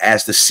are,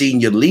 as the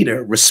senior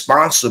leader,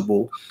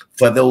 responsible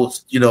for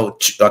those, you know,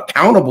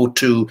 accountable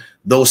to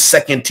those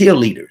second tier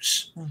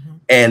leaders.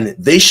 And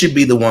they should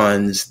be the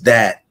ones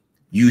that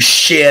you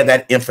share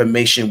that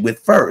information with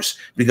first,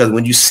 because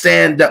when you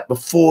stand up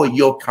before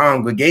your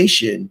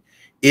congregation,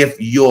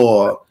 if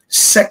your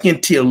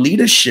second tier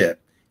leadership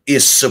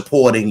is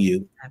supporting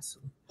you,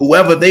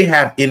 whoever they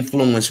have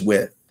influence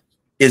with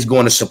is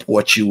going to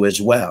support you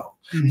as well.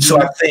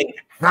 So I think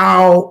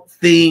how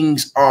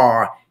things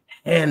are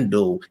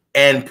handled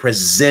and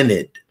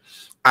presented,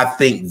 I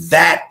think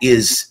that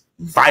is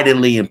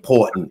vitally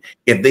important.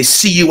 If they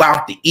see you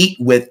out to eat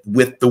with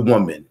the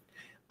woman,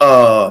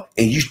 and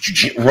you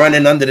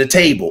running under the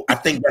table, I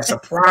think that's a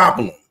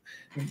problem.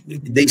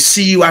 They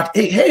see you out,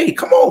 hey,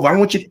 come over. I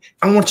want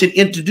to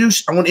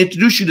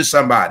introduce you to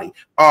somebody.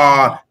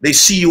 They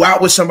see you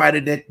out with somebody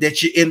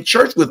that you're in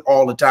church with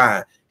all the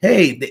time.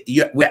 Hey,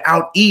 we're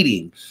out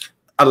eating.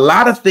 A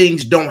lot of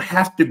things don't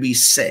have to be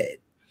said.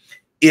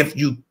 If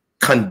you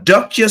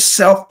conduct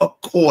yourself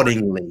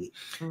accordingly,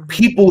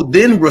 people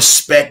then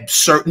respect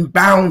certain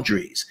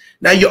boundaries.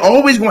 Now, you're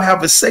always going to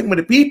have a segment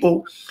of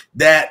people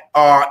that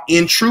are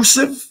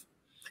intrusive,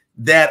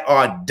 that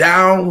are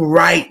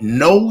downright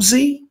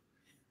nosy,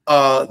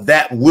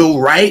 that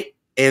will write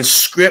and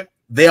script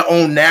their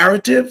own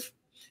narrative,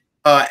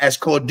 as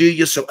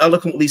Cordelia so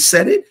eloquently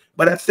said it.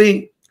 But I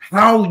think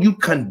how you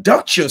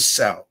conduct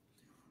yourself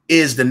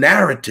is the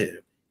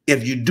narrative.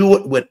 If you do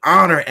it with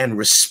honor and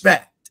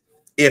respect,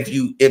 if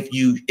you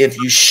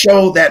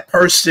show that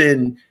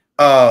person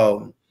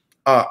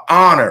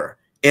honor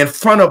in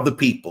front of the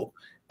people,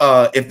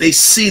 if they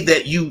see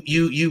that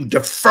you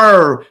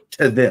defer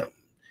to them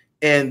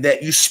and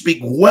that you speak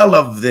well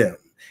of them,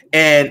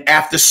 and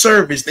after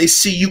service they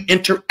see you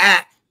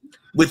interact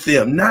with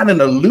them, not in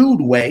a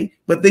lewd way,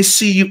 but they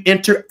see you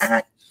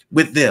interact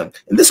with them.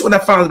 And this is what I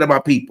found out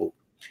about people.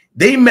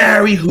 They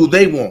marry who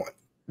they want,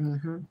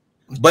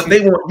 but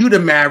they want you to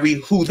marry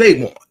who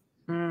they want.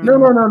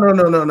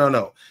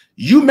 No.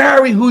 You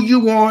marry who you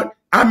want.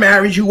 I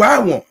marry who I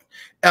want.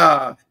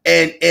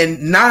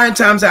 And 9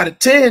 times out of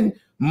 10,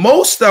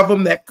 most of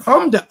them that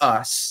come to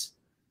us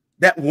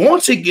that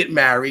want to get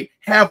married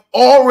have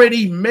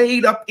already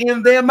made up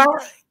in their mind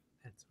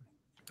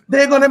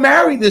they're going to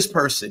marry this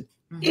person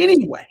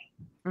anyway.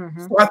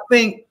 So I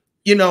think,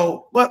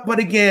 but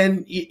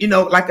again,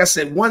 like I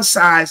said, one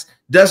size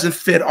doesn't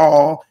fit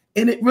all.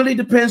 And it really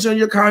depends on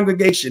your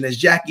congregation. As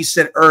Jackie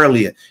said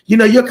earlier,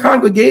 your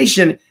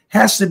congregation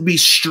has to be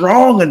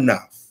strong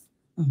enough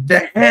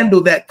to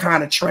handle that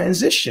kind of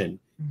transition.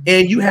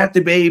 And you have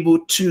to be able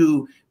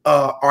to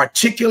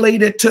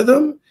articulate it to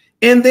them.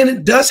 And then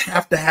it does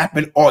have to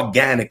happen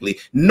organically.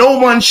 No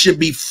one should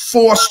be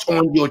forced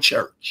on your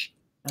church.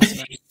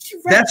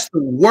 That's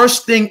the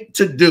worst thing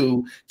to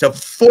do, to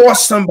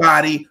force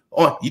somebody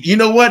on. You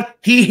know what?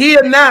 He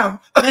here now.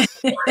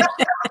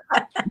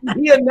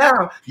 Here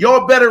now.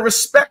 Y'all better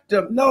respect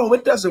him. No,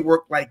 it doesn't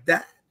work like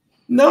that.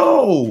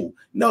 No,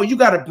 you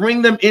got to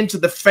bring them into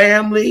the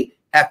family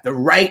at the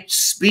right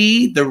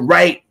speed, the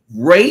right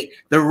rate,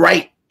 the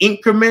right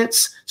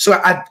increments. So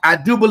I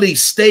do believe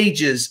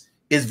stages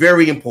is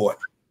very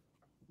important.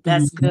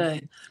 That's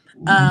good.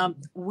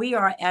 We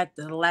are at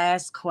the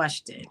last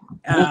question.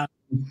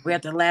 We're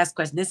at the last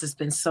question. This has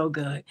been so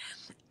good.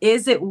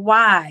 Is it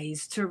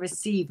wise to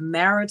receive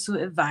marital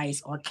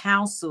advice or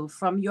counsel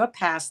from your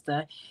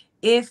pastor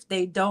if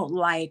they don't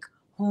like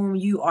whom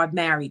you are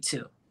married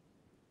to?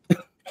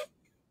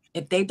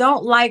 If they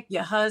don't like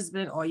your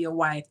husband or your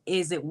wife,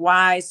 is it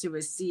wise to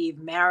receive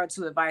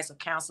marital advice or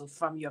counsel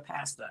from your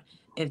pastor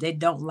if they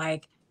don't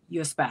like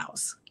your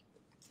spouse?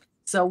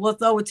 So we'll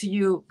throw it to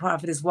you,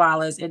 Prophetess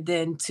Wallace, and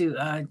then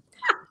to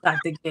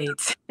Dr.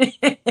 Gates.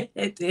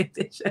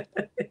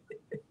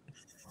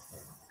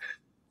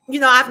 You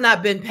know, I've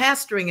not been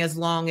pastoring as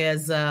long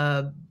as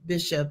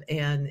Bishop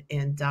and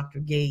Dr.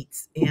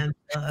 Gates, and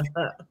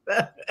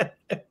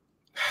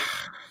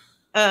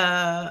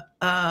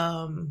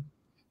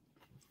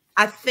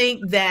I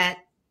think that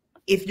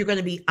if you're going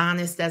to be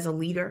honest as a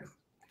leader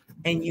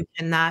and you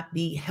cannot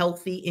be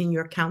healthy in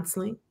your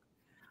counseling,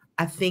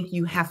 I think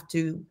you have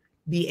to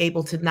be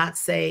able to not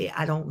say,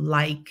 I don't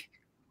like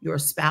your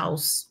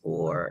spouse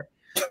or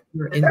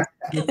your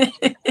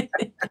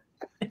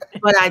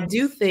but I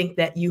do think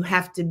that you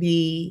have to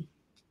be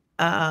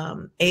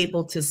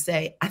able to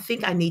say, I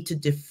think I need to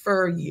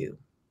defer you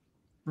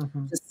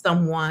to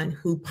someone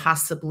who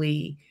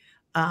possibly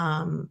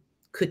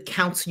could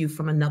counsel you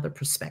from another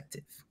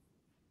perspective.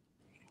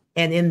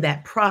 And in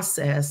that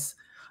process,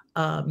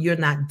 you're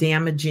not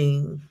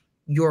damaging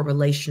your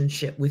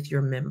relationship with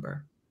your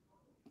member.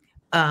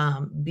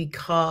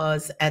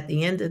 Because at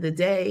the end of the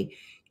day,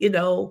 you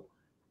know,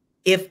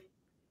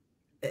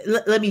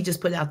 let me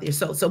just put it out there.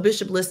 So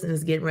Bishop Liston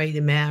is getting ready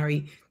to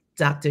marry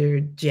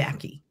Dr.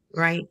 Jackie,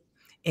 right?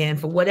 And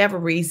for whatever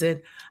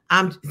reason,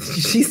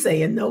 she's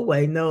saying, no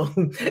way, no.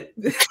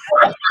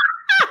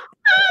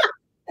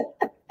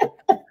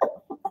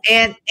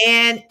 And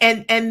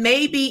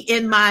maybe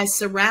in my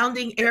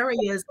surrounding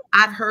areas,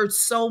 I've heard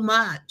so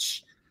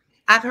much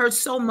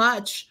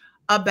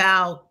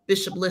about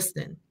Bishop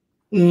Liston.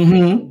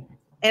 And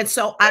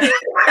so I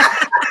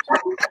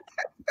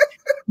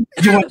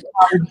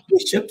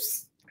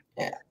bishops.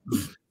 Yeah.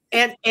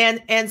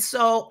 And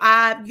so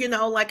I, you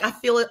know, like I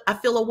feel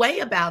a way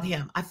about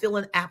him. I feel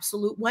an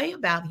absolute way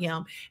about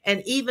him.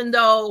 And even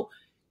though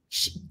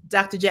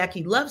Dr.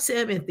 Jackie loves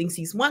him and thinks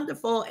he's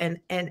wonderful, and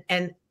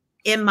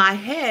in my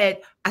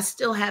head, I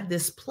still have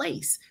this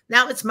place.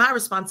 Now it's my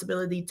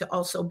responsibility to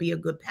also be a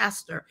good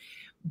pastor.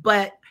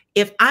 But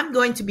if I'm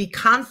going to be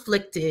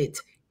conflicted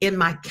in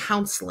my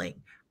counseling,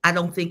 I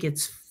don't think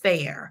it's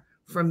fair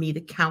for me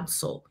to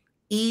counsel,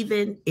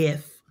 even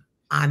if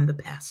I'm the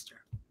pastor.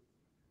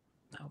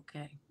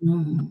 Okay.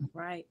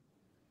 Right.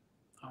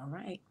 All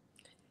right.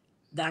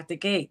 Dr.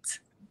 Gates.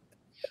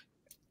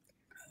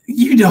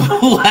 You know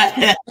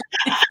what?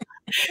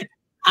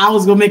 I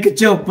was gonna make a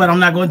joke, but I'm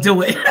not gonna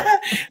do it.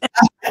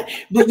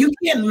 But you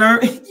can't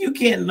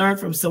learn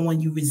from someone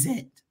you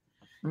resent.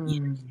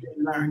 You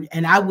learn.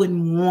 And I would,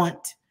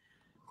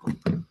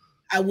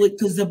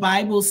 because the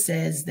Bible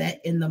says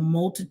that in the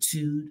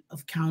multitude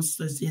of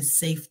counselors there's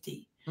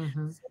safety.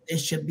 So there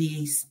should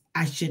be,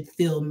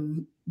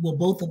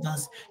 both of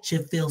us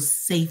should feel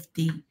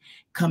safety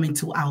coming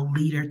to our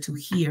leader to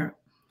hear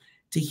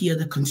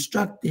the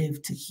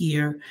constructive, to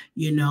hear,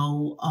 you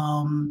know,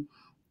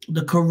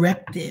 the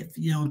corrective,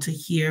 you know, to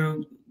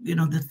hear, you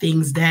know, the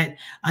things that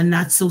are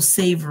not so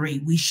savory.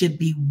 We should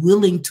be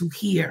willing to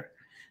hear,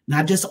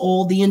 not just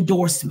all the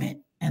endorsement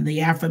and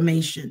the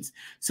affirmations.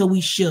 So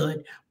we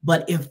should,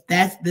 but if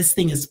this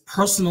thing is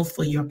personal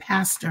for your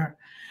pastor,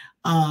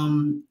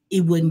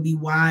 it wouldn't be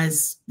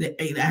wise.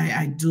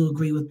 I do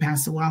agree with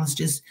Pastor Wallace.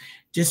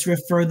 Just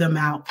refer them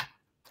out,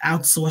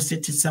 outsource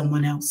it to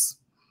someone else.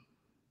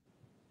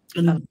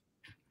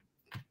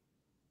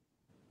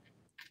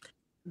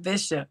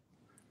 Bishop.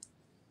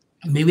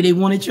 Maybe they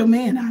wanted your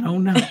man. I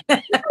don't know.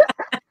 I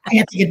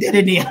had to get that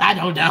in there. I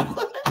don't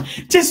know.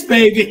 Just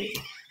maybe.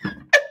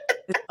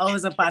 It's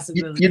always a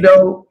possibility. You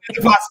know,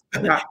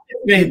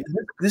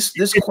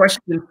 this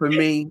question for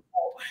me,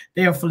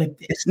 they're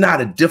afflicted. It's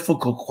not a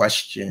difficult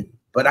question,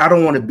 but I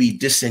don't want to be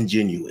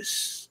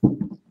disingenuous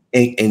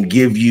and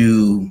give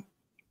you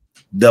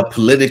the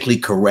politically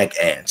correct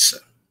answer.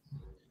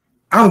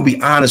 I'm gonna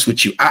be honest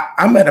with you.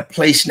 I'm at a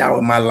place now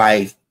in my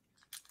life,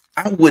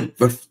 I would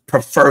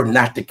prefer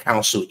not to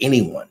counsel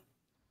anyone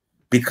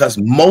because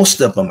most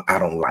of them I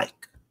don't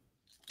like,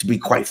 to be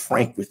quite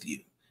frank with you.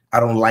 I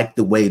don't like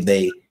the way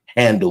they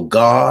handle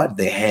God,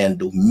 they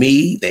handle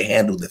me, they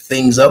handle the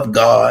things of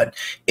God.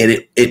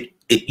 And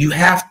you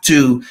have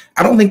to,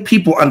 I don't think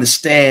people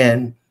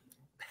understand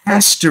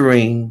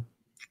pastoring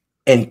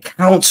and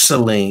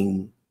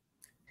counseling.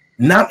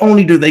 Not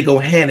only do they go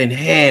hand in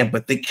hand,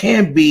 but they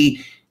can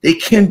be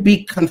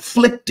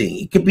conflicting.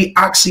 It could be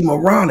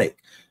oxymoronic,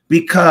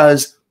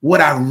 because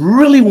what I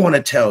really want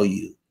to tell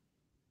you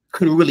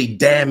could really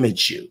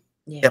damage you.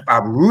 Yeah. If I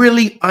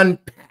really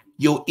unpack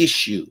your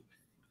issue,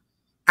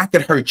 I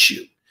could hurt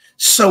you.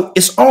 So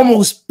it's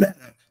almost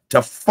better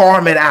to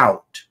farm it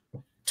out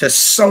to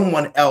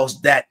someone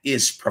else that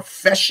is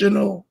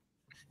professional,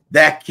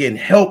 that can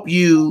help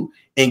you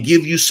and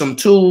give you some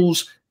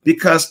tools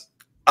because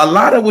a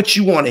lot of what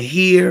you want to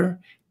hear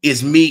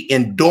is me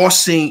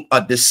endorsing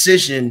a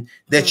decision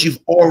that you've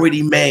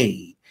already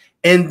made.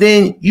 And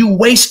then you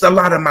waste a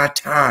lot of my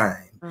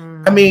time.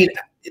 I mean,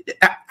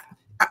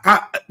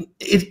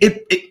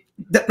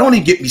 don't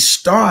even get me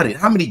started.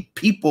 How many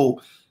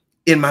people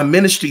in my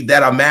ministry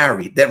that are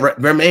married, that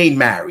remain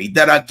married,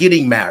 that are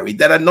getting married,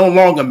 that are no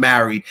longer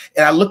married?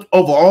 And I look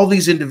over all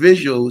these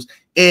individuals,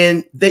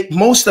 and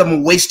most of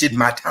them wasted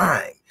my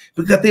time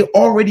because they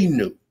already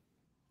knew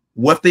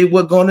what they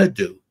were going to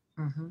do.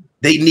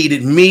 They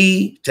needed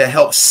me to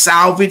help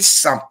salvage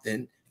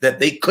something that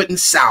they couldn't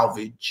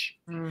salvage.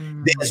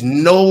 There's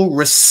no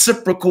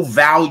reciprocal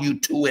value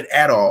to it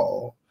at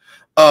all.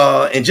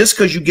 And just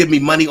because you give me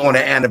money on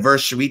an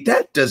anniversary,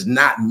 that does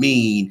not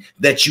mean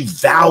that you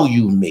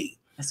value me.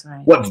 That's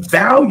right. What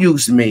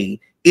values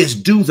me is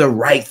do the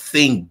right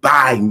thing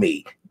by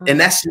me. And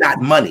that's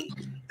not money.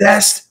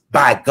 That's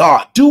by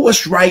God. Do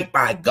what's right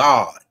by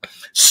God.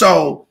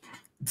 So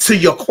to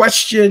your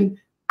question,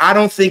 I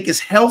don't think it's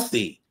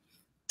healthy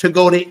to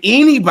go to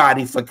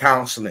anybody for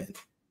counseling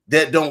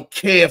that don't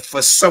care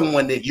for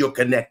someone that you're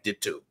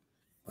connected to,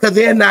 because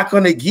they're not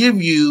going to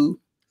give you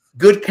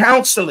good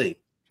counseling,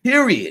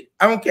 period.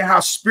 I don't care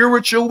how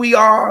spiritual we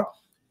are.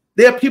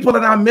 There are people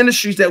in our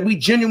ministries that we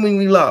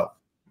genuinely love,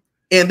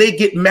 and they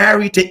get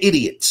married to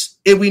idiots,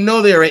 and we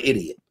know they're an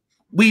idiot.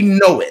 We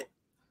know it.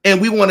 And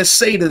we want to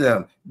say to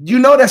them, you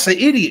know, that's an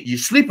idiot you're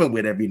sleeping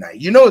with every night.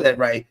 You know that,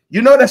 right?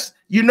 You know,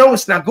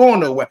 it's not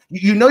going nowhere.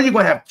 You know, you're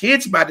going to have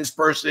kids by this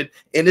person,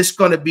 and it's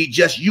going to be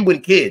just you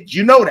and kids.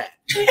 You know that.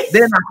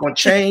 They're not going to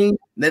change.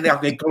 They're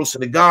not going to get closer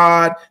to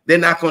God. They're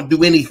not going to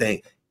do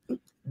anything.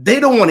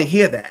 They don't want to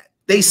hear that.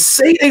 They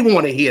say they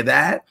want to hear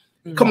that.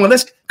 Come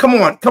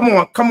on,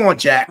 come on,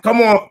 Jack.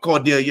 Come on,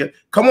 Cordelia.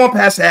 Come on,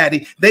 Pastor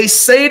Hattie. They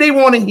say they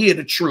want to hear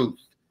the truth.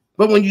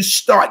 But when you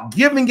start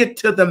giving it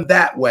to them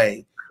that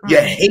way, you're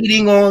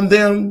hating on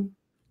them.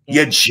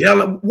 You're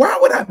jealous. Why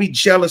would I be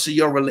jealous of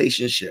your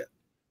relationship?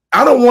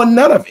 I don't want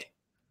none of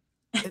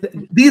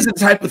it. These are the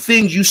type of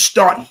things you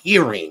start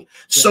hearing.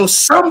 So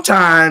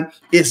sometimes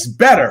it's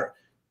better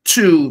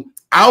to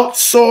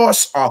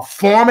outsource or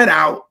farm it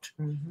out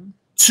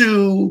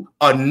to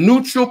a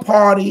neutral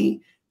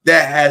party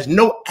that has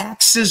no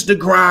axes to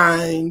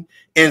grind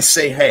and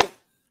say, hey,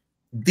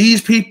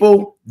 these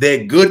people,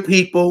 they're good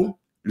people.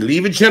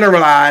 Leave it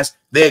generalized.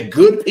 They're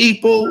good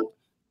people.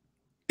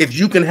 If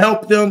you can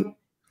help them,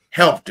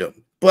 help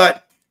them.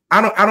 But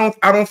I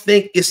don't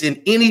think it's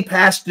in any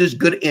pastor's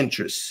good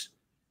interest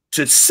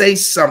to say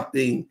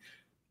something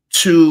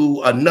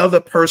to another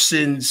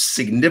person's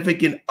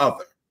significant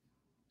other,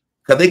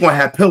 because they're going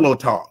to have pillow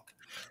talk,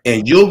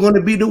 and you're going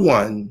to be the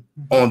one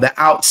on the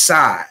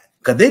outside,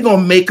 because they're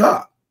going to make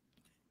up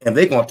and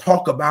they're going to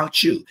talk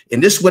about you.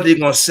 And this is what they're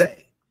going to say.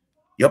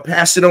 Your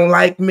pastor don't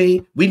like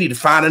me. We need to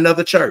find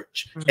another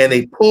church. And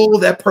they pull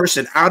that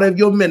person out of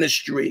your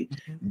ministry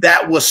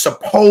that was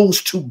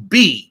supposed to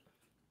be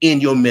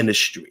in your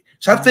ministry.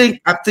 So I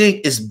think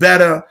it's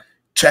better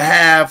to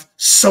have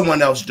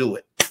someone else do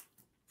it.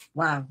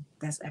 Wow,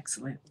 that's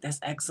excellent. That's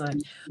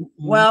excellent.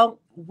 Well,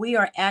 we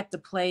are at the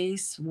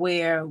place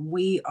where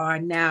we are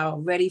now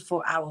ready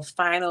for our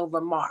final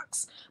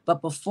remarks.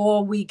 But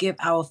before we give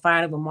our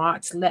final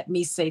remarks, let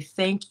me say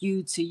thank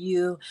you to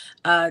you,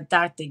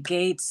 Dr.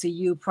 Gates, to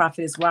you,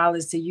 Prophetess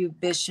Wallace, to you,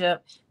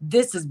 Bishop.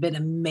 This has been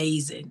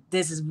amazing.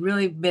 This has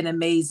really been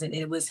amazing.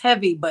 It was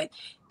heavy, but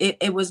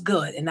it was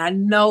good. And I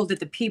know that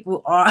the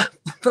people are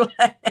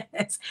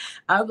blessed.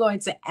 I'm going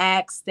to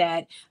ask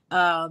that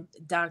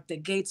Dr.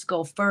 Gates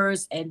go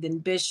first, and then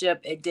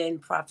Bishop, and then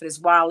Prophetess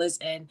Wallace.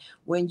 And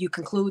when you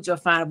conclude your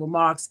final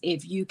remarks,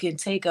 if you can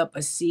take up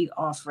a seed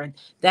offering,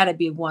 that'd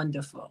be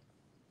wonderful.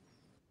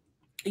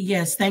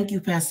 Yes, thank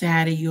you, Pastor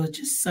Hattie. You're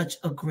just such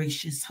a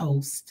gracious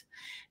host,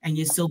 and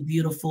you're so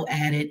beautiful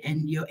at it,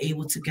 and you're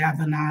able to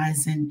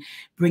galvanize and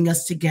bring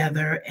us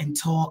together and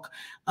talk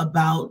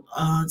about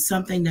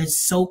something that's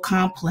so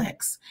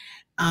complex.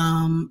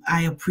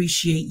 I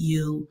appreciate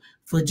you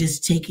for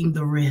just taking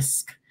the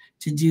risk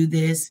to do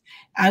this.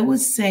 I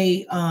would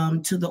say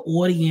to the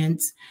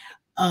audience,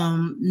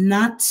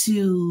 not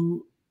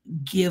to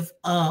give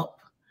up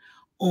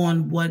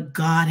on what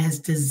God has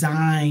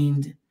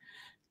designed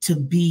to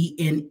be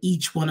in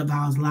each one of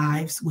our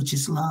lives, which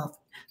is love.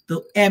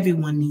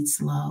 Everyone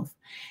needs love,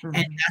 and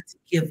not to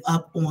give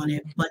up on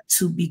it, but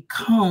to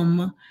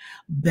become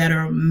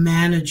better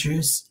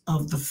managers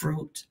of the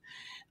fruit.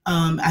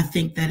 I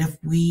think that if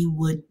we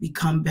would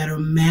become better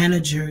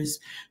managers,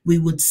 we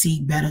would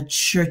see better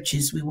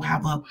churches. We will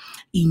have a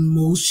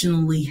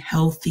emotionally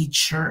healthy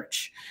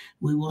church.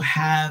 We will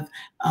have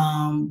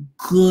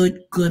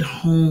good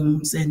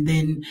homes. And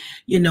then,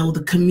 you know,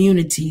 the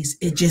communities,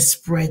 it just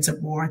spreads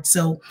abroad.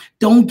 So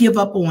don't give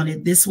up on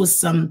it. This was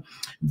some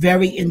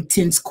very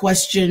intense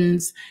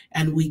questions,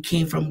 and we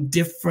came from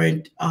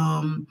different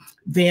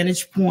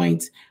vantage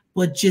points,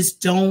 but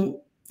just don't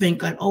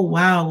think like, oh,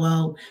 wow,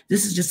 well,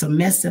 this is just a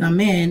mess that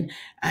I'm in.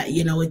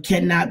 You know, it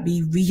cannot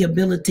be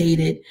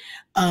rehabilitated.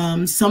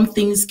 Some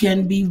things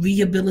can be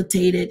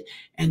rehabilitated,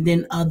 and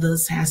then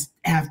others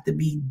have to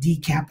be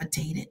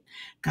decapitated.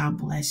 God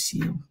bless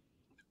you.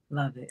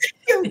 Love it.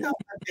 You know,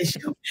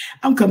 Bishop,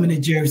 I'm coming to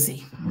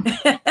Jersey.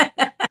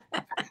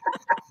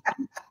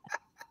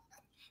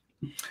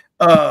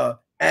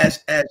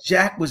 As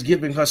Jack was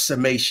giving her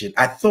summation,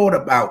 I thought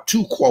about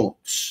two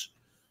quotes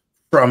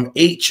from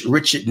H.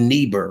 Richard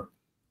Niebuhr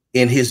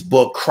in his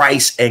book,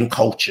 Christ and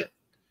Culture.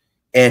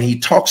 And he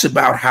talks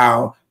about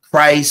how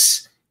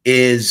Christ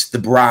is the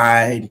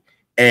bride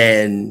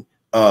and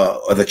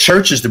or the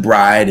church is the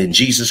bride and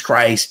Jesus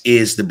Christ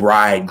is the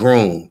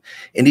bridegroom.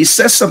 And he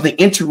says something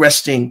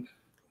interesting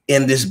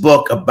in this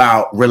book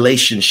about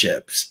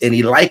relationships, and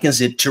he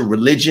likens it to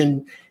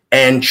religion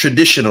and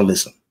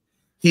traditionalism.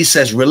 He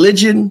says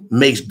religion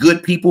makes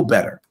good people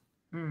better,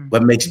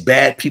 but makes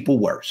bad people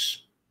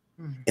worse.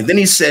 And then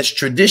he says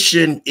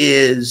tradition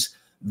is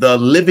the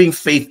living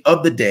faith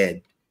of the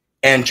dead,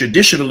 and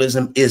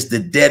traditionalism is the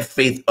dead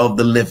faith of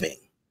the living.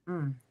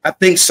 I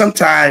think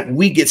sometimes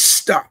we get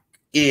stuck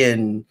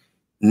in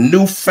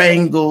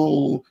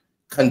newfangled,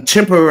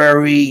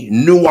 contemporary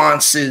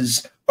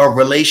nuances of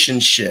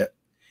relationship,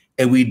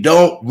 and we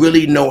don't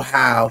really know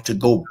how to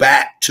go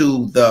back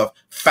to the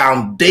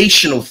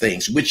foundational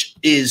things, which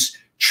is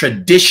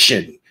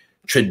tradition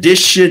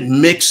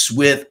mixed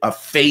with a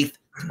faith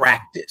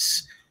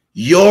practice.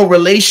 Your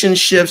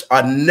relationships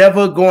are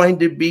never going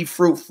to be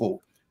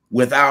fruitful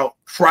without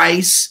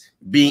Christ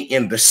being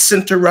in the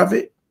center of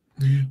it,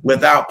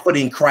 without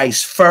putting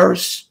Christ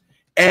first,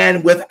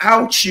 and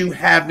without you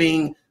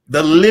having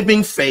the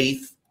living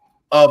faith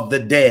of the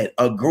dead,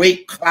 a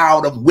great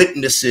cloud of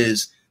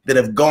witnesses that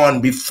have gone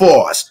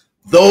before us.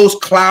 Those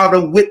cloud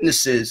of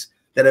witnesses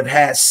that have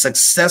had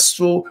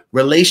successful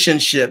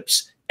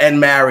relationships and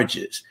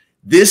marriages.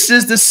 This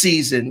is the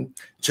season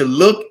to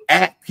look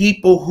at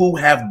people who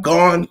have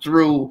gone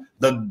through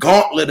the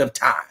gauntlet of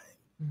time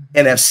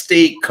and have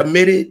stayed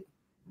committed,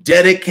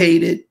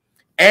 dedicated,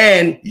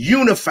 and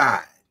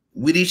unified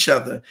with each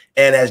other.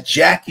 And as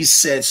Jackie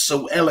said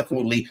so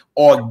eloquently,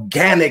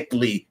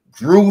 organically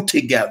grew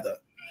together.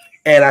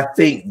 And I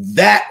think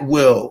that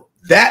will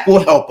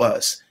help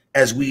us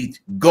as we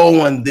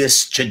go on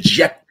this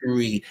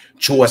trajectory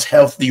towards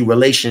healthy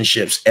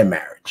relationships and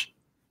marriage.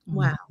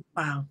 Wow.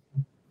 Wow.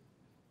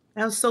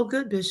 That was so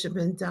good, Bishop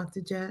and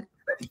Dr. Jack.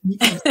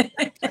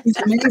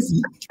 It's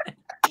amazing.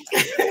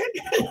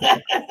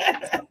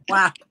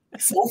 Wow.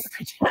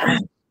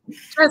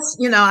 Just,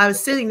 I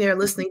was sitting there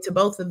listening to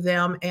both of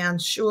them,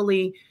 and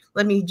surely,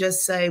 let me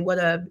just say,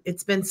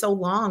 it's been so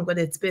long, but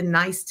it's been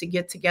nice to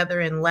get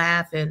together and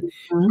laugh and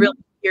really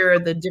hear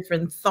the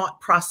different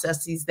thought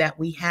processes that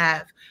we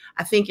have.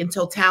 I think in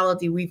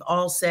totality, we've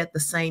all said the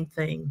same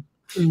thing,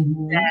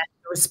 that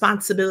the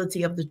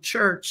responsibility of the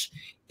church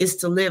is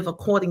to live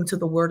according to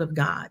the word of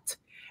God.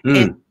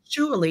 And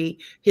surely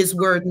his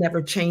word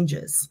never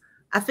changes.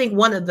 I think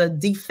one of the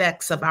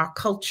defects of our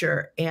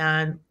culture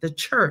and the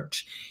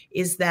church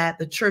is that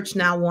the church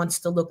now wants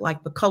to look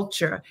like the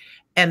culture,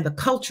 and the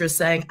culture is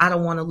saying, I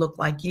don't want to look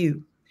like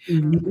you.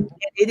 And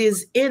it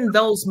is in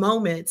those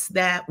moments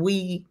that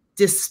we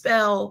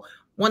dispel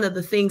one of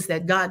the things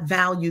that God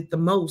valued the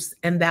most,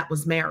 and that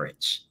was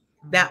marriage.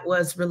 That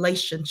was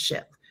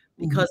relationship.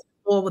 Because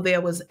before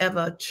there was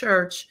ever a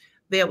church,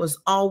 there was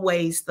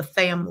always the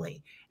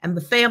family. And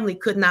the family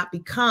could not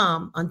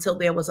become until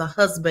there was a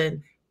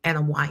husband and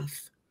a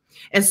wife.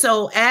 And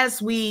so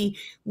as we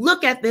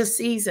look at this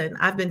season,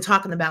 I've been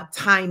talking about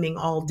timing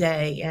all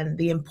day and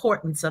the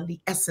importance of the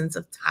essence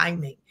of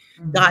timing.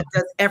 God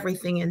does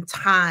everything in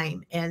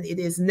time, and it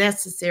is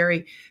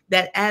necessary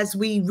that as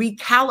we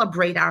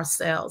recalibrate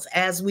ourselves,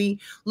 as we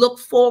look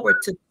forward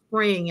to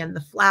spring and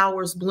the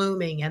flowers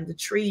blooming and the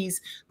trees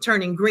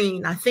turning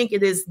green, I think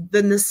it is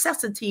the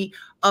necessity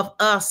of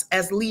us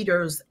as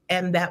leaders,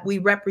 and that we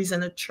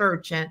represent a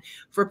church, and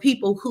for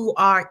people who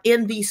are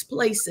in these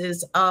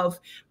places of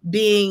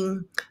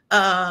being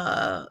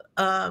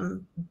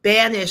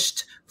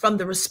banished from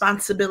the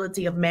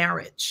responsibility of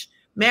marriage.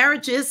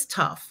 Marriage is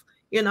tough.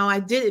 I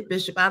did it,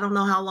 Bishop. I don't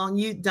know how long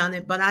you've done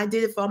it, but I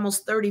did it for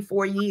almost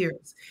 34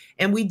 years.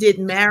 And we did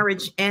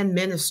marriage and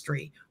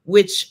ministry,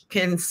 which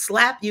can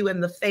slap you in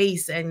the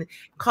face and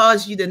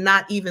cause you to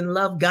not even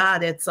love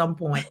God at some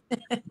point.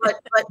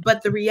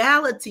 But the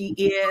reality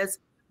is,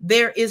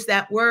 there is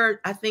that word,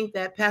 I think,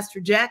 that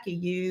Pastor Jackie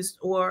used,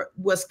 or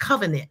was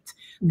covenant.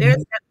 There's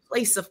that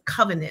place of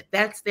covenant.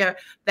 That's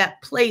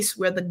that place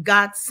where the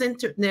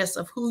God-centeredness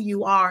of who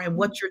you are and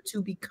what you're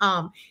to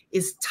become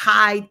is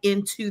tied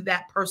into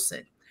that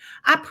person.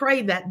 I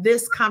pray that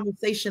this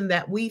conversation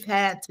that we've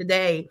had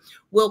today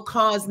will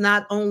cause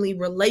not only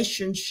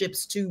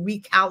relationships to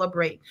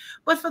recalibrate,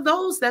 but for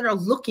those that are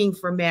looking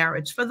for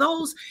marriage, for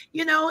those,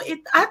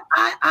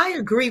 I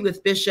agree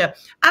with Bishop.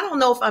 I don't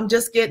know if I'm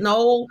just getting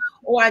old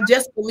or I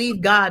just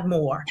believe God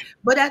more.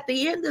 But at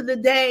the end of the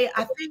day,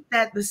 I think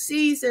that the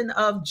season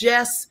of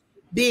just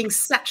being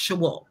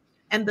sexual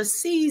and the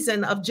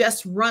season of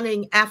just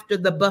running after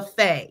the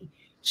buffet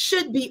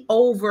should be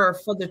over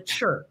for the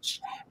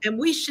church. And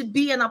we should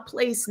be in a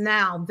place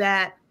now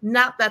that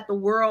not that the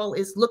world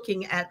is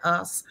looking at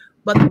us,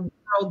 but the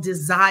world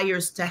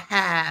desires to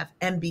have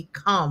and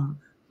become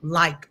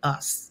like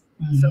us.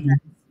 So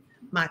that's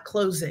my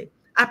closing.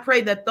 I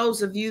pray that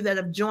those of you that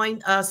have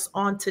joined us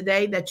on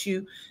today, that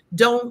you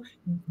don't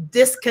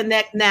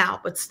disconnect now,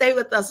 but stay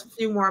with us a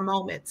few more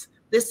moments.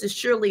 This is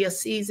surely a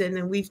season,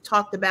 and we've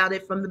talked about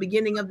it from the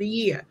beginning of the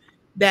year,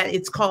 that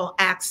it's called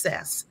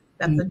access,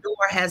 that the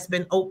door has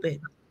been opened,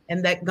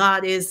 and that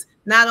God is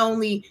not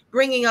only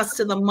bringing us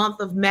to the month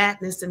of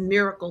madness and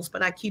miracles,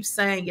 but I keep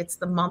saying it's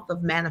the month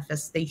of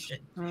manifestation.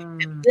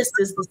 And this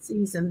is the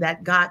season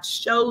that God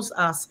shows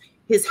us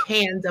his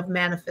hand of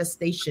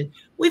manifestation.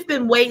 We've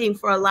been waiting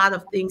for a lot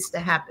of things to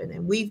happen,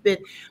 and we've been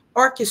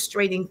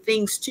orchestrating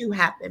things to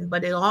happen,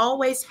 but it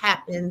always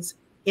happens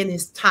in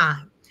his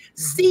time.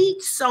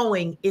 Seed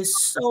sowing is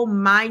so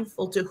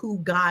mindful to who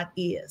God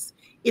is.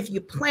 If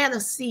you plant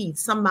a seed,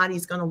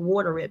 somebody's going to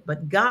water it,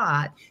 but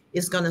God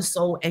is going to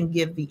sow and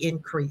give the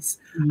increase.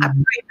 I pray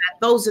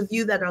that those of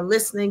you that are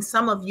listening,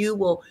 some of you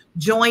will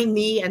join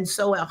me and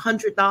sow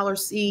 $100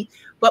 seed.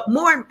 But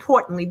more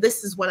importantly,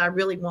 this is what I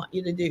really want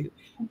you to do.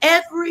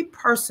 Every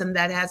person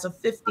that has a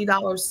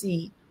 $50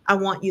 seed, I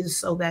want you to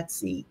sow that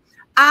seed.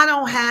 I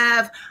don't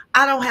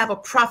have a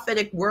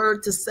prophetic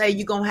word to say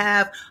you're going to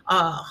have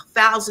a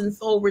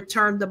 1,000-fold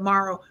return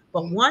tomorrow.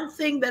 But one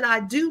thing that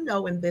I do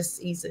know in this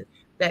season,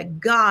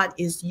 that God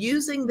is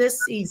using this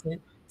season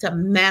to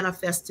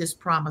manifest his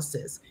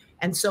promises.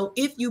 And so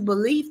if you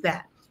believe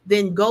that,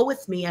 then go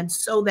with me and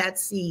sow that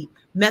seed.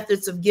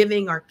 Methods of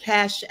giving are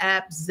Cash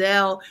App,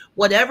 Zelle,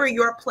 whatever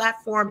your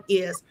platform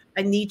is,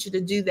 I need you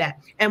to do that.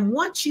 And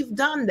once you've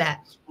done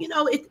that,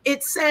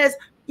 it says,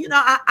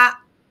 I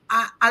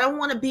don't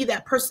want to be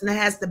that person that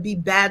has to be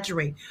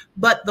badgering,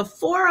 but the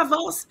four of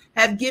us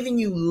have given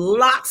you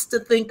lots to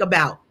think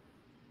about,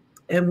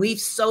 and we've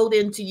sowed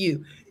into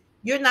you.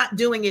 You're not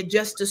doing it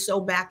just to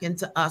sow back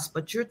into us,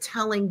 but you're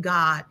telling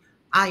God,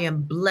 I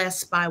am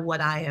blessed by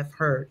what I have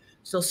heard.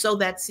 So sow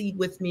that seed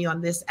with me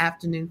on this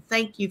afternoon.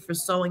 Thank you for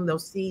sowing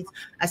those seeds.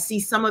 I see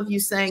some of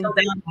you saying, some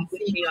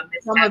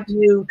of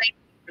you, thank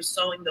you for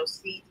sowing those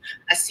seeds.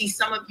 I see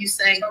some of you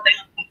saying,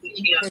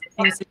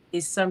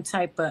 is some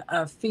type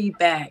of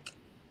feedback.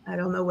 I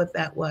don't know what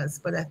that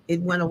was, but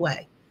it went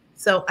away.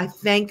 So I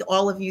thank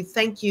all of you.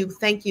 Thank you.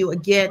 Thank you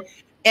again.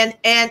 And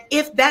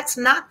if that's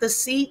not the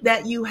seed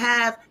that you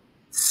have,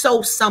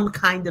 sow some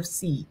kind of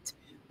seed,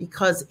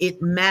 because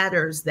it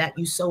matters that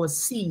you sow a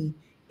seed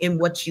in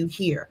what you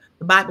hear.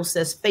 The Bible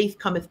says faith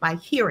cometh by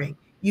hearing.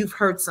 You've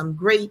heard some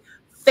great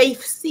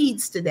faith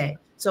seeds today.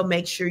 So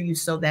make sure you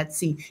sow that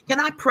seed. Can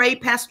I pray,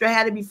 Pastor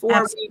Hattie,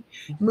 before we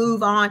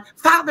move on?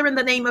 Father, in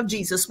the name of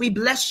Jesus, we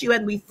bless you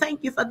and we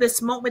thank you for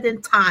this moment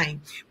in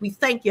time. We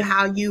thank you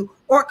how you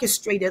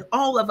orchestrated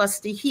all of us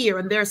to hear.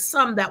 And there's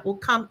some that will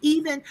come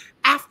even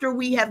after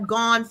we have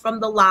gone from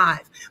the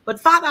live. But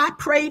Father, I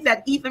pray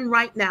that even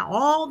right now,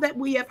 all that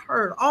we have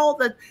heard, all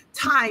the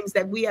times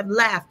that we have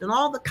laughed and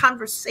all the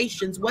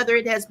conversations, whether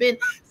it has been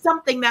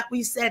something that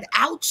we said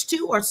ouch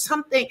to or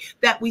something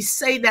that we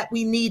say that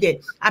we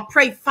needed, I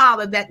pray,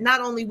 Father, that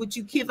not only would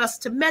you give us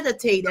to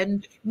meditate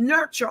and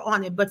nurture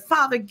on it, but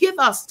Father, give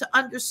us to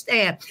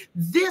understand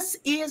this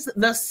is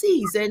the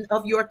season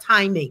of your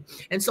timing.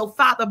 And so,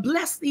 Father,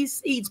 bless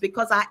these seeds,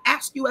 because I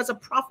ask you as a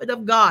prophet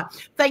of God,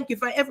 thank you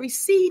for every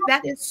seed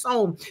that is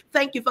sown.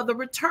 Thank you for the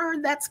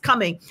return that's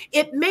coming.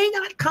 It may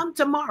not come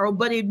tomorrow,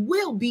 but it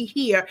will be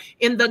here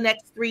in the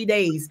next 3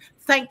 days.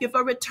 Thank you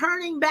for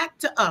returning back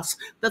to us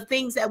the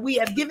things that we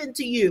have given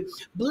to you.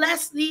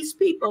 Bless these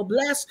people.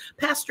 Bless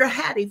Pastor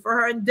Hattie for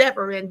her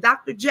endeavor, and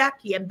Dr.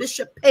 Jackie and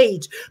Bishop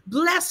Page.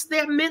 Bless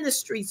their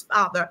ministries,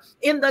 Father,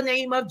 in the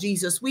name of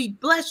Jesus. We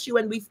bless you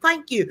and we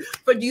thank you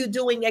for you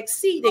doing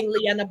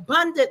exceedingly and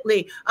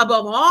abundantly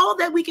above all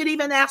that we could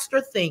even ask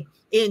or think.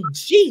 In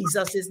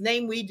Jesus'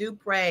 name we do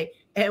pray.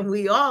 And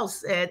we all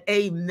said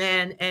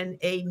amen and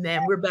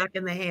amen. We're back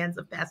in the hands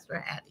of Pastor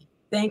Hattie.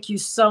 Thank you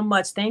so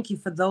much. Thank you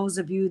for those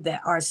of you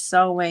that are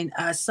sowing.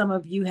 Some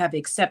of you have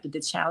accepted the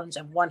challenge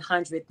of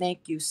 100. Thank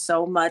you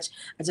so much.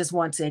 I just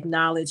want to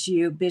acknowledge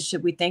you.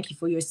 Bishop, we thank you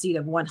for your seed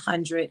of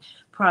 100.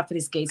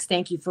 Prophetess Gates,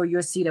 thank you for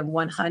your seed of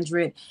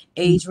 100.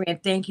 Adrian,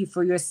 thank you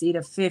for your seed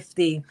of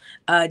 50.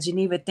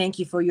 Geneva, thank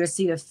you for your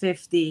seed of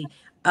 50.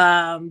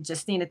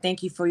 Justina,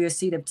 thank you for your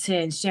seed of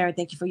 10. Sharon,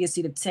 thank you for your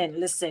seed of 10.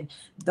 Listen,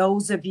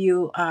 those of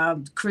you,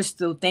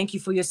 Crystal, thank you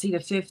for your seed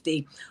of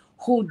 50.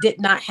 Who did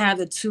not have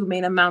the two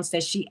main amounts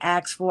that she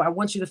asked for. I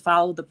want you to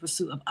follow the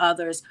pursuit of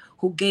others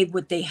who gave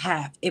what they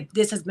have. If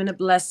this has been a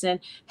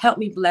blessing, help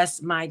me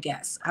bless my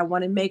guests. I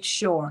want to make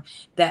sure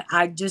that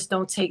I just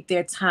don't take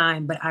their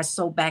time, but I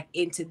sow back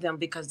into them,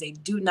 because they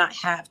do not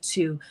have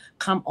to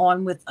come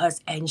on with us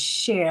and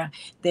share.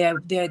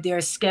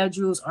 Their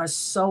schedules are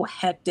so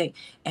hectic.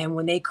 And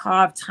when they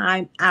carve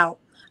time out,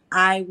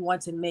 I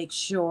want to make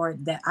sure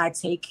that I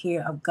take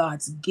care of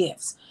God's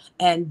gifts.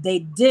 And they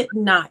did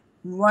not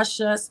rush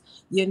us.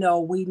 You know,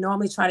 we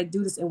normally try to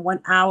do this in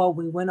 1 hour.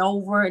 We went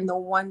over and no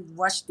one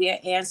rushed their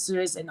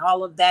answers and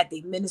all of that.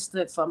 They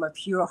ministered from a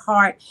pure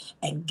heart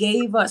and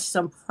gave us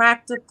some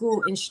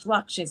practical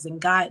instructions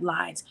and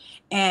guidelines.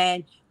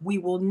 And we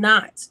will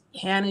not,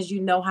 Hannah, you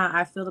know how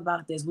I feel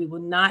about this. We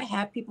will not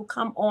have people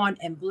come on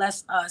and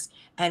bless us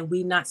and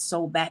we not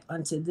sow back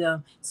unto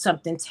them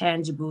something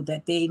tangible,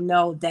 that they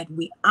know that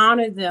we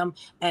honor them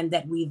and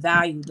that we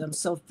value them.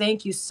 So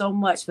thank you so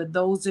much for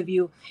those of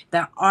you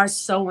that are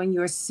sowing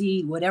your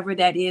seed, whatever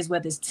that is,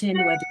 whether it's 10,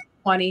 whether it's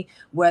 20,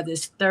 whether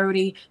it's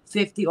 30,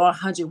 50, or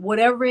 100,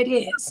 whatever it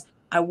is.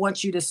 I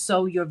want you to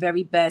sow your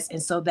very best,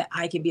 and so that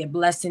I can be a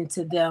blessing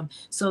to them.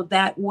 So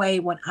that way,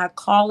 when I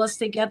call us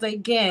together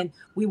again,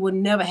 we will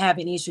never have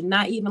an issue,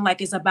 not even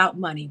like it's about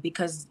money,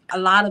 because a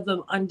lot of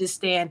them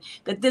understand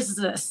that this is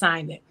an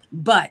assignment.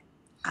 But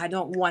I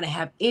don't want to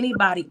have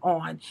anybody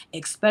on,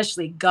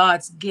 especially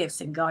God's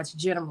gifts and God's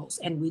generals,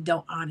 and we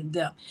don't honor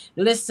them.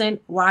 Listen,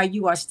 while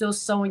you are still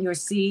sowing your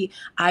seed,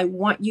 I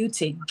want you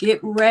to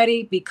get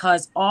ready,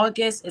 because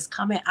August is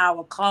coming.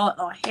 Our call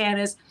on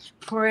Hannah's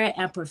prayer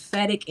and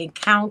prophetic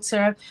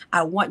encounter.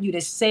 I want you to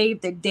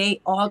save the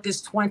date,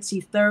 August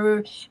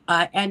 23rd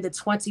and the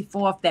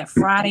 24th, that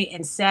Friday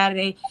and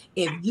Saturday.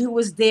 If you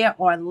was there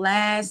on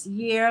last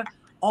year,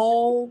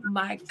 oh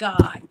my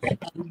God.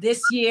 And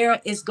this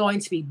year is going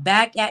to be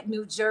back at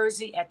New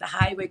Jersey at the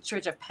Highway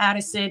Church of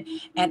Patterson.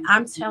 And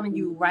I'm telling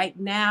you right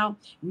now,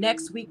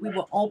 next week we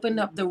will open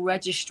up the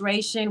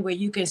registration where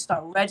you can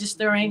start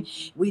registering.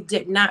 We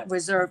did not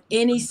reserve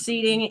any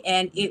seating,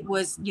 and it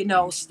was, you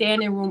know,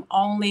 standing room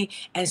only.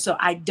 And so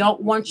I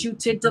don't want you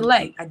to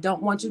delay. I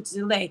don't want you to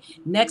delay.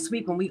 Next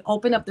week when we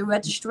open up the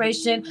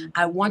registration,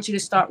 I want you to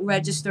start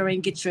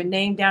registering, get your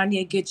name down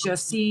there, get your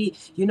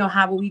seat. You know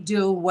how we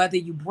do, whether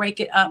you break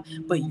it up,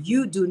 but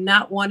you do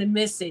not want to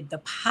miss it. The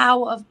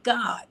power of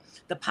God,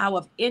 the power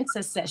of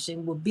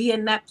intercession will be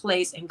in that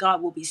place, and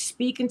God will be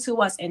speaking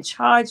to us and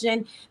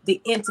charging the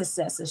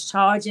intercessors,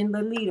 charging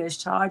the leaders,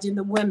 charging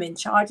the women,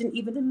 charging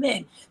even the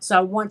men. So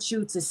I want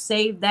you to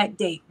save that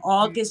date,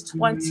 August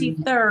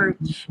 23rd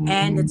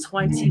and the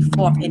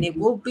 24th, and it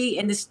will be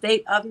in the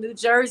state of New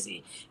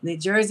Jersey. New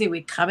Jersey,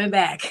 we're coming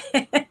back.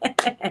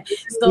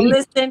 So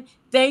listen,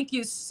 thank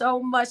you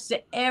so much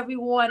to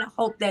everyone. I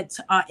hope that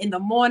in the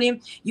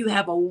morning you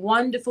have a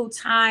wonderful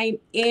time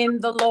in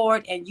the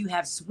Lord and you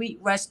have sweet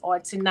rest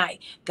on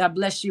tonight. God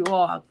bless you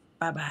all.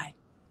 Bye-bye.